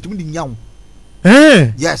so gu otim di nyawo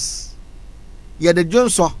yes ye de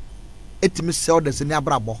jonso etimi se o dese ne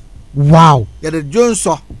abrabo wow ye de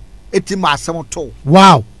jonso etimi asem to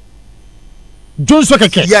wow jonso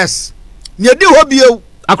keke yes ne di ho bio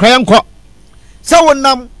akraya nko se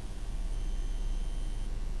wonam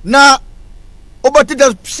na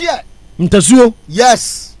obotida psie ntasuo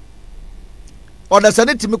yes oda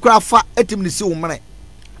sane timi kura fa etimi ne si wo mene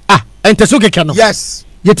ntasuo keke no yes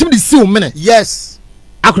yetim de si wo mene yes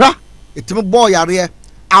akra etimi boy yare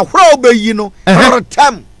ahora obayi no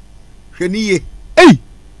rotam hweniye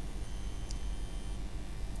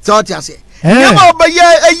so ti ase nyama obaye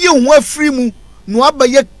ayi ho afiri mu no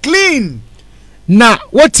abaye clean na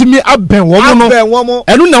wotimi aben wo no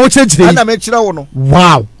enu na wo kyekire ana me kyerɛ wo no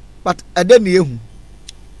wow but ade ne ehu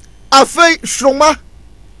afei shroma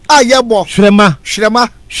ayebo shrema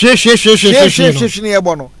ne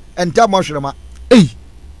yebo no enta mo shrema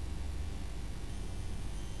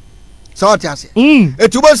so ti ase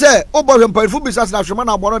etubo se obo hwemparifu bisas na shrema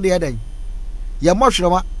na abo no de eden ye mo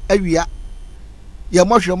shrema awia ye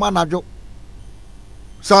mo shrema na dwo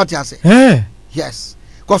so ti ase yes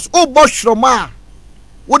cause obo shrema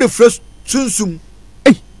wo de fresh sunsum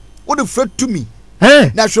wo de fresh tumi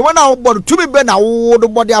na shrema na obo tumi be na wo do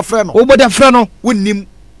body afre no wonnim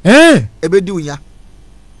ebedi unya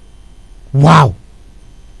wow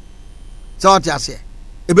so ti ase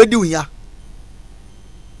ebedi unya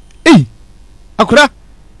akura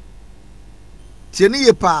tieni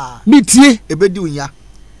ye pa mitie ebedi unya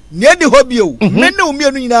ne di hobio menne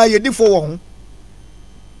umienu nyina yedifo wo ho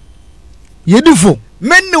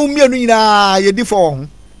menne umienu nyina yedifo wo ho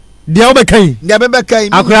dia obekan dia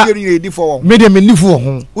bebekan umienu nyina yedifo wo ho me de menifo wo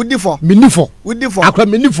ho udifo akura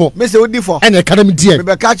menifo me se udifo ene kada mi die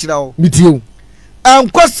bebeka kira wo mitie o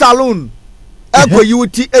enko saloon enko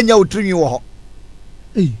yuti enya utrinwi wo ho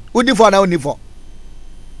udifo na unifo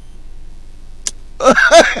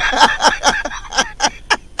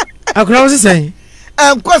akura wose sen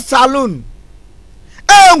enko saloon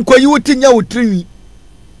enko yuti nya utrinwi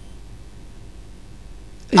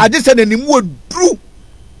ade se nanim wodru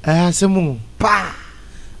asemu pa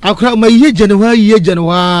akura ma yiye jene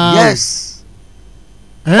wa yes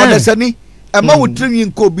odesani ema utrinwi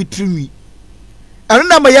nko bi trinwi anu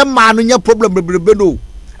na ma ye ma no nya problem bebrebe no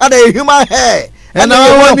ada human hair ena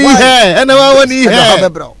woni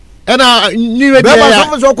hair ena niwe dia ya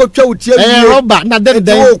ba so ko twa utie wi roba na den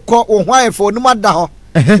wo ko wo hwan fo no mada ho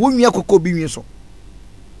wonwia kokko bi wi so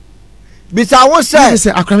bisa wo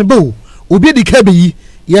se akrame bo obi di ka be yi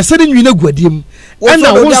yese de nwina guadiem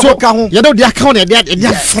ena wo so ye de aka ho na de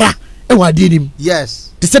afra e wa de nim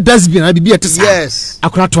yes te se dasbin na bibia te sa yes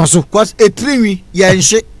akra to so cause etrinwi ye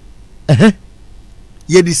nhye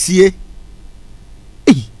ye di sie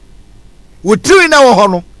wo trinwi na wo ho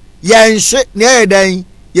no ye nhye na ye dan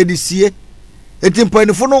ye di sie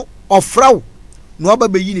etimpanifo no ofraw no aba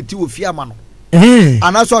be yi ne ti wo fi ama no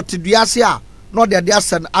anaso teduase a no de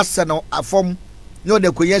asen afom no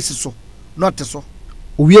de koyesi so not so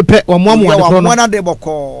owie pe wo mo ade kro no mo na de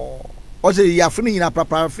boko o se ya fini nyina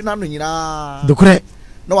papa fina no nyina dokore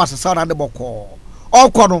no wasesa na de boko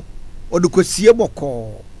okọ no o de kosie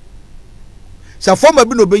boko sa foma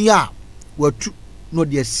bi no benya watu no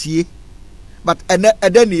de asie but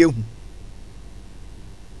ede na ehu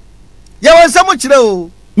ya wansam kire o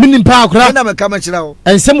minim pa akura na me kama kire o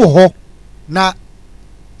ensem wo ho na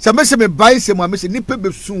se me bai se mo amese nipa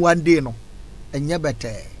be sun one day no enya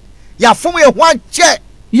bete ya fom ye ho ache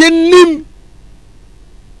ye nim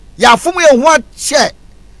ya fom ye ho ache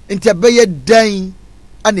ente be ye dan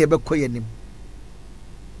ana ye be koye nim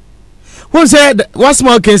who said what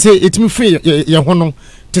small can say it me free ye ho no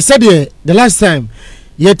to said the last time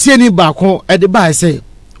ye tie ni ba ko e de ba say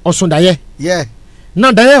osondaye yeah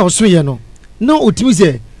na daye oso ye no no otimi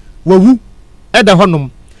se wawu e da honom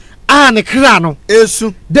a ne kra no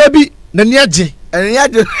esu dabi na ni age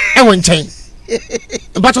e won nchen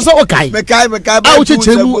but so okay me kai a wo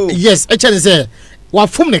chechemu yes e chene se wa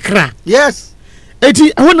fom ne kra yes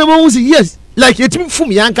eti honam wo se yes like etimi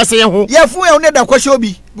fom ya nkase ye ho ye fom ye ne da kwahye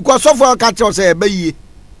obi because so for ka tell say be yie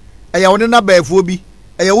e ye won na ba efu obi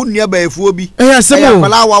e ye won nua ba efu obi e ya semo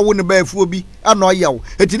kwala wa won ba efu obi ana o ye wo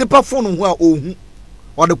eti ne pa fon ho a ohu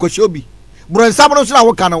o de kwahye obi buronsam no so na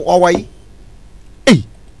wo ka no o wai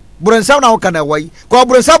buronsam na wo ka na wai ko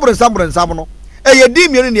buronsam no e ye di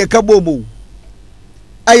mienu ne ka bomo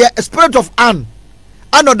e ye spirit of an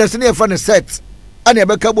ano the senior friend set ana e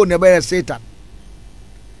be ka bo ne be Satan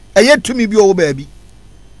e ye tumi bi o wo ba bi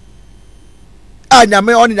anya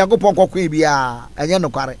me oni Yakobon kokko bia enye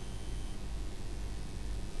nokware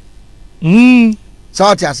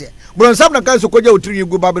so ti ase buronsam na kan so koja otiri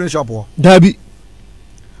gu babin shop ho dabi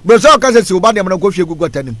buronsam kan se oba dem na ko hwe gu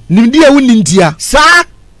gotanim nimdi a wonni ntia sa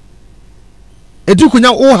edu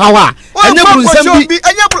kunya wo hawa enye buronsam bi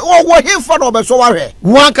enye wo himfa na obeso wa hwe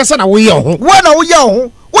wo ankasa na wo ye ho wo na wo ye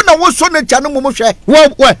ho wo na wo so ne cha no mo hwe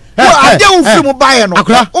wo ade wo fi mu bae no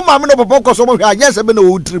wo ma me no papa ko so mo hwe anya se be na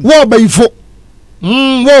wo trim wo bayifo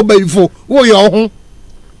wo bayifo wo yo ho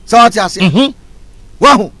sa ati ase wo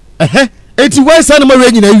ho eti we sa na ma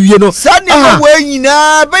we nyina wie no sa ne ma we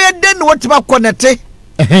nyina be ye den wo tiba connect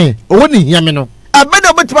owo ni hia me no abe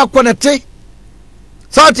na wo tiba connect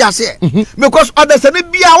sa ati ase because odesane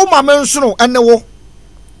bia wo ma me nso no ene wo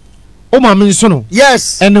o ma me nso no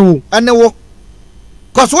yes ene wo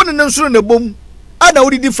cause won ne nso na bom ana wo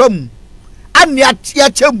di fam ana ya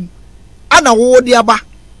chem ana wo di aba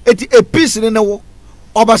eti a piece ne wo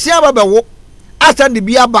obase aba be wo asa de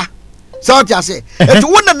bi aba sa oti ase eti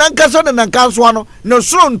won na nankaso na nankanso ano ne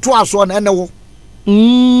soro nto aso na ene wo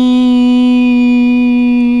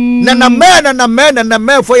na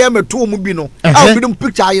me fo ya meto mu bi no a bi dum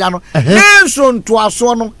picture ayira no ne nso nto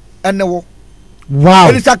aso no ene wo wow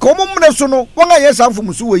elisa ko mo mre so no won aye sanfo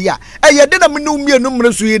musu wo yi a eye de na me no mie no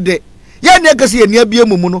mre so yi de ye ne akase ye ne abie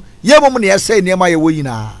mu no ye mo ne ye sai ne ma ye wo yi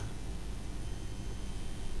na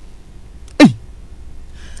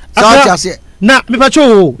na me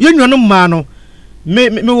pacho ye nwa no ma no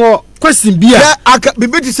me wo question bia ya aka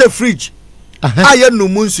bibi ti say fridge aye no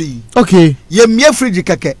mu nsu yi okay ye mie fridge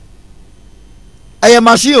keke aye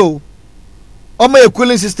machine o ma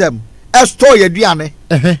cooling system e store ye duane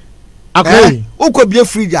akoi uko bie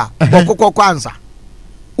fridge a bokoko kwanza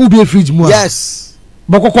ubie fridge mu yes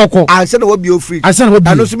bokoko anse na wo bie fridge anse na wo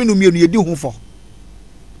bie anu so mi no mienu ye di hu fo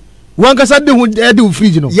wan kasa de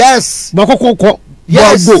fridge no yes bokoko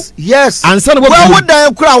yes anse na wo bie wo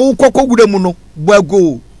dan kura wo kokko gude mu no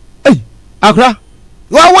boago akra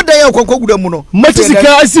wo dan ye kokko gude mu no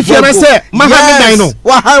matisika asifia na se mahame dan no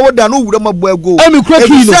wa ha wo dan no wura ma boago emi kura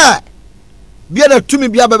ki no bia na tumi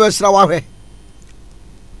bia bebe sra wa hwe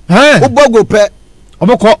eh obogo pe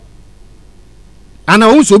oboko ana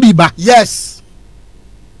wo so bi ba yes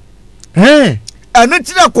anu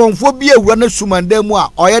tira konfo bi ewura na sumanda mu a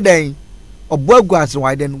oye den obogo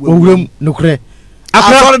aswa den wo wuram no kre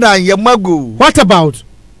akra dan ye mago what about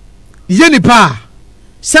yenipa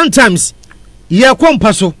sometimes ye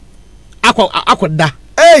kompa so akoda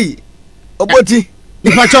hey oboti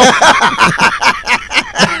nipa cho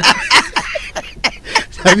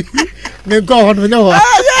me go on no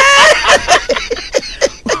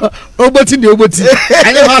oboti de oboti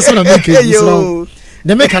anya ha so na make it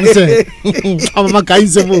the make can say amama kai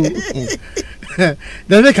se mo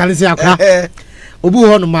the make can say akwa obu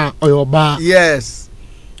ho no ma oyoba yes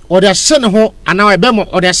ode ahye ne ho ana ebe mo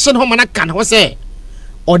ode ahye ne ho mana kan ho se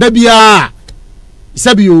oda bia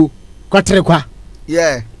sabio kwatere kwa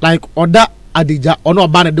yeah like oda adija ono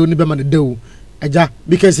oba na de oni be ma de o eja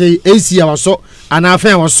because AC awaso ana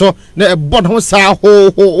afa awaso na ebod ho sa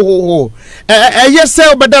ho yes say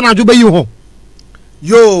obeda na adwo yi ho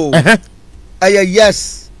yo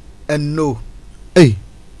yes and no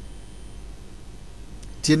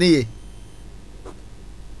tini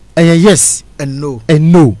yes and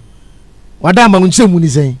no wada ma nche mu ni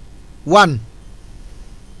sen one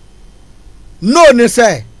no ne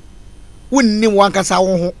say wunnim wankasa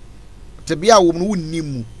wo ho te bia wo mu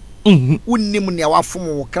wunnim wunnim ne wafom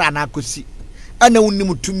wo kra na akosi ana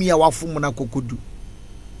wunnim tumi a wafom na kokodu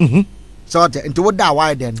so te nti wo da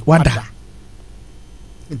why then wada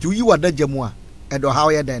nti yi wada jamu a edo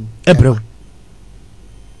how ye then ebro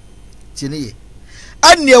tini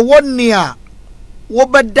ane wonni a wo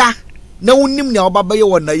beda na wunnim ne obaba ye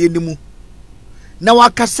wona ye nimu na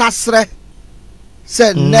wakasa sre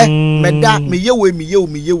se ne meda me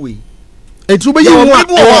yewe etu be you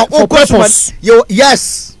for purpose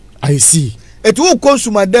yes I see etu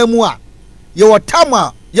consumer damu a ye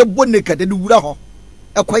wotama ye boneka de wura ho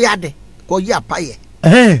ekoyade ko yi apaye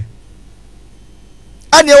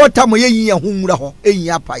ane wotama ye yin ho wura ho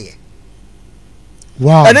eyin apaye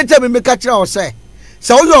wow ene temi me ka kira o se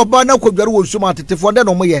wo yo ba na kodware wo nsuma tetefo de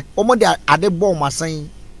no mo ye o mo de ade bo masan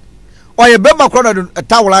oye be makro na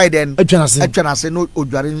tawla den atwana se no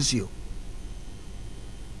odware nsio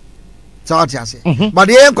But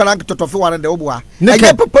the young can totofi one and the obua. I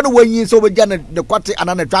get papa when so we jan the quati and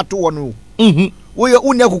an attract one. We are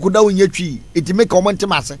unya kukuda in your tree. It make comment to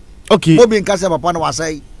massa. Okay, Bobby and Casa upon was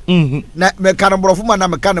say. Na me canabro from an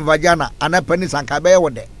American vagina and a penny and cabe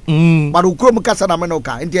one day. But who come Casa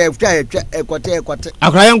Namanoka into a quate.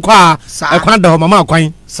 I cry on qua, I can't do mamma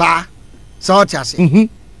quine. Sir, so chassis.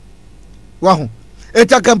 Wow,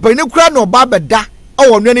 it's a company crown or barber da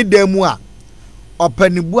or any demua or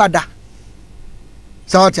penny buada.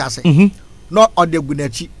 So chase not on the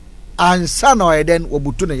gunechi and son or then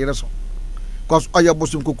obutu na yereso cause oya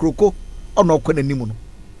bosum kokroko ono kwana nimu no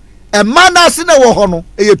e man asina wo ho no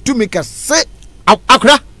e tumi ka se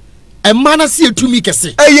akra Emana si etumi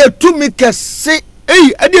kese. Eye tumi kese.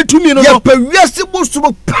 Ade etumi no. Ye pewiase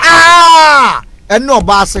bosom pa. Ene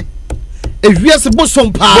obase. Ewiase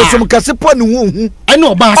bosom pa. Bosom kese po ne hu hu. Ene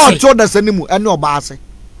obase. O to da sanimu ene obase.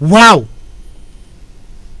 Wow.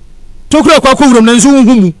 Tokura kwa wurum na nso hu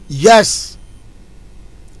mu. Yes.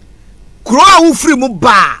 Kuro a wo free mu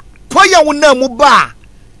ba. To ye wo na mu ba.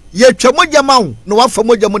 Ye twa mogya ma wo na wafa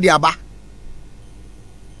mogya mu de aba.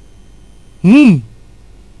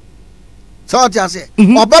 So what you say?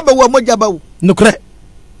 Obaba wo mogya ba wo. Nokre.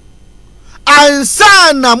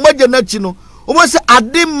 Ansa na mogya na chi no. O mo se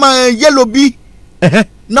ade man yellow bi.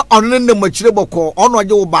 Na ono ne machire boko. Ono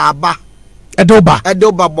age wo baaba. Edoba.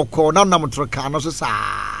 Edoba boko na nam troka no so sa.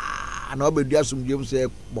 Na obedu asumdwem se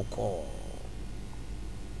boko.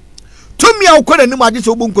 Tumi a ukore ni maji se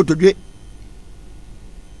obo nkotodwe.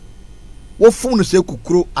 Wo fun no se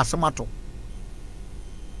kukuro asemato.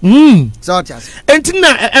 So what you say?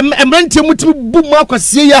 Entina emrante muti bu mu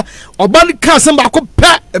akwase ya oba ne ka asem ba ko pe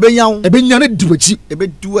ebenya ne duachi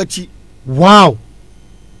ebeduachi. Wow.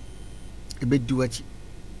 Ebeduachi.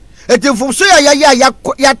 Etimfo so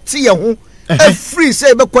ya te ye ho e free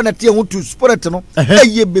say be connect ye ho to spirit no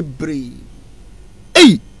eye bebre.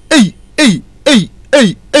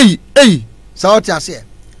 So what you say?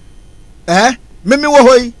 Mimi wo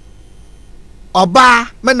hoi oba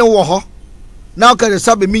me ne wo ho na ka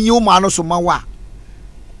sabe minyi wo ma no so ma wa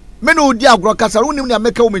me no di agro kasa wonim na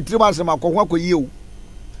meka wo mentiri ma asem akwo ho akoyi o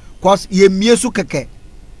cause ye mie su keke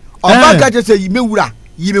oba ka je se yi mewura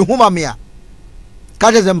yi me homa me a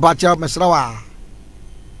ka je se mpacha mesra wa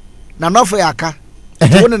na nofo ya aka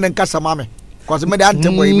wo ne nkasa ma me cause me de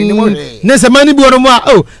antem wo yi mi ni mo hwe ne se mani bi wono mo a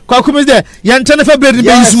o kwa kuma de ya ntene fa bread be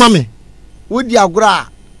yisuma me wo di agro a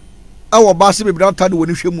awo ba se be bi na tade wo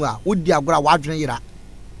ni hwemu a wo di agro a wa adwene yira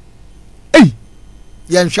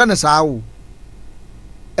yen hwane saa wo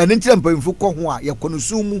ene ntira mpamfu kɔ ho a ye kɔ no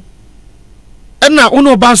sumu ɛna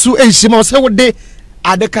wono ba so ehima o se wo de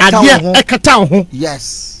ade kata ho ekata ho.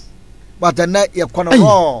 Yes, but na ye kɔ no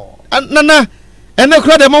ho na ene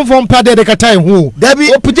kura de monfo mpa de kata ho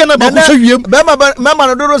dabi opuje na ba ko so wiem mema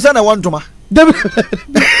no dodo se na wontoma dabi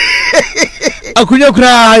akunya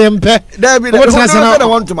kura ye mpe dabi na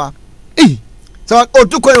wontoma so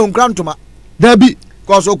otukɔ ye nkra ntoma dabi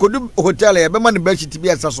cause okodu hotel e be man be shit bi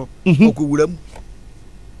esa so okuwuram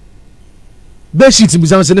be shit bi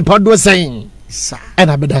san se ne pado sen sa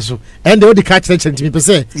na beda so and they the catch tension to me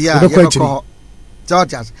say be ko actually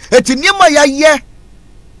churches etiniema ya ye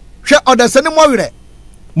hwe odase ne mowere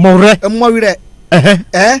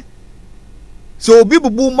so obi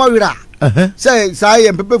bubu mowere say say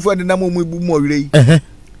empepefu ande na mo mu bu mowere yi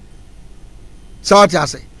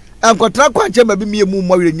churches enkotra kwanche ma bi mie mu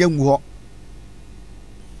mowere nyangu ho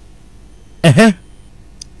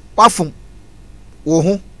wafum wo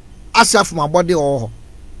ho asafum abode ho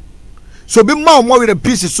so bi ma mo were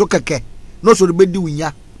pieces so keke no so be di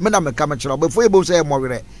wunya me na me ka me kire obefo ebo say mo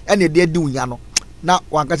were ene de di wunya no na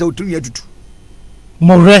wankasa otunu atutu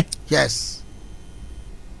mo were. Yes,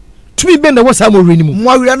 tumi be na wasa mo were ni mu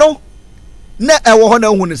mo were no na ewo ho na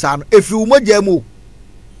hu ni sa no efi wo mogya mu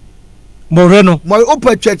mo were no mo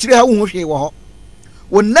opa twakire ha wo ho hwe wo ho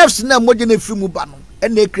wo nerves na mogya na efi mu ba no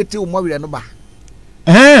ene ekrete wo mo were no ba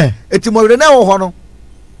eti mo were na wo ho no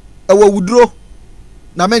ewo wuduro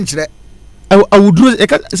na me nkire awuduro e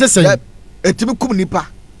ka sesen eti mi kum nipa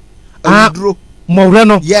awuduro mo were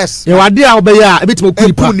no. Yes, e wade a obeya a ebetimo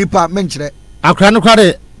ku nipa me nkire akra no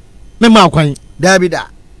kware me ma akwan dabi da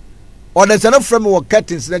oda se no from wo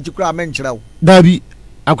curtains na chikura me nkire wo dabi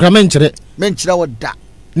akra me nkire wo da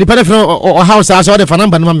nipa de from o house aso de fa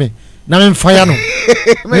number no me na me fire no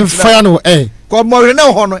me fire no ko mo were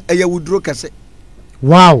na ho no e ya wuduro kese.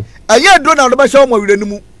 Wow. Aye do na do ba sha mo were ni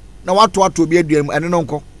mu na wato obi aduan mu ene no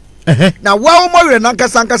nko na wa mo were na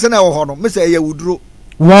nkasa na wo ho no me se e ya wuduro.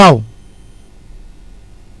 Wow.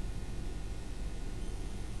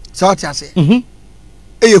 So what you say?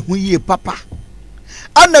 Eye hu ye papa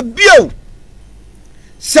ana bio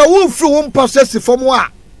se wo fru wo possess from wa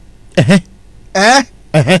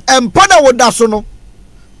empa na wo da so no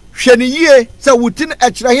hwe ne yie se wutin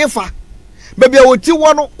e kire hefa baby a woti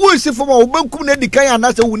wo no wo si from wo bankum na dikan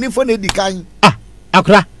ana se wuni fo na dikan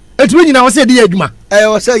akra etumi nyina wo se de adwuma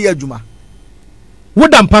wo se ye adwuma wo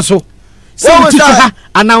da mpa so se wuti ha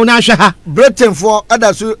ana wo na hwe ha Britain for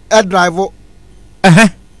ada so e drive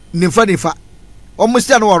nifa almost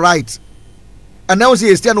stand on right and now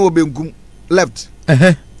say stand on benkum left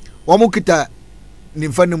omo kita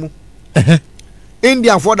nifa nimu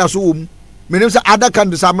India for da so wom menim say other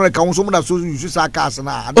countries America won so mo da so use sa cars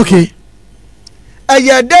na okay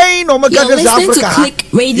aye dey no mo ka Africa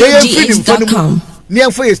clickRadioGH.com ni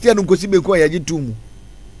amfa ye stia no nkosi benkum ya gitumu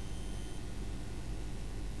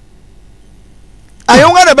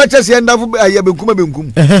ayonga na bacha se ndafu ya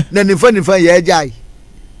benkum na nifa ya ajai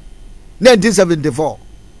 1974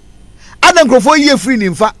 ana nkrofo ye free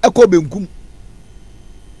nimfa ekọ benkum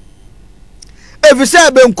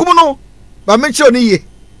efise benkum no ba me che oni ye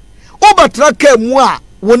obatra ka mu a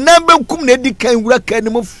wona benkum na edi kan wura ka ni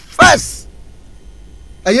mu first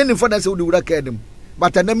aye nimfa na se wudi wura ka ni mu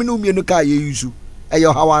bata na me no mienu ka ye yusu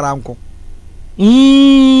ayo hawara nko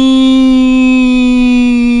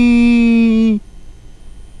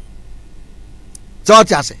so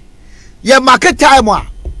tiase ye market time a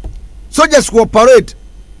soldiers go parade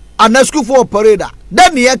and school for parade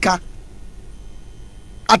then yeka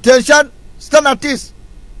attention stand at this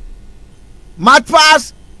march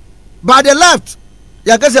pass by the left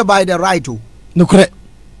ya can say by the right no correct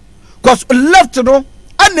cause left no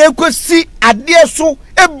ana ekosi ade so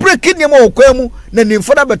e breaking dem okwemu na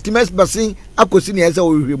nimfada betimes basin akosi ne eza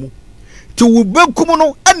ohwemu ti wo bekum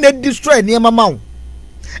no ana destroy ne mama wo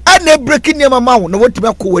ana breaking ne mama wo na wotime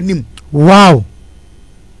akọwanim wow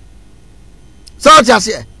so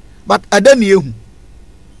just but adani ehu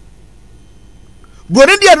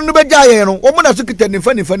broni dia no beja ye no wo na so kita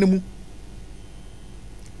nifa ne mu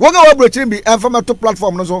wo ga wa brochiri bi enfama to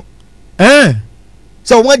platform no so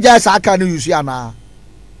so wo ja sa aka no yusu ana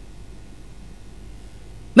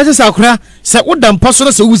na se sakura se wo dam paso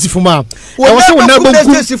na se wusi foma e wo se wo na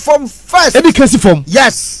banku form first education form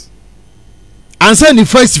yes answer ni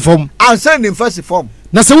first form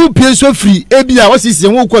na se wo pie so free ebia wo sisi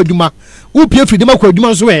wo kwa aduma wo pie free dem akwa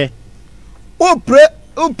aduma so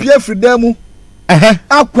wo pie free dem mu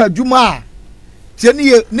akwa aduma tie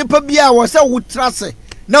ne nipa bia wo se wo trase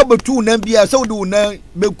na betu na bia se wo de wo na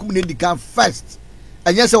bekum ne dika first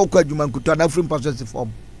anya se wo kwa aduma nkuto na free process form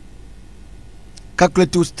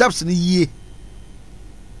calculate steps ni ye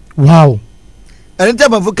wow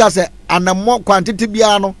anytime avuka se anamo quantity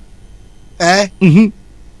bia no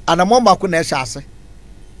anamo mako na ehase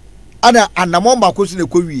ana anamo mako so na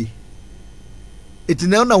kowie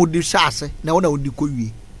etina na wodi hase na wona wodi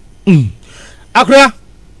kowie akura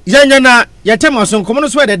yanya na yatema so nkomo no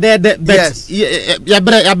so de bet ya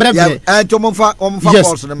bre omfa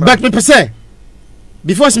course na but me pese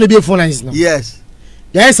before me be phone lines no yes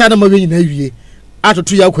ya esa na mawe nyina wie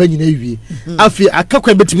atoto ya kwa nyina wie afi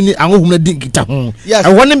akakwa betimi ni anwohum na dinkita ho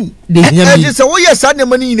awone de hia mi se wo yesa ne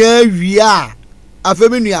mani nyina wie a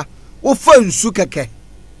afemenua wo fa nsu keke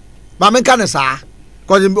ba me kan sa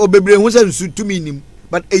ko obebre hu se nsu tumi nim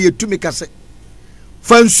but eye tumi kase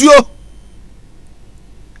fa nsuo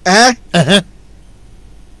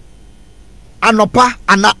anopa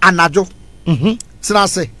anajo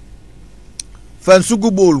trase fa nsu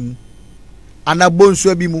gu bol mu anabo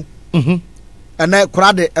nsu abi mu ana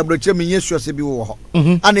krade abroche me yesu ase bi wo ho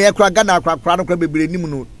ana ye kra gana kra no kra bebre nim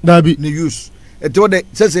no dabi ne use eto de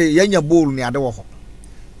sese yanya bol ni ade wo ho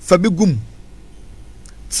fa bi gum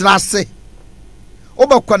trase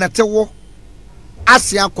oba connect wo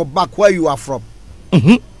asia ko back where you are from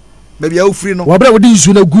baby you free no wa bra wodi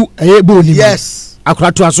isu na gu eye bol ni yes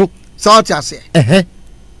akra to aso south ase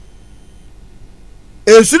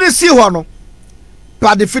esu ni si ho no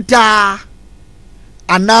pade fita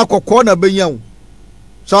ana kokko na benyaw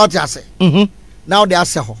south ase now they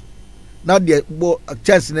ase ho now they bo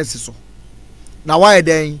chance na so na why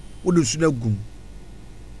den wodu su na gum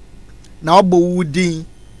na obo wudin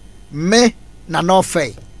me na no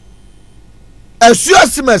OFEI esu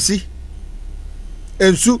asimasi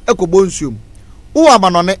ensu ekobo nsuom wo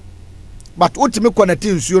amanone but utimi connect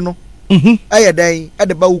nsuo no eye den e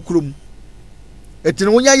de ba wukrom etini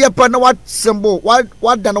wonya yepa na what symbol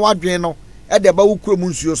what dan wadwen no e de ba wukrom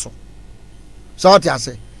nsuo so south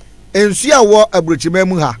ase ensu a wo abrochima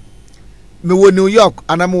mu ha me wo New York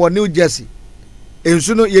ana me wo New Jersey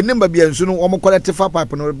ensu no yenim ba bia ensu no wo connect fa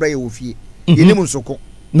pipe no bra ye wo fie yenim nsoko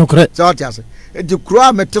no correct south ase enti kro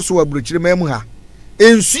a mete so abrochima mu ha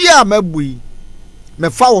ensu a mabui me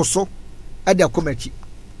fa wo so e de komachi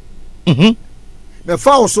me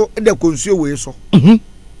fa wo so e de konsuo we so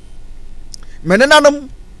menenanom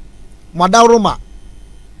madawroma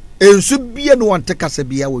ensu bia no wonte kasa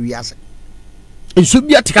bia wo wiase ensu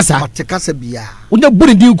bia tekasa tekasa bia wonya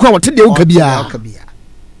buri ndi kwa wote de woka bia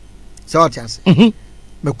south ase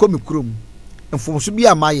me ko me krom mfomso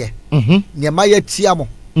bia maye ne maye tiamo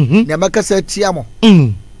ne makasa tiamo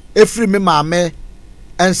efri me maame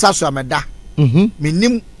ensa so ameda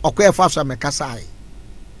minim okoye fa so amekasa ai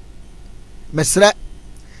mesre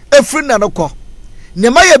efri na no ko ne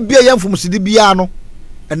maye bia ye mfomso di bia no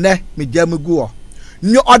ene me jam gu o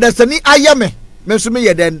ni odasani ayeme me so me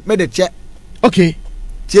ye den me de che okay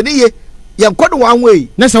tieni ye yɛn kɔ de one way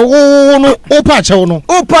na sɛ wo no o pa kyɛw no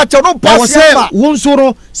pass ya wo nso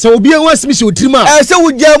no sɛ obi an wasimi sɛ otirima sɛ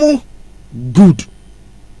wo gya mu good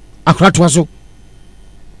akra to aso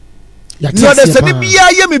ya ti de sɛ ni bia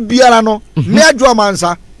ye me biara no me adwo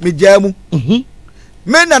amansa me gya mu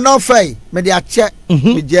me na no fai me de akyɛ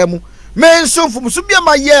me gya mu me nso fom so bia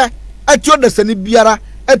ma ye atio de sɛ ni biara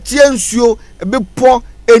atie nsuo bepɔ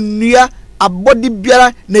enua abodi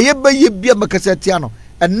biara na ye bɛyɛ bia makasa tia no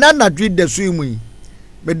ɛna na dwi da so mu yi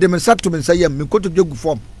me de me sato me nsa yam me koto dwegu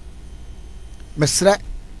fom me srɛ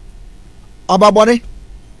ababɔne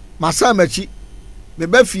masa machi me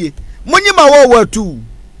ba fie munyi ma wo watu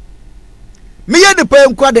me ye de pa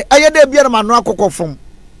nkwa de aye de bia na ma no akokɔ fom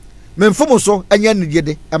me mfom so anya nidie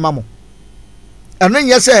de ɛma mo ɛno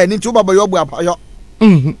nyɛ sɛ ni tu baba yo bu apayo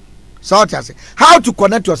so how to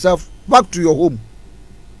connect yourself back to your home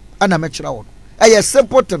ana me kyerɛ wo ɛyɛ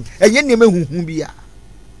simple thing ɛyɛ nneɛma huhu bia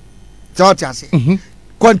so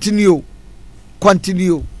continue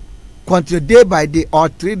day by day or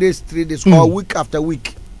 3 days or week after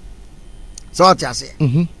week so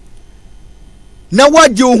na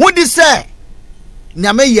waje hu di sɛ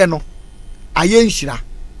nyame yɛ no ayɛ nhyira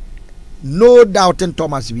no doubt in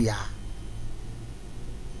Thomas bia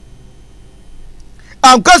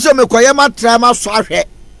ankaso me koye ma trama so ahwɛ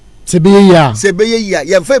sebeye ya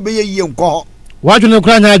ye fa beye yie nkɔ wadwene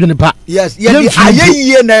kura nya adwene pa yes ye ayɛ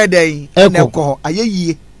yie na ɛdɛn na ɛkɔ ayɛ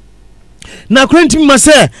yie na krantim ma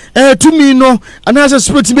sɛ tumi no anase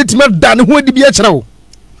spirit betima da ne ho adi bia kyerɛ wo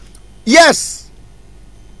yes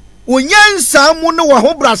onyansa mu ne wo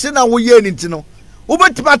ho brase na wo ye ni ntino wo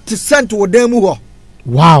betima te sent wo dan mu ho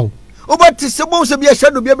wow obati se bo se bia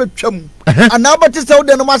shadow bia betwam ana obati se wo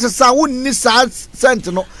de no masesa wo ni sa sent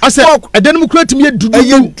no ase eden mu kura timi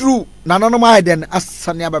eduru na no ma eden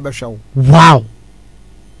asane ababehwe wow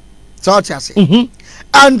so chase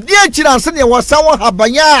and dia chira se ne wo san wo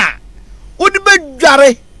habanya wo de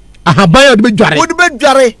bedware ahabanya wo de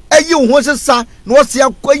bedware ayi wo sesa na wo se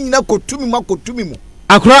akwanyina kotumi mu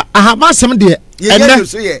akora ahama sem de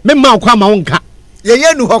enne me ma kwa ma wo nka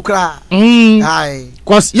ye nu hokra ai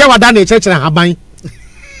cause ya wada na chechera haban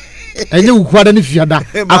enye wukwada ne fiada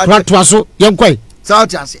akora to aso ye nkoi so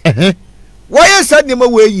chase wo ye sad ne ma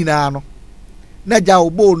we nyina no na ja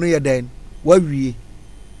obo no ye den wa wie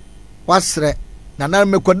wasre na na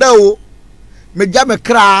me koda o me ja me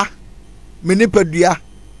kra me nipadua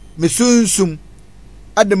me sunsum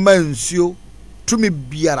ade mansuo tumi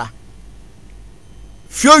biara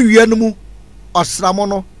fio wie no mu osramo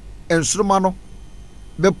no ensuruma no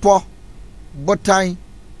bepo botan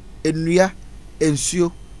enua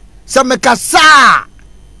ensuo se me kasa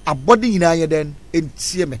abodi nyina ye den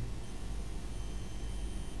entie me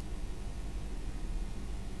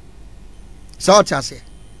so chase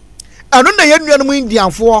anu na ye nua no mu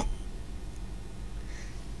indianfo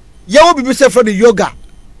ye wo bibi se for the yoga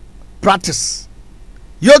practice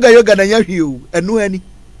yoga na ya hwiu anu ani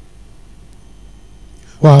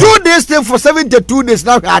wow. 2 days stay for 72 days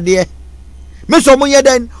now ade me so mo ye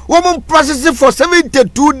den wo mo process for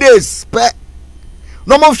 72 days pe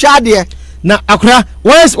no mo hwa de na akora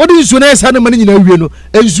what do you so na esa na mani nyina wie no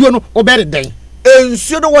ensuo no wo be den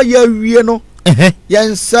ensuo no wo ya wie no ye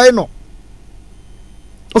nsai no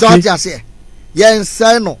okay so ase ye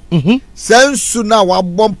nsai no sensu na wa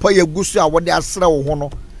bompa ye gusu a wo de asra wo ho no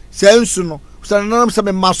sensu no so na se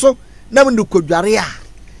me maso na me kodware a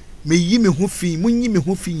me yi me ho fi munyi me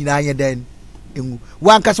ho fi nyina ye den engu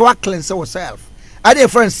wan ka so wa cleanse yourself and a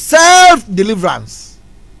friend self deliverance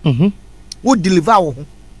wo deliver wo ho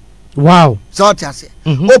wow so ase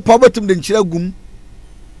o pobetum de nchira gum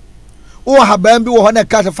o haban bi wo ho na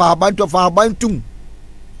ka fa haban tum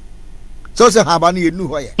so se haban ye nu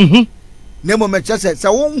ho ye na mo me chese se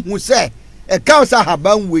wo hu se e ka sa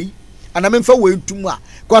haban wei ana me fa wei tum a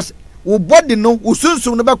cause wo body no wo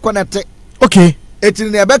sunsun no be connect okay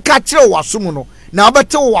etini na be ka kire wo asom no na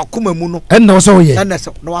obete wo akoma mu no en na so ye en na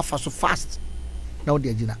so na wa fa so fast na wo de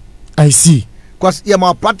agina I see cause ye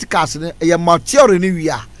ma practicals ne ye ma theory ni wi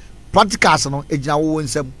a practicals no agina wo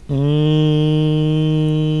nsam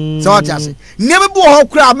so what ase neme bi wo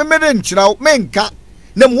kura me de nkyira wo menka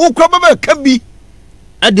na mo kura ba ka bi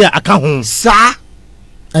ade aka ho sa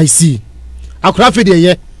I see akura fe de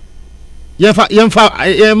ye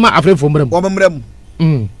ma afrefo mram wo mram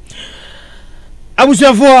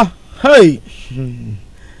abusuafo hey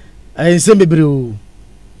ensem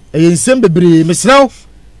bebre mesraw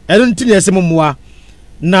ntini esem moa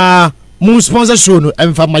na mu sponsor show no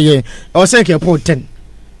emfa maye o say ke po 10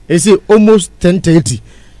 esi almost 10:30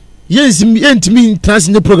 yentimi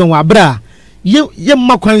transnet program wa bra ye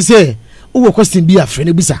makwan say wo question bi afre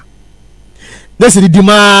ne bisa let's say the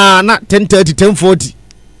ma na 10:30 10:40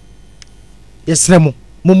 yesremo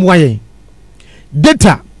momwa yen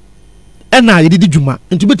data ena yedi djuma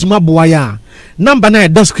nti betima boa ya number na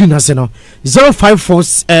da screen ase no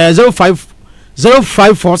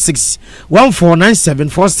 0546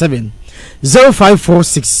 149747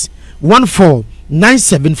 0546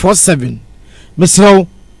 149747 mesraw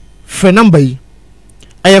fe number yi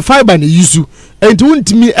aye fiber na yusu enti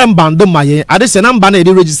wontimi embando mayen ade se number na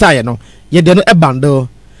yedi register ye no ye de no ebando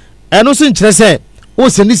eno so nkire se o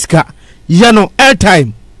se nisika ye no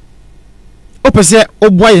airtime opese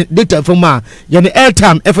oboy data fama ye no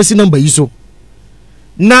airtime efesi number yi so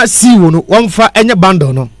na si wo no wonfa enye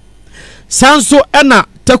bando no sanso ena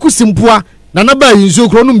taku simpua na naba yinso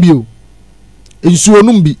kro no mbio ensuo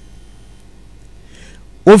no mbi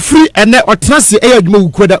ofri ene otenase eya adwuma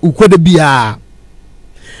ukoda bia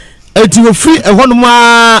enti ofri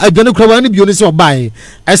ehonoma adwane kro wa ne bio ne se obae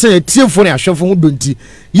ese tiefo ne ahwefo ho donti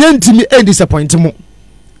yentimi e disappoint mo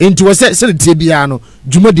enti wo se tie bia no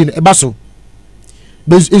dwumadi no eba so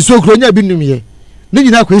ensuo kro nya bi numye ne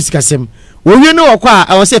nyina kwa esikasem wo wie ne wokwa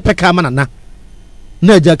a wo se peka manana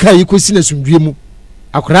na aja kai yi kosi na sundue mu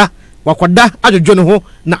akora wakwada adwodwo ne ho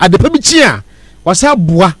na adepa bi chi a wasa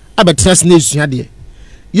boa abetres na esua de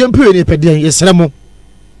yempe ne pede yesremo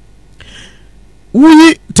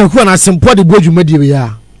wuyi takuwa na sempo de boadwumadi we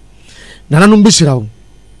ya nananom bishirawo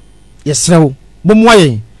yesrewo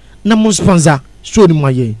bomwaye na mo sponsor show ni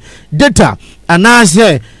mwaye data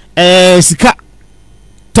anase sika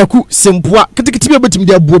taku sempoa kitikiti bi betim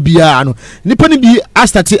de abuo bia no nipa ni bi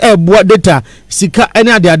astati eboa data sika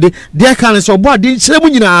ene ade de kan so obo ade nkyeremu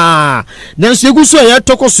nyina nanso egu so ye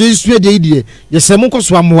tokoso esue de idie yesem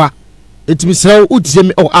nkoso amoa etimi srawo utie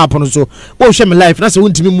me app no so wo hwe me live na se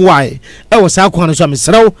wontimi muae wo sa akwa no so me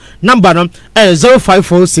srawo number no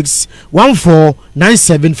 0546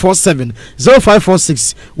 149747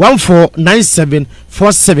 0546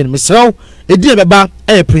 149747 me srawo edi beba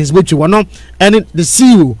Prince Bochi wono and the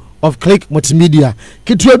CEO of Click Multimedia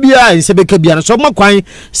kitwa bia nsebeka bia no so makwan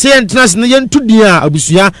se yentenas ne yentudia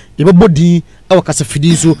abusua yebobodi e kasa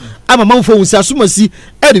fidi so ama manfo wonsi asomasi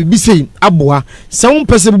e de bibisei aboa se won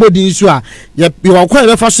pese bobodi so a ye wakwa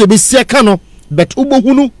be fa so be sie ka no bet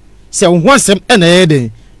ubohunu se wo ho asem e na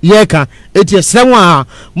yede ye ka eti esrem a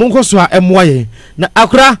monko so a emoye na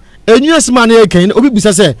akora enyu asema na ye kan obi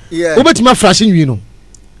busa se obetima flash nwi no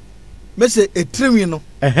mese etremi no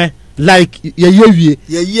like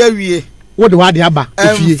ye wie what do ade aba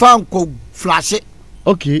efie fanko flash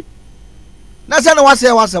okay na se na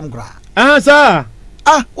wasem kra sir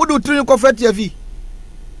what do treni ko fret TV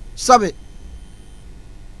sabe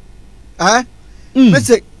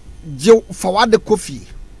mese je forward coffee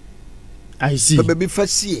I see baby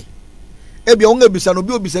fasie ebia won ebisa no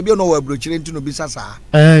bi obisa bi no wa abrochire nti no bisa saa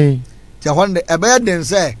ti honde ebe den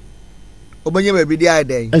se obenye baby di ai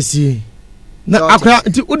den I see na akwa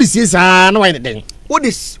nti odi sie saa na wai den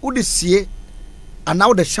odi sie ana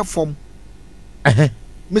wo de chefom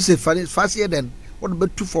mese fasie den wo de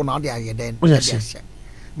betu for na de aye den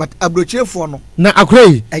but abrochire for no na akwa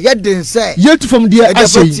yi eye den se yetu from dia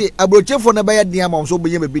ashe abrochire for na be ye den am so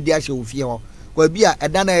obenye baby di ashe ofie ho kwa bia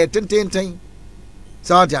eda na tenten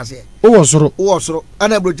sawa ti ase wo soro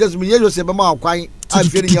ana abrochire mi yeyo se be ma akwan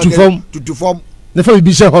afie ni tutu form na fa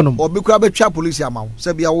bi she honom obi kura betwa police amaw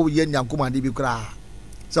se bia wo ye nyankomande bi kura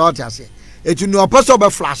sawa ti ase etu no paso be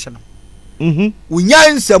flash no unya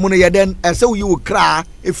nsam no yeden ese wo yi wo kra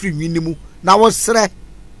efri nwinimu na wo sere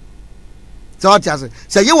sawa ti ase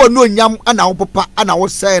se ye wo no nyam ana wo papa ana wo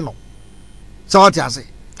sere no sawa ti ase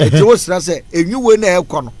etu wo sere se enwiwe na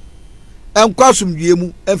ekọ no enkwa sumdue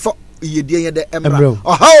mu emfa yedie ye de emra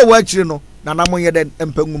oha wo akire no na namo ye de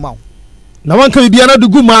empanguma na wanka bibia na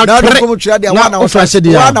dugu ma na ofrashe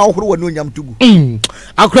dia na ohoro wonu nyam tugu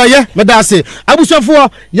akura ye medase abusofo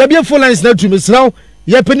ye bia full lines na tumi sraw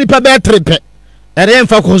ye penipa be trepe ere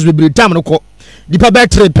emfa cause be time no ko dipa be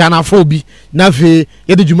trepe na afro bi na fe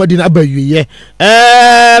ye de dwumadi na abawie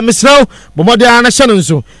misraw bomode ana hye no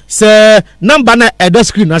nso se number na edo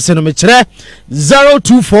screen na se no me kire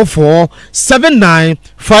 0244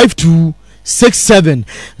 7952 67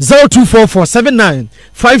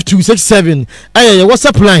 0244795267 aye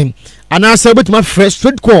WhatsApp line anasa betima fresh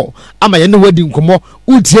straight call ama ye ne wadi nkomo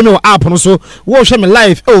utie no app no so wo hwe me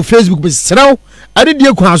live o Facebook be sraw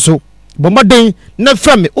adedie kwa so bomodin na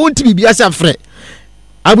fra me onti bibia sa frɛ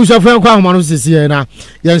abusa fra kwa homa no sisi na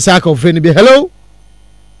ye nsa ka ofre ni bi hello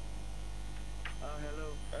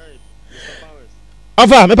hey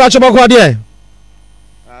afa me pa chobo kwa de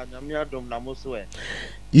nyame adom na mo so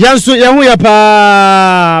yanso ye hu ya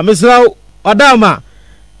pa misra odama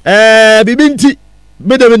bibinti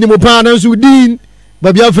Bede ni mo pa na so din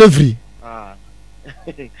ba bia frefri.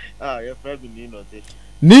 Your friend ni no te.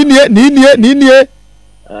 Ni.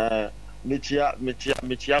 Mechia me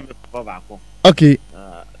papa baako. Okay.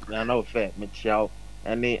 Na na ofe mechia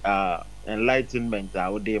any enlightenment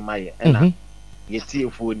a wo dey maye. Na yeti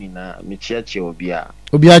efo ni na mechia che obi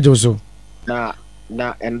a joso. Na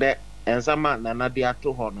ende ensama na de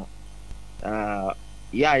ato ho no.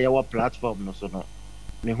 Yeah, your platform no so no.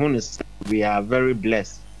 We are very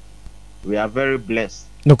blessed. We are very blessed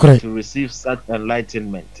to receive such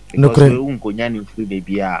enlightenment because we unkonya ni free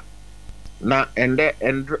baby a. Na ende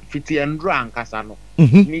fiti endra ankasa no.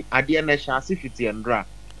 Ni ade na hyase fiti endra.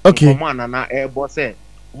 Okay. Komo anana ebo se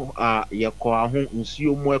yekọ ahu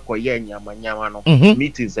nsuo mu ekoye nyama no.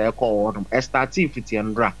 Meetings ekọ wodum. Starting fiti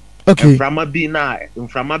endra. Okay.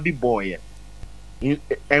 Mframa bi boy.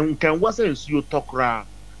 And can was a nsuo tokra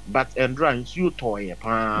but endra nsuo toye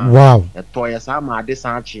pa. Wow. Toye sama ade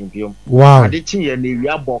san champion. Wow. Ade chinye na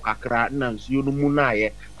ewia bọ kakra na nsuo no mu na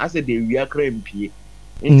ye ase de ewia kra mpie.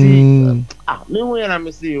 Nti me hu na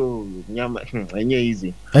me say o nyama enye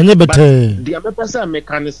easy. Enye better. The other person me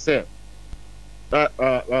can say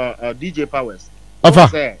DJ Powers.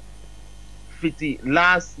 Offer. 50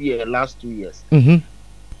 last 2 years.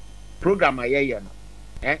 Program aye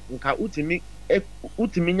no. Nka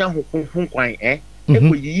utimi nya hokun kwan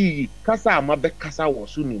ekoyiyi kasa amabe kasa wo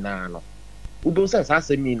so nyina no ubo se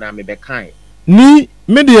asemi na me be kan ni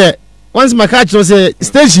me de once my catch say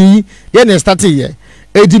station ye na start ye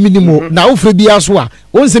edi minimo na ofre bia so a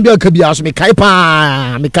onse bia ka bia so me kai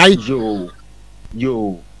pa me kai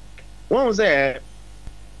yo won say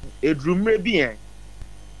edrumre bi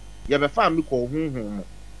ye be fa me ko hunhun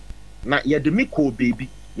na ye de me ko baby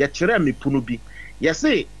ye kire me punu bi ye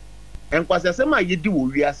say enkwasese ma yedi wo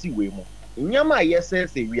wiase we mu nyama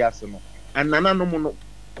yesese wiase no anana no mu no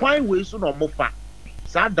kwan we so no mofa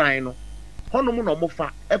sa dan no hono mu no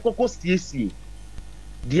mofa ekoko siesie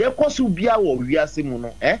de ekoso bia wo wiase mu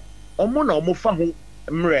no omo na omofa ho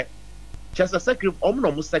mre chese sacrifice omo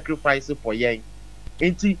no mo sacrifice for yen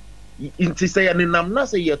enti say ya nenam na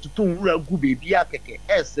say ye tutu wura gu bebi akeke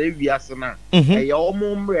ese wiase na ye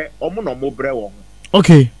omo mre omo no mo bre wo ho.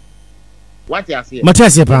 Okay. What you say?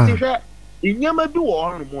 Matias pa. Inyama bi wo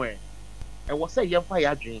hono mo e wo say ye fa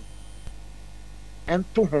ya dwen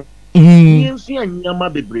ento ho. Yensu anyama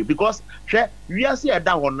bebre because hwe wiase e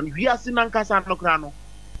da ho no wiase na nkasa no kra no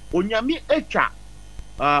onyame etwa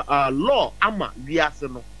law ama wiase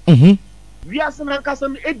no. Wiase na nkasa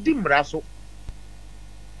no edi mra so.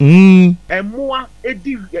 Emoa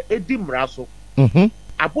edi mra so.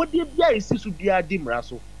 Abodi bia esi so bia di mra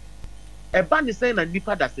so. Eba ni say na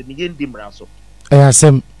nipa da se ni yendi mra so.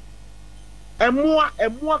 Asem.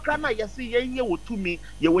 Emoa kra na yesi yenye wotumi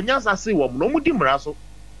ye wonyansa se wo no mudi mra so.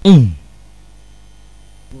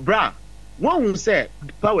 Bra, won say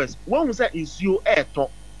Powers, won say insuo eto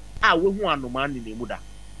a we hu anoma ni nemu da.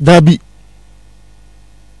 Dabi.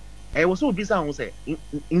 Wo so obi sa hu say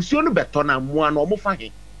insuo no beto na moa no mo fa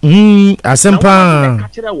he. Asem pa. Na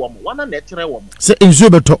kire wo mo, wana na kire wo mo. Se insuo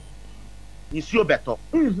beto. Insuo beto.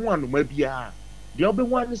 Hu anoma bia. De obi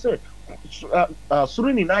wan ni say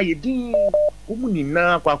suru ni na ye din umu ni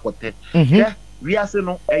na kwa kote. Wiase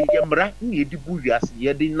no yemra ni edibu wiase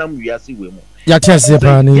ye de nam wiase we mu. Ya tiase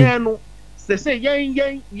pa ni. Ye no se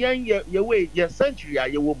yen ye we ye century a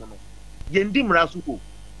ye wo mu no. Ye ndi mra so ko.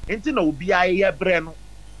 Enti na obi a ye bre no.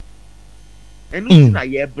 Enu na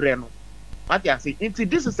ye bre no. What you say? Enti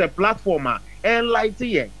this is a platform enlighten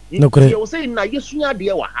ye. You say na yesua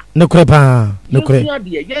de wa ha. No kre pa. No kre. Yesua de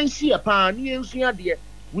yen hia pa ni yesua de.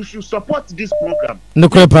 We should support this program. No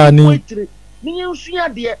kre pa ni. Ni yesua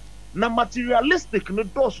de na materialistic no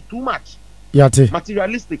does too much. Yate.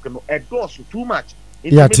 Materialistic no does too much.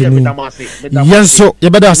 Yate ni. Yenso ye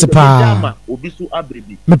beda ase pa. Obi so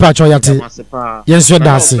abrebi. Me pa cho yate. Yenso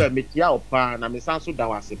da ase. Me tia opa na me sanso da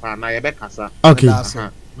wase pa na ye be kasa. Okay.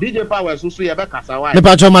 DJ Power so ye be kasa why? Me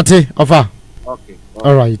pa cho mate offer. Okay.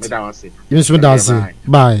 All right. Me da wase. Yenso da ase.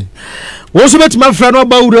 Bye. Wo so bet my friend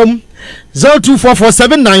oba wuram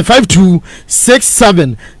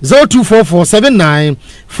 0244795267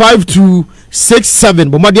 0244795267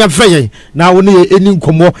 bomadi afeye na woni eni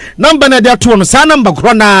nkomo number na dia to no sa number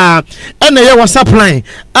kro na ena ye WhatsApp line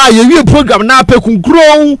ye wie program na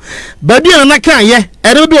apekunkro ba bia na kan ye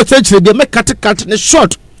ere bi o chire bi me cut ne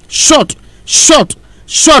short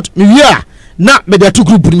me wia na me da to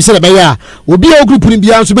group ni se be ya obi a group ni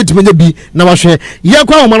bia so betimanya bi na wahwe ye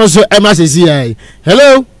kwa wo no so e ma sesi ai.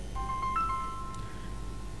 Hello.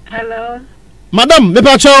 Hello. Madam, me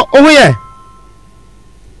pa cho owo ye.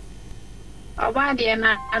 Oba de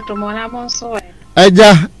na atomo na mo so e.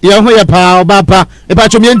 Eja, ye ho ye pa oba pa. E pa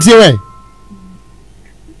chom ye ntie we.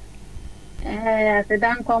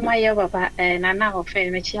 Sedan koma ye papa nana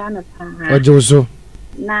OFEI me chia no pa. Ojo so.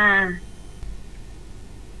 Na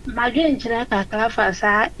Magin chira kakra fa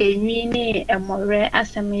sa enwi ni emore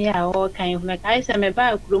asem ye a wo kan me kai se me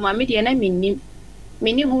ba kuruma me de na minnim.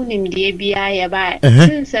 Mini hu nim de bia ye ba.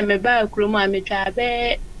 Since me ba kuruma me twa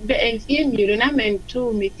be enfie miru na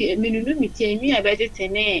mentu minunu miti enwi a be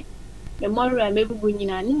tetene. Me moro me bubu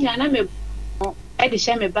nyina ni nyina na me e de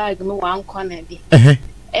she me bag me wan corner bi.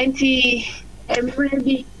 Enti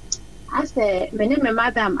emrebi ase mene me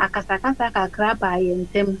madam akasakasa kakra ba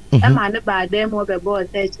yentem e ma ne ba dem wo be bo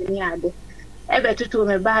search ni ade e be tutu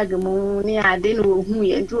me bag mu ni ade no hu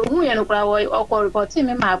ye nti hu ye no kra wo okọ report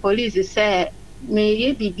me ma police say me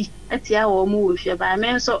ye bibi atia wo mu wo hwe ba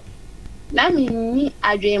me nso na me ni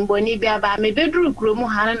adwembo ni bia ba me bedru kro mu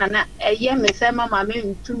ha na eye me se mama me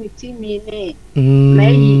ntumi ti mi ne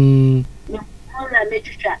me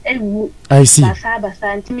I see. Basaba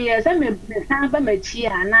santimi ya me saba machi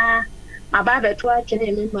ana mababa to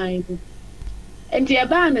akene me mind. Enti e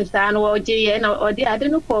ba ne sa no oje ye na ode ade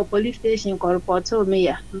no for police station ko report me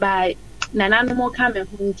ya by nananu mo ka me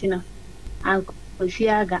hu ntina an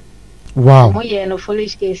Ofiaga. Wow. Mo ye no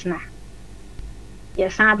foolish case na. Ya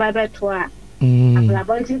saba ba to a. Abla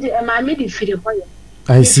bon nti e ma me di firi ho ye.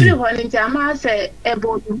 I see. Firi ho nti ama se e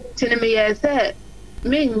bo ntina me ye se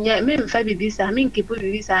men fa bibisa men kipu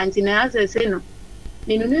bibisa antina asese no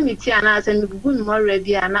ninu miti ana ase me bubu mi more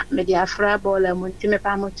bi ana me dia fra ball mu nti me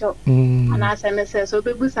pa mo cho ana ase me se so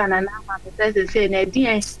bebusa na na ma se se na din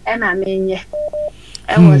e na menye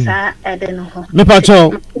e wo sa e de no ho me pa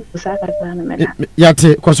cho sa ka na me na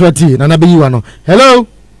yate kwaswati na na be yiwa no. Hello.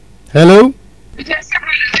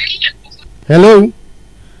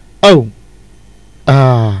 Oh.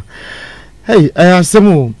 Hey, I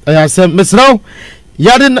asem mesraw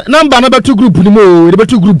yade number na betu group ni mo e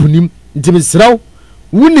betu group ni nti mesraw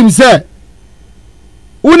wunim se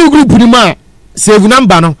wuni group ni ma save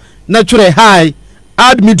number no na twere hi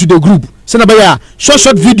add me to the group se na be ya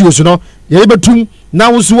short videos no ye betum na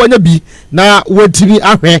wusu wanya bi na watimi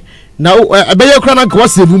ahwe na be ye kra na ka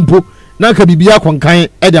save mpo na ka bibia konkan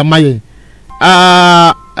e de amaye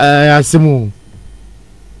asem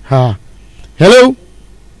ha. Hello.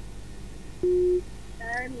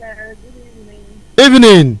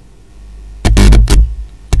 Evening.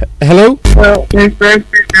 Hello. Well,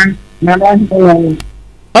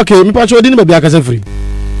 okay, me pacho didn't be akase free.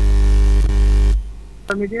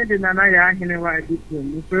 Me dey na na ya hine wa di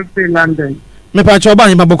me free London. Me pacho ba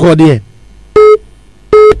hima boko de.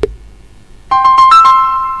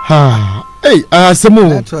 Ha. Hey, asemu.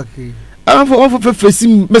 Network. For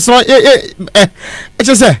facing me so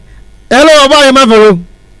just say hello ba hima vero.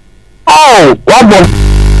 Oh, what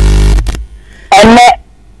and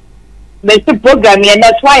the program here,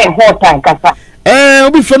 that's why a hot tank.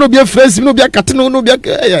 Obi friend obi friends no obi akate no obi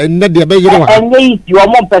na de be yire wa. And you are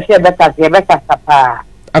more person better papa.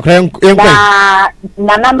 Akra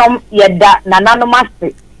Na nanom yeda na nanom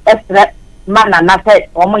ase extra mana na say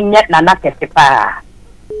omo nye na na kete pa.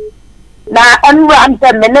 Na onwe am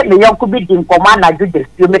say me yonko bi din koma na jude.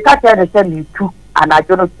 You make us say me 2 and I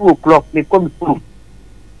don't 2 o'clock me come through.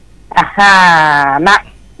 Aha na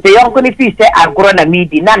the young country say agro na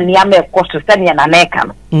midi na nia me cost senia na neka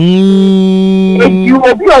no you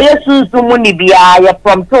obi o yesu sumuni bia ya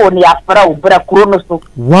prompto ni afra ubra kuro so.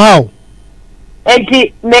 Wow.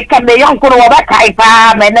 Enti me ka me young country wa kai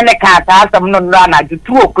pa me ne ka ta sam no na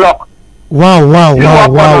 2 o'clock. Wow.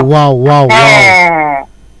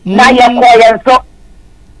 Na ya ko ya so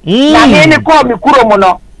na me ko mi kuro mo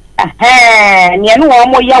no ni enu wo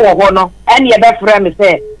mo ya wo ho no eni e be fra me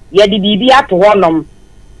say ye di bibi ato ho nom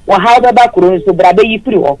wa ha baba kuro so brabe yi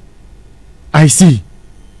free ho. I see.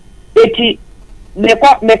 Eti me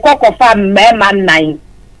ko fa me man 9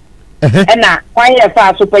 ena kwan ye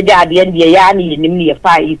fa so paja ade ndie ya ni nim ni ye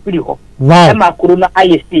fa yi free ho. Wow. E ma kuro no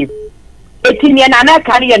aye save. Eti ni na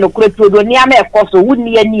kan ye no kuro todo ni ama e ko so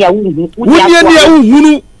wuni ani a wuhunu.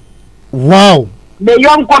 Wow. Me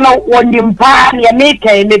yon kono woni mpa ni me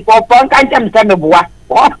kai me popon kan cham se me bua.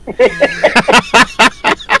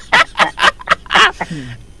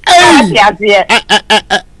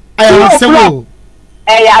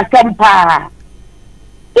 Asempa.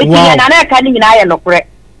 Eti na ka ni na ye nokre.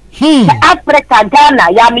 Africa Ghana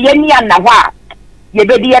ya me ye ni na hwa. Ye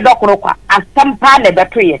be di ye dokoro kwa asempa na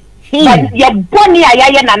beto ye. Ye boni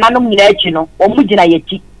ayaye na nanom nyina achi no, omu gina ye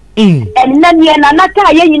ti. Na ni na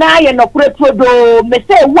naka ye nyina ye nokre todo me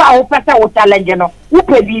se wa wo pese wo challenge no. Wo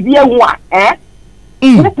pe bibi ehu a,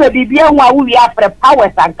 wo bibi ehu a wo wi afre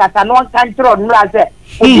powers and kasa no control no ase.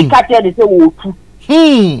 Obi ka te de se wo tu.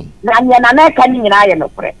 Na nya na na ka ni nyina ye no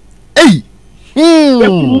kure. Ei.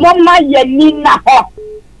 Mama ye ni na ho.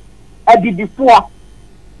 Abibifo.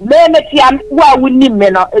 Me tia wa wuni me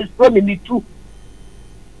no eso me ni tu.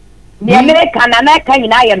 Ni America na ka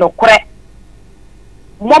nyina ye no kure.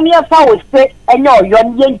 Mom ye fa wo se enye oyo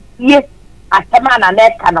ye asema na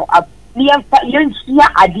ka no ni ye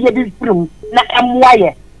nsia ade bi firim na emwa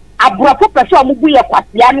ye. Abrofo pese omugu ye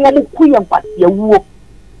kwasia no omuku ye kwasia wuo.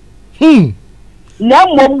 Na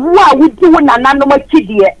mom wa wudi wo nananom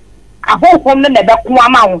akidie ahohom ne be ko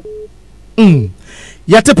ama wo.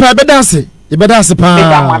 Yate pa be dance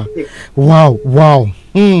pa. Wow.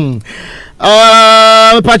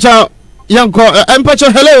 Pacha yanko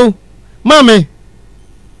empacho hello. Mami.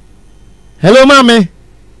 Hello mami.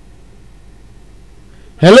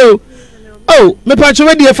 Hello. Oh, me pacho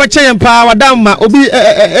we dey fa chen pa wadam ma obi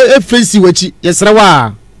efresi wachi yesra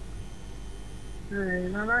wa.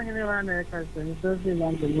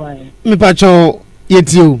 Me pacho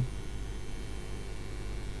yetio.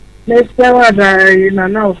 Let's say what I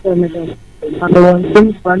know for me. I want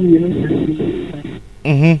some fun, you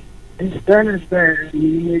know. It's done as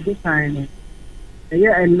you design.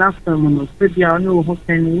 Yeah, enough someone sit down who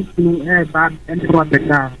can do a bad and what the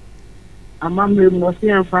car. I'm not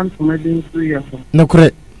seeing fun for my being 3 years. No,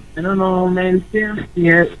 correct. I don't know, man.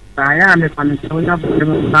 Yes, I am a fan of the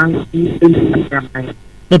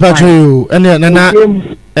me pacho ene na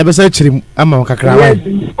ebe se chiri ama kakra wa.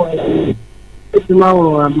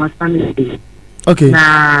 Okay.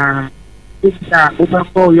 Na ita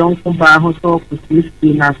ubako young kumba hoto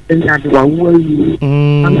kusisti na standard wa uwe.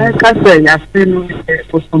 America se ya senu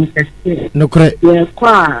osomkese. No correct. Ye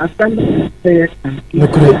kwa standard se no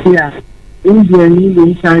correct. Ya Indian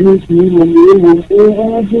ni Chinese ni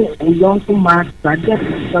young kumba sajja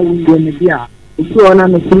sa uwe ne dia. Ukiona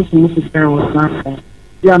na kuhusu musika wa sasa.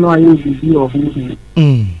 Ya no ayo bibi o hu.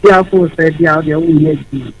 Ya fo se dia o uwe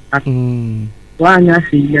ji. Wanya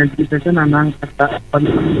si yanti pese na nankata.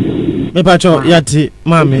 Me pacho yati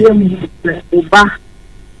mami.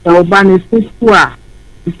 Oba ni siswa.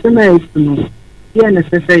 Isema yetu. Ye ne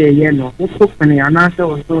sese ye no. Uko kwenye anase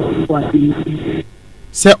oso kwa ti.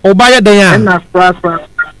 Se oba ya de ya. Na kwa.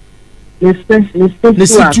 Ne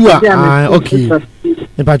situa. Ah okay.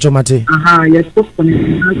 Me pacho mate. Aha, yesu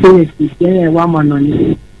kwenye anase ye wa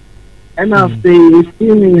manoni. And I'll say, you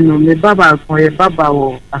know, me baba for a baba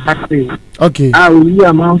or a happy. Okay. I will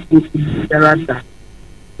amount to the rata.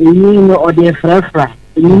 You know, or the frafra,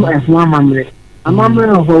 you know, as one mamre. A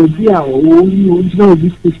mamre of Odia, or you know,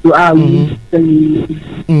 this is to our one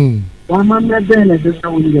mamre then as a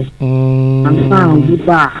soldier. And found the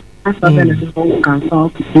bar.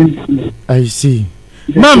 I see.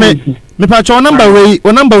 Mame, me pacho number way,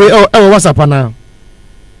 oh, what's up now?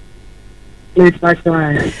 I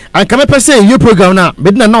come up say you program now,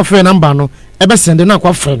 but not friend number no. Ever send no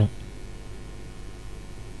kwa friend.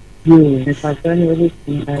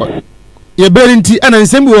 Ye berinti ana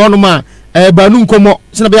nsembi wo no ma ba nu nkomo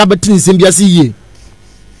se na be abetin nsembi ase yie.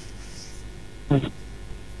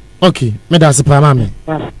 Okay, me da se pa mame.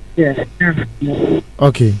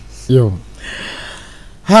 Okay, yo.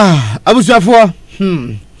 Ha, abusuafo.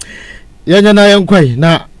 Yanya na yenkwai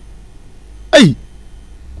na ei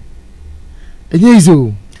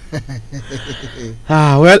Ezo.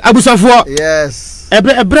 Well, Abusafo. Yes.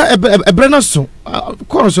 Ebre no so.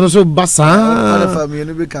 Kono so basa. What family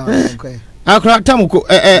no be kan kwai. Akra tamuko.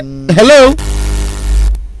 Hello.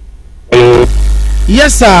 Hello.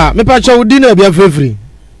 Yes sir, me pa cho dinner bia free.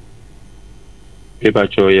 Me pa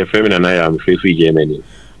cho ye free na ya am free Germany.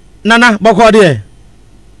 Nana, bako de.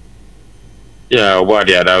 Yeah, obo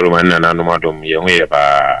de ada roman na no madom ye ho ye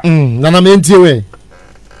pa. Nana me ntie we.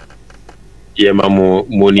 Ye mamo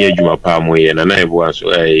moni adwuma pa mo ye na ebo aso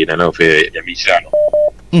na na ofe ya misha no.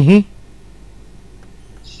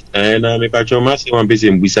 Na me pa cho masi wan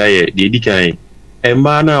pese mbusa ye de dikan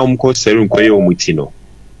emba na omko seru nkoye omuti no.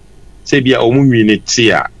 Se bia omunwi ne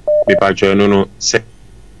ti a me pa cho no se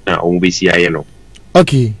na omubesi aye no.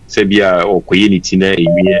 Okay. Se bia okoye ni ti na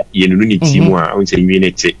enwie ye nunu ni ti mu a onse enwie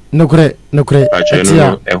ne ti. No kure. Pa cho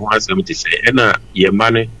no e ho asem ti se na ye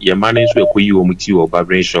mane so ekoyi omuti o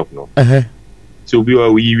barbering shop no. So be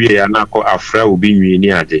we are not afraid of being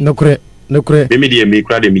in ade. No correct. Maybe the me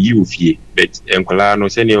crowd them you fie, but enkola no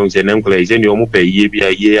send you say enkola is any omo pay ye bia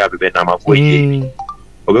ye abebe na mafo ye.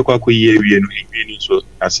 Obekwa ko ye wie no so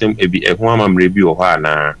asem ebi e ho amamre bi o ho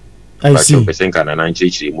na. I see. Person kana na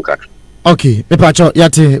nchechire mu kakra. Okay, me pacho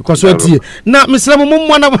yate kwaswati. Na misra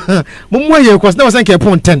mumwa na mumwa ye kwasna wasan ke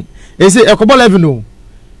pon 10. E say e ko ball 11 no.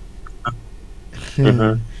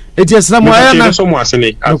 It is some way na so mo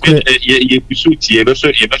asene ye kusu tie be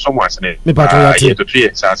so mo asene me pato ye to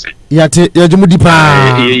tie sase yate ye jumudi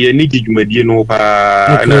pa ye ni djumadie no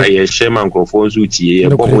pa na ye shema nkrofo nso tie ye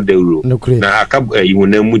bo mo dawro na aka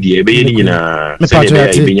ihuna mu die be ye ni nyina se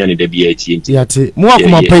de be nya ne da bia tie nti yate mo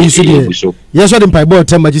akoma pa yiso de ye so de mpai bo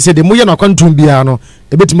tema ji se de mo ye na kwantum bia no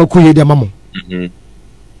e betima ko ye de mamo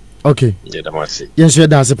okay ye da mase ye so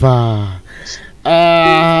da se pa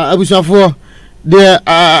abusafo de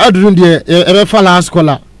adurun de ebe fa last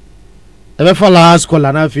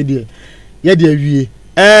caller na fe de ye de awie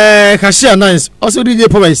cashier nice also DJ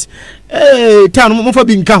Powers town mo fa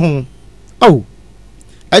bi nka ho oh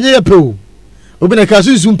anye ye pe o obi na ka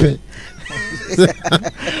sunsun pe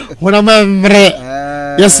wona mamre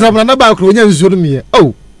yesra na ba kro nya nzuru mi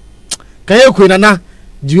oh kaye ko na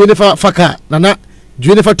jiwe ne fa ka na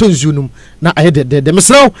jiwe ne fa to nzunum na aye de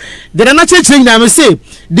mesraw de na chechire nyina me say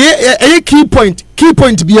de key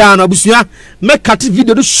point bia na busua me cut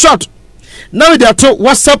video do short now they are to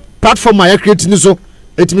WhatsApp platform I create ni so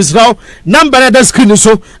it mesraw number na the screen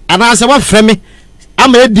so and as wa frame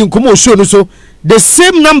am e di nkomo show no so the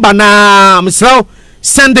same number na mesraw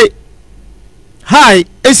send it hi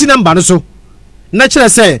esi number no so na kire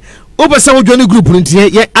say obesa wo join group ntie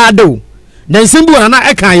ye ado na nsembi wana na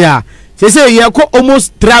eka ya say ye ko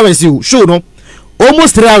almost 3 hours you show no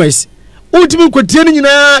almost 3 hours ultimi kwatie ni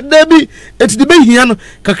nyina dabi etide be hia no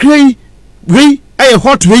kakra yi we ay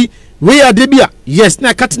hot we are debia yes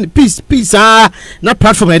na cut piece na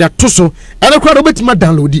platform either to so and kwa do betima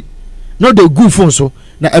download no the good phone so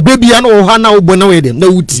na ebebia no ha na wo na we dem na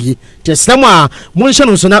wutie tesem a mon hye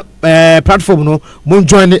no so na platform no mon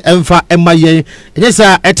join emfa emaye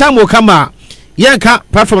enyesa etamo kama yenka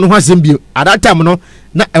platform no ho asem bio at that time no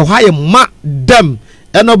na ehwa ye ma dem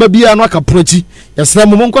eno babia no aka prochi yesem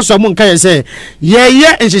mon nkoso mon kan ye se ye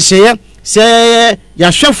enhyehyeye se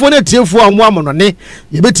ya hwefo na tiefo amu amono ne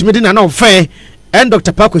ye betimi di na ofe en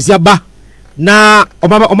Dr. Pakosi aba na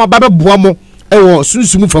oma ba beboa mo ewo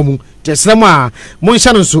sunsumu famu tesem a mon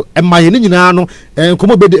hye no so emaye ni nyina no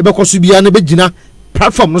enkomo be koso bia na begina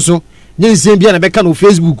platform no so nyensem bia na beka no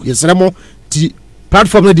Facebook yesem ti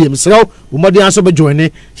platform na dem so umodi aso be join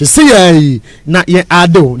ne se yai na ye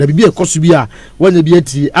ado na bibia koso bia wanya bia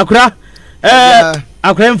ti akura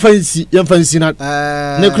akura yemfansi na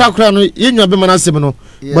ne kura no yenwa be mana asem no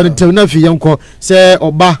but tawna fi yenko se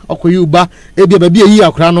oba okoyi uba ebia ba bia yi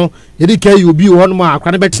akura no yedi kai obi ho no ma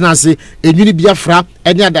akura ne betena ase enwini bia fra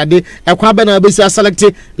enya dade ekwa be na be si select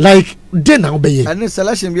like de na obeye and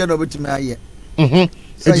selection bia no betimi aye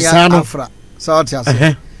etisano afra sort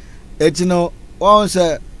ase etino won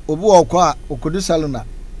se obi okwa okodu salona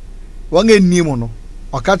won ennim no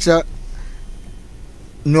okache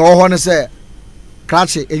no ho ne se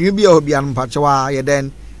krache enwi bia obia mpache wa ye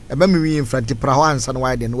den ebe mi infront pra ho ansa no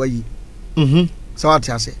wa den wayi sort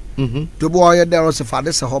ase to bo ye den se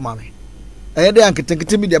fade se ho ma me eye de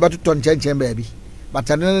anketenkete bi de batoto nchenchen ba bi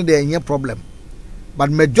but ane de enye problem but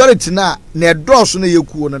majority na edros no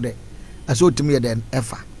yekuo no de ase otimi ye den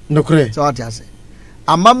efa nokre sort ase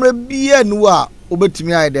amamre bia nu a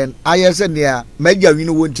obetimi aye den aye se ne a magya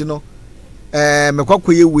winu wonti no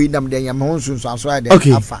mekwakoye we nam de nyam ho nsunsu aso aye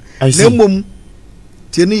den afa na mom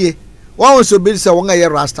tieniye won so be se won aye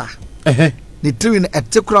rasta ni triwin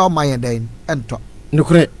etekura o maye den ento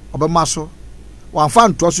nokre obema so wan fa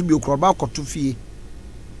nto so bi okro ba koto fie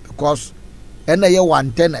because ena ye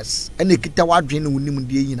one tennis ena kita wadwen ne wonim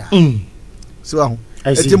de yina so ahu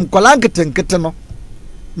etim kolanketenkete no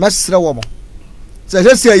mesre wo mo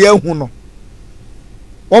se ye hu no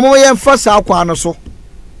wo mo ye mfa sa akwa no so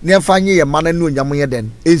ne mfa nye ye mana no nyam ye den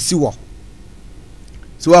ensi wo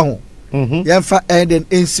so ahu ye mfa den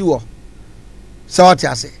ensi wo so what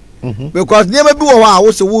you say because niam bi wo ha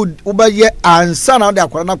wo se wo ba ye ansa na de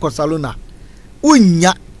akwara na kosalona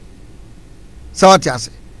unya so what you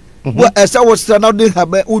say wo esa wo stra na de ha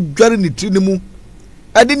ba udware ni tri ni mu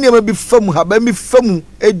ade niam bi famu ha ba mi famu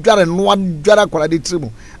edware no adware akwara de tri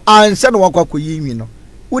mu ansa na wakwa koyi nwi no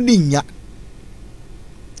woni nya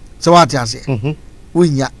so what you say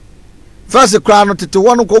wonya first cry no tete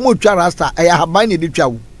won ko mo twa rasta aya haban ne de twa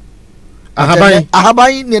wo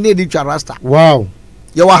ahaban ne de twa rasta wow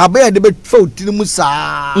ye wa haban de be fa otini mu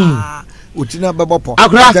saa otina be bopo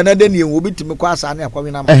tana de ne wo bitimi kwa asa na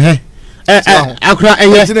akwa na ma akura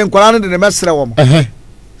eye tini nkwara no de mesre wo mo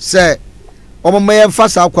se o mo me fa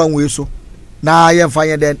sa akwa nwe so na ye fa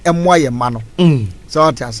ye den emmo ye ma no so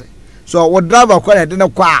what you say so wo driver kwa de ne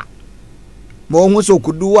kwa mo hu so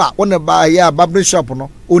kudu a wona ba ya barber shop no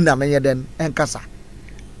ona na ye den enkasa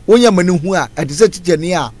wonya mani hu a atise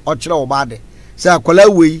chicheni a o kire wo ba de se akola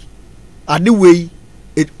wei ade wei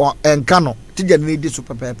enka no ti gya ne di so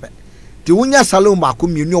pepepe ti wonya salon ba ko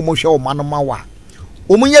mienu o mo hwe o mano mawa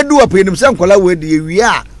o mo nya du apenim se nkola we de wi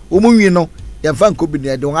a o mo wi no ya fa nko bi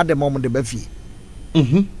ne de won ade mo de ba fie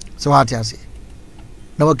so what you say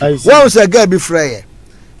na wa say girl be frey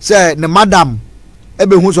say ne madam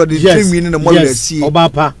ebe hu so de trinwi ne mo le sie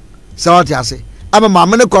obapa so what you say ama ma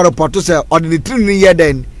me ne ko report say o de trinwi ye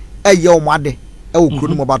den eye o mo ade e wo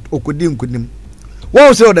kru no ba okodi nkunim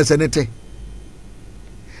wa say o de senete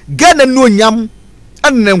gana no nyam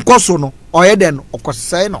ane nkoso no oye den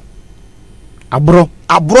okosai no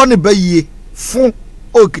abro ne bayie fun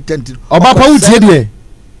o kitanti obapa wutie de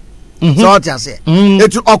so what you say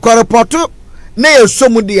etu report na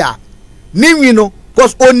yesomu dia ni wi no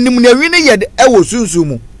cause onim na wi ne ye de e wo sunsun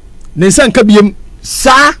mu ne nsanka biem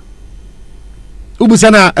sa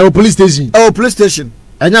ubusa na police station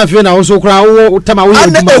anya afie na wo so kura wo tama wo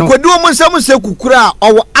yeduma no ana ekodi wo nsam se kukura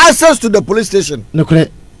o access to the police station ne kure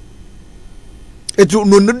etu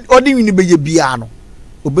no odi wi ni beye bia no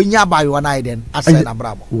obenya abayo na iden asai na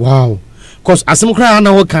brabo wow cause asem kura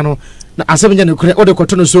na wo ka no na asem nya ne kure o de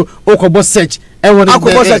koto no so o ko bo search e won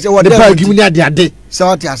the bag mi ni ade so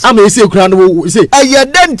what you say ama ese kura no say aye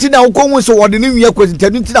denti na wo ko hu so wode ni wi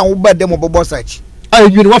kwasintanu ti na wo ba dem bo search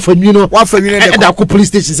ayi wa fa nwi no de da ko police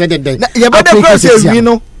station say den ye ba de press nwi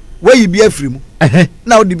no we yi bi afiri mu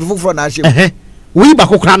na wo di bi foforo na ahye wo yi ba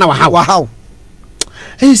ko kura na wa how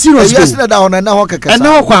eh serious yes na da ona na ho kekesa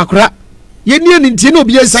na ho kwa akura ye ni ntie na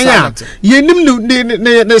obi ensan a ye nim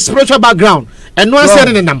ne spiritual background eno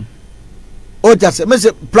asere ne nam o just me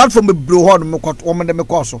say platform be bro ho no me kwot wo me de me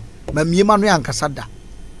koso ma miema no yankasa da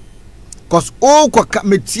cause o ko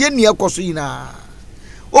metie ne ekoso yina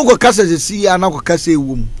o ko kasa si ya na ko kasa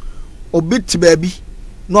ewum obit baabi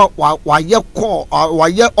no wa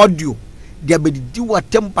ye audio dia be di wa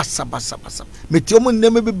tempa sabasa metie mo ne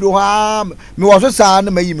me bibro ha me wo so sa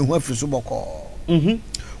na mayi me ho afiri so boko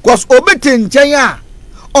cause obit nchen a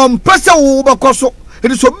on pesa wo bekoso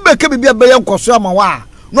edi so be ke bibia be ye nkoso ama wa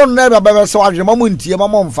no na ba se wa hwe ma mo ntie ma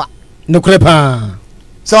mo mfa ne kure pa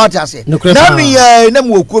so what you say na me ye na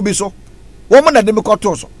mo okuo bi so wo mo na de me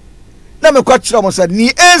koto so na me kwa kire mo say ni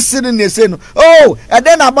ensiri ne se no oh e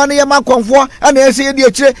de na ba ne ye ma konfo ana ese ye di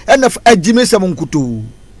akire na agime sem nkuto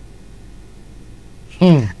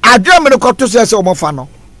adwa me koto so se o mo fa no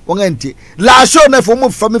won anti la show na fo mo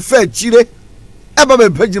fa me fa akire e ba be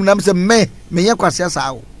pagim na me se me ye kwase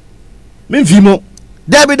sa wo me mfi mo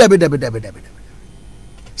dabi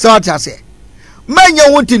so what you say manya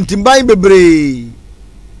wo tintimban bebre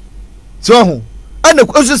so ho ana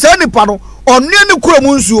so se nipa no onu ne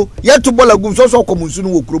kurom nsuo yeto bola gum so kom nsuo no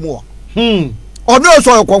wo kurom wo onu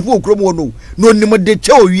so yokonfo kurom wo no nim de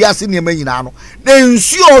che o wiase ne ma nyina no na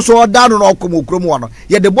nsuo so da no no kom kurom wo no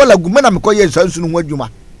ye de bola gum na me koye nsuo no ho adwuma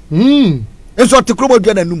enso te kurom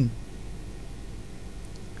adwa na num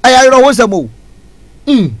aya ro wo samo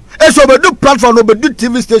enso be do platform no be do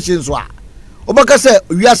TV stations wa obaka se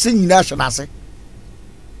wiase nyina hyenase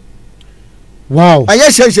wow aya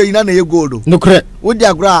hyenhye nyina na ye gold no kre wo di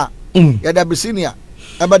agora ya da bisinia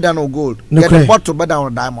abada no gold ya da bottle bada no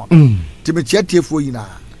diamond timi chiatiefo nyina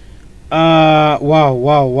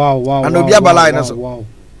wow and obi abala na so wow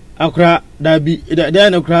akra da bi da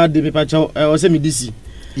na kra de pepa chaw o se medisi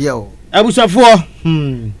yo abusafo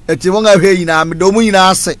eti won ga hwe nyina me do mu nyina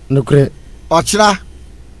ase no kre ochira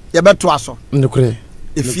ye beto aso no kre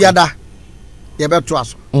efiada ye beto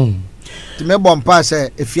aso timi bompa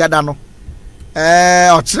se efiada no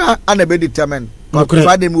ochira ana be determine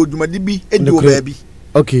Friday me odwumadi bi edi o baabi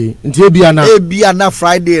okay nti ebia na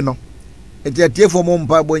Friday no enti atiefo mo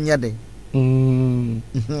mpa bo nya den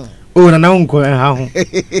oh na unko ha ho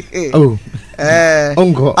oh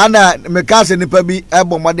unko ana me kase nipa bi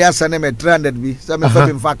ebo mode asane me 300 bi se me fa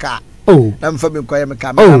bi mfaka oh na mfa bi nkoye me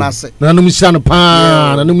ka me na ase na no mshira no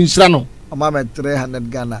pa na no mshira no ama me 300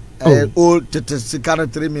 Ghana all tete sikana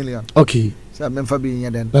 3 million okay se me fa bi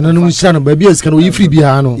nya den na no mshira no ba bi asika no yi free bi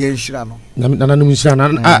ha no ye nshira no na no mshira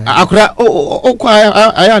na akura o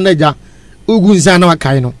kwa aya na ja ugu nsa na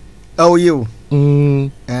wakai no oh you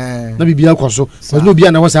na bibia kwaso was no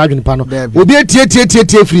bia na wasa adwene pa no obi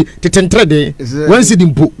tie free tetentre de wansi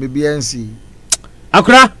dimpo bibia nsi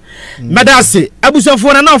akura medase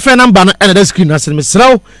abusafo na ofe number no na screen na se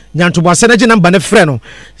mesraw nyantobo ase na je number ne frɛ no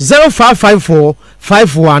 0554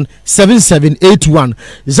 517781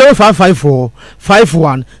 0554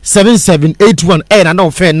 517781 na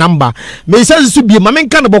ofe number me say su bi ma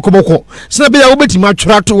menka no bokoboko se na be ya wo betima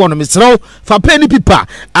atwera to wono mesraw fa pen pipa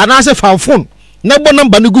ana se fa phone na bo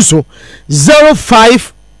number no gu so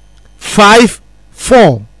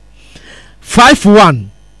 0554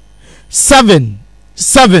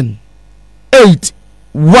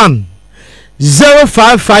 517781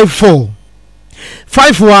 0554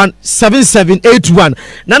 517781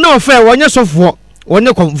 na na ofe wonye sofo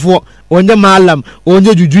wonye komfo wonye malam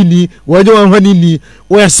wonye jujuni wonye wanhwanini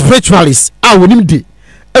we spiritualist a wonim de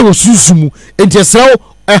e wo susumu enti esrawo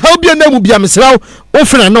how bia na mu bia mesrawo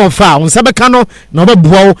ofena na ofa wonsa beka no na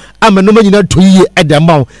obeboa wo amano manyina toyie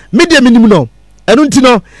edema media minim no enu nti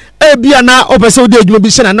no e bia na opese odi adwuma bi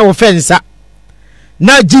hye na ofensa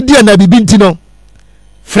na gidia na bibi nti no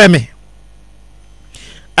freme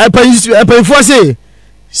apayifo se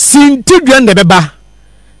sintidua nde beba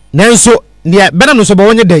nanso ne bena no so bo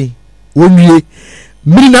wonye dai wonwie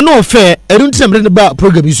miri na no ofe enu nti na mire ne ba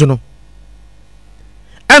program yi so no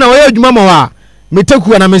ana wo adwuma ma wa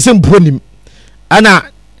metaku na mesem ponim ana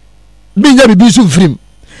binya bibi so frim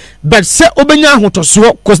but se obenya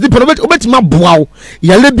ahotoso cause the problem obetima boawo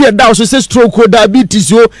yale bia da so se stroke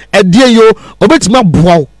diabetes yo edie yo obetima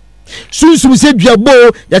boawo sunsum se duabo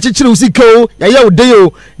ya chechire usika o ya ye ode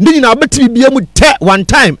yo ndi na obetimi bia mu te one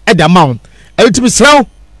time at the amount elitimi sraw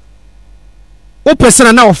o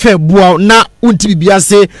person na ofe boawo na untimi bia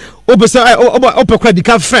se o person opekwa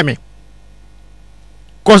dika frame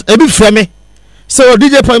cause ebi frame so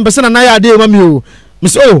DJ person na ya ade mami o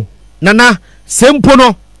miss o nana sempo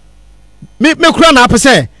no me kura na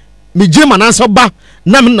apese me jema na so ba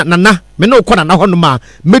na nana me no kɔ na hɔ no ma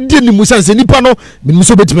me di ni musa se nipa no me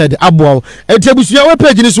muso betime de aboa etiabusuya we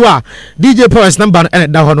page ni so a DJ Powers number na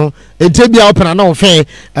da hɔ no etibia open na ofe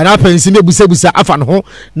na apensi me busa afa no ho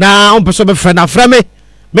na on peso be frɛ na frɛ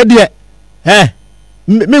me de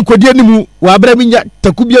me kodi ni mu wa bra me nya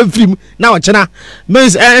takubia mfirim na ɔkyena me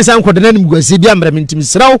ensa nkɔde na nim guase bia mra me ntim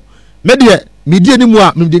sraw me de media ni mu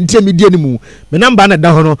a me de ntia media ni mu me number na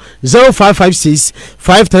da hɔ no 0556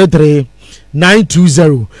 533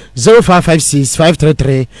 920 0556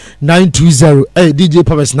 533 920 DJ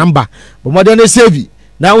Powers number but more than save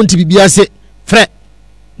na wonti bibia se frɛ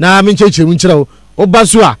na me nkyekye mu nkyerɛ wo ba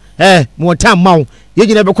so a mo time ma wo ye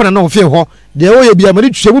nyina be kona na ofe hɔ de wo ye bia me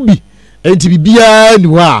twehwe mu bi enti bibia ni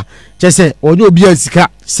wa kyese onye obi asika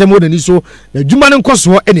semo na ni so na dwuma ne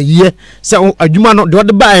nkoso ene yiye se adwuma no de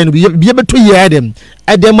wode baa no bia beto yiye edem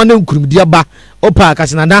ma na nkurumdi aba opa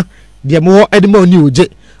kasenana de mo edema oni oje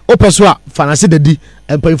opeso a fanase dadi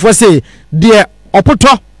empayfo se de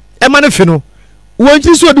opoto ema ne fe no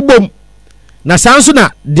wonchi so de bom na sanso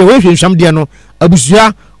na de we hwehwam de no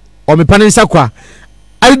abusua o mepane nsakwa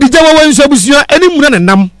adidija wo wanso abusua eni mura na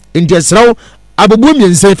nam enti esraw abobu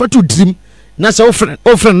miense fatu trim na se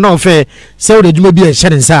ofren na ofe se wo de dwuma bi e hye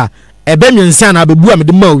nsa ebe miense na abebu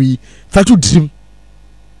amede mawi fatu trim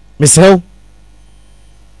mesrew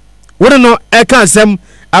wono no eka asem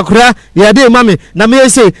akura yade mame na me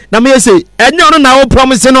yese enye ono na wo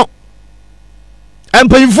promise no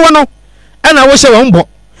empayifo no na wo hye won bo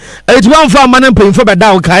etuwa mfa ma na empayifo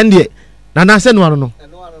beda wo kan de na na se no ano no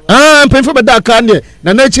empayifo beda kan de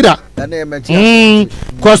na na chira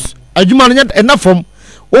cause adwuma no nya fom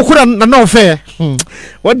okura na na ofe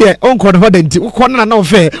wo de onko no de nti wo na na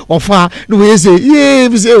ofe ofa no we yese ye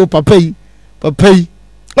bi se o papai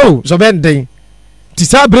oh so benden ti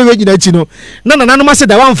sa brewe nyina chi no na no ma se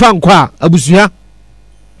da wan fa nkwa abusua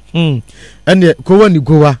ene ko wani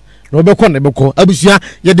gowa na obekọ na ebekọ abusua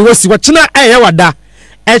ye de wasi wachina eye wada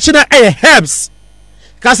echina eye herbs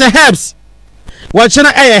ka se herbs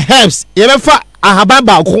wachina eye herbs ye befa ahaban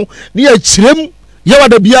ba ko ni ya chirem ye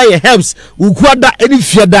wada bia ye herbs ukuada eni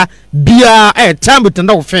fiada bia time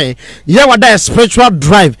tenda ofe ye wada spiritual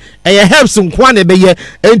drive eye herbs nkwa na beye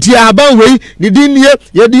enti ahaban wei ni dinnie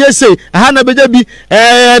ye de say aha na beja bi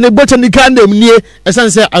ne botanical name nie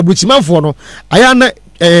esanse abuchimafo no aya na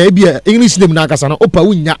bia English name na akasa no opa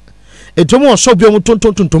wunya etomo so bi om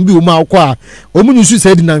tonton bi o ma akwa o mu nyusu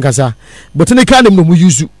sai di na nkasa botanical name no mu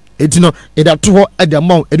yusu etino eda to ho eda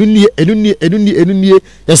maw enunnie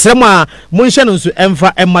yesrema mo nhye no nso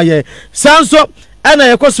emfa ema ye sanso ana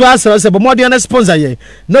yekoso asara se bomode na sponsor ye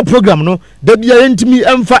na program no da bia yentimi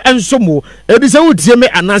emfa ensomo ebi se wutie me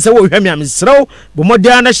anase wo hwame amsrew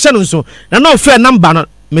bomode na hye no nso na na ofe number no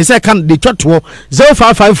me say can de twato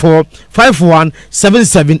 0554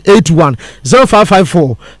 517781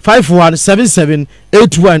 0554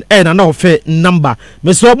 517781 na ofe number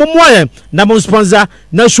me so bomoye na mo sponsor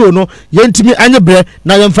na show no yentimi anyebre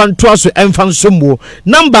na yemfa nto aso emfa nsomo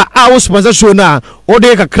number a wo sponsor show na o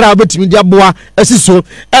de kakra betimi di aboa asiso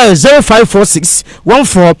 0546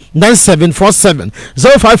 149747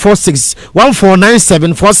 0546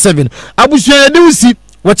 149747 abusuya de usi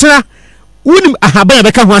wachira unim ahaban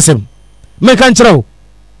beka ho asem me kan kyerɛw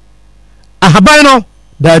ahaban no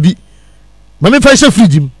dabi mame fa hye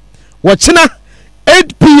fridge wo kyena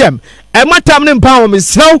 8 pm e matam ne mpa wo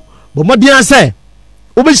mesrew bo modien sɛ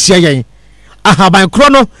wo be hye yen ahaban kro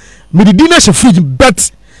no me di na she fridge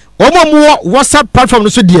bet omo WhatsApp platform no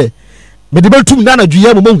so de me de betum na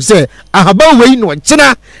adwuya mo hu se ahaban wei no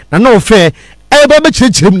kyena na na ofe e ba be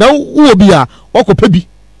kyerkyerem na wo bi a okopa bi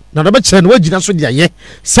na da be kyere no wagina so de aye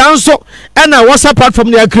sanso e na WhatsApp platform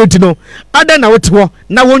no ya create no ada na wotewo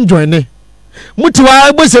na won join ne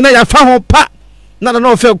mutiwa bo se na ya fa ho pa na na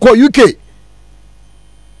ofe ko UK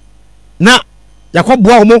na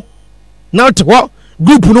yakɔboa wo mo na wote hɔ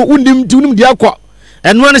group no wonim de akɔ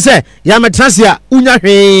ɛno ne sɛ yɛametena se a wonya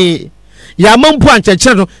hwee yɛama mpo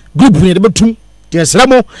ankyɛkyerɛ no group no yɛde bɛtum yɛsrɛ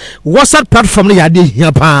mo WhatsApp platform no yɛade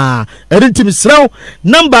hia paa ɛrentim serɛ wo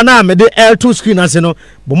number no a mede airto screen ase no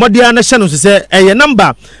bɔmmɔdea no hyɛ no so sɛ ɛyɛ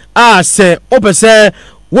number a sɛ wopɛ sɛ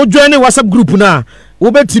wodwane WhatsApp group no a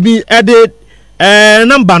wobɛtumi ɛde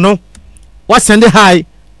number no wasɛnde hi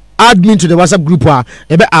admin to the WhatsApp group a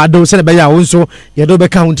ebe ado se be ya wo nso ye do be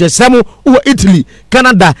count esem wo Italy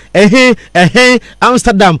Canada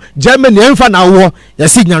Amsterdam Germany enfa na wo ye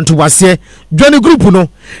signanto wase join group no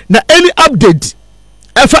na any update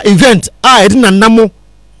efa event a edi na namo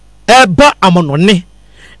eba amonone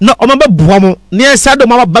na o ma be boa mo na esa do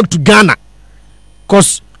ma back to Ghana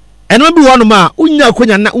cause eno bi wono ma unya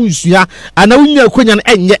konya na unsua ana unya konya na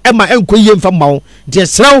enye ema enkoye mfa mawo de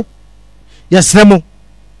esrew yesremo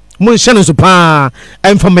mun hyɛn so pa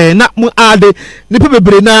ɛmfame na mun ade nipa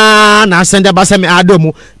bebre na asɛnde abasa me ade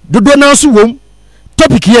mu dodo na so wom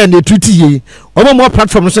topic here na treaty ye omo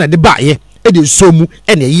platform no so na de ba ye e de so mu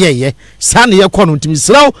e na ye sa na ye kɔ no ntimi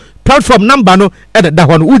sraw platform number no e da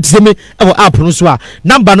hɔ no utie me e wɔ app no so a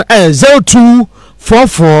number no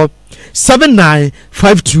 0244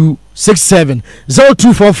 795267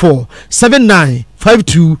 0244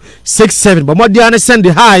 795267 but more than send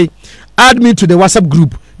the hi add me to the WhatsApp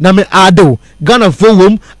group na me ado Ghana fo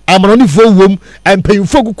wom amanoni fo wom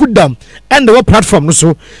empayfo kukudam and the platform no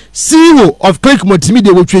so CEO of Click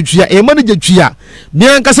Multimedia wo twetwia e manager twia me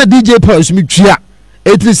ankasa DJ Paul mi twia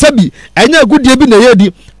etri sabi enya agudie bi na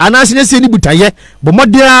yedi anase ne se ni butaye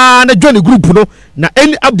bomodia na join group no na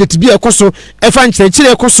any update bi ekoso efa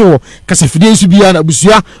nkyerɛkyerɛ ekoso kasafidie nso bia na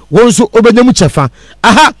busua won so obenyamu chefa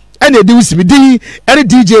aha ene edi wisimi din ene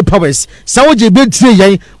DJ Powers sa woje be tie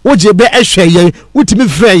yen woje be ehwe yen wutimi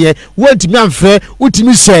frɛ ye wantimi amfrɛ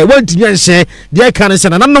wutimi hyɛ wantimi anhyɛ de ka ne se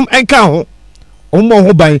na nanom enka ho ommo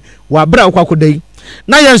ho ban wa bra kwakodai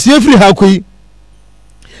na yen so efiri ha koi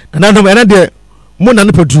na nanom ene de mo na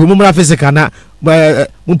ne patu mo mra fisika na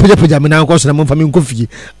mo peja me na nkoso na mo fami nkofie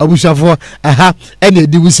abushafo aha ene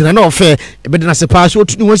edi wisina na ofe ebe de na se pa so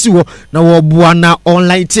tunu wasi wo na wo boa na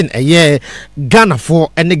online tin eye Ghana for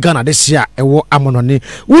ene Ghana de sia ewo amonone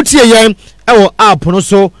wutie yen ewo app no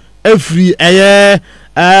so efri eye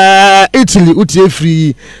Italy wutie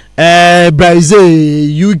efri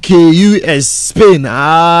Brazil UK US Spain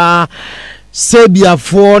Serbia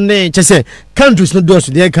for ne chese countries no do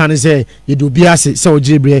so dey kan say ye do bia se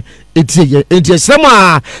ojibre etie entie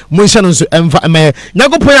sema mo hye no so emfa me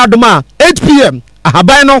nyakopon adoma 8 pm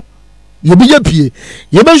ahaban no ye bi ye pie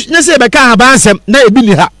ye be ne se be ka ahaban sem na ebi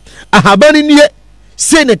ni ha ahaban ni ye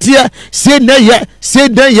se ne tie se na ye se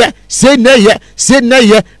dan ye se na ye se na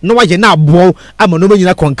ye no wa ye na abo ama no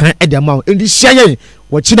nyina konkan e de ma endi hye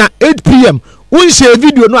wo china 8 pm un share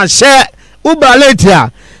video no a share uba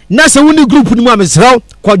late na se woni group ni mu amesraw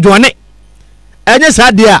kwadwane enye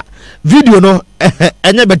sadia video no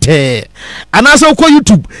enye bete anasa ko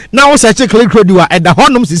YouTube na wo search click radio a eda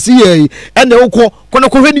honom sisi ye ene wo kono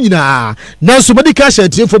hwe ni nyina na so medical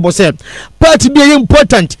share for boss part bi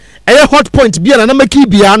important hot point bi na make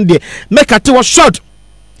bi ande make ate wo short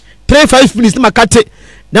 3-5 minutes na makate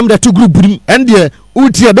na mda to group nim ende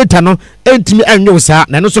uti beta no entimi enyo sa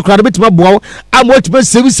na no so kra betima boa amo otima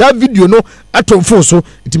save sa video no atomfo so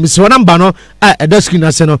itimi se number no a eda screen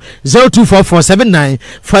ase no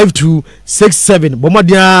 0244795267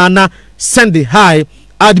 bomodia na send the hi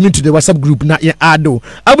add me to the WhatsApp group na ye ado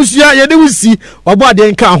abusia ye de wusi obo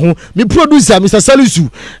ade nka ho me producer Mr Salisu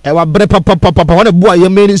wa bre papa wana boa ye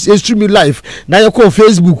me stream live na ye ko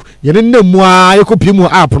Facebook ye ne namu a ye ko pimu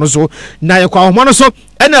app no so na ye ko ahomo no so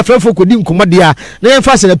ene afrefo kodi nkomode a na ye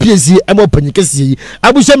fa se na PSC e mo panyikese yi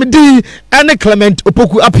abusia me di ene Clement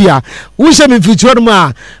Opoku apia wo she me feature no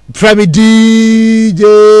a from DJ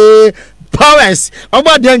Powers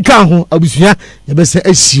obo ade nka ho abusia ye be se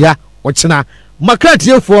ahia wo chena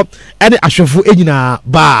Makratie for any ashwafu enyina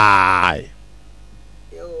bye.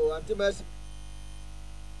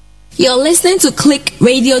 You're listening to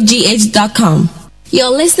clickradiogh.com.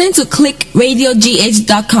 You're listening to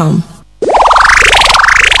clickradiogh.com.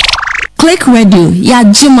 Click Radio ya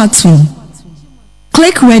Jimatu.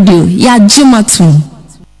 Click Radio ya Jimatu.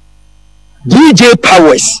 DJ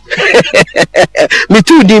Powers. Me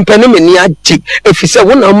too di mpano me ni agi. Efise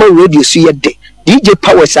wona ama radio so ye de. DJ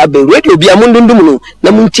Powers abe radio bia mundundum no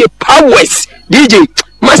na muntie Powers. DJ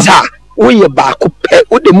Masa woye ba ko pe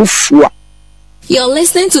wo de mu fua. You're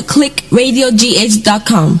listening to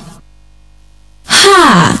clickradiogh.com.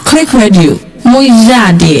 Ha, Click Radio. Mo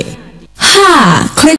yade. Ha, Click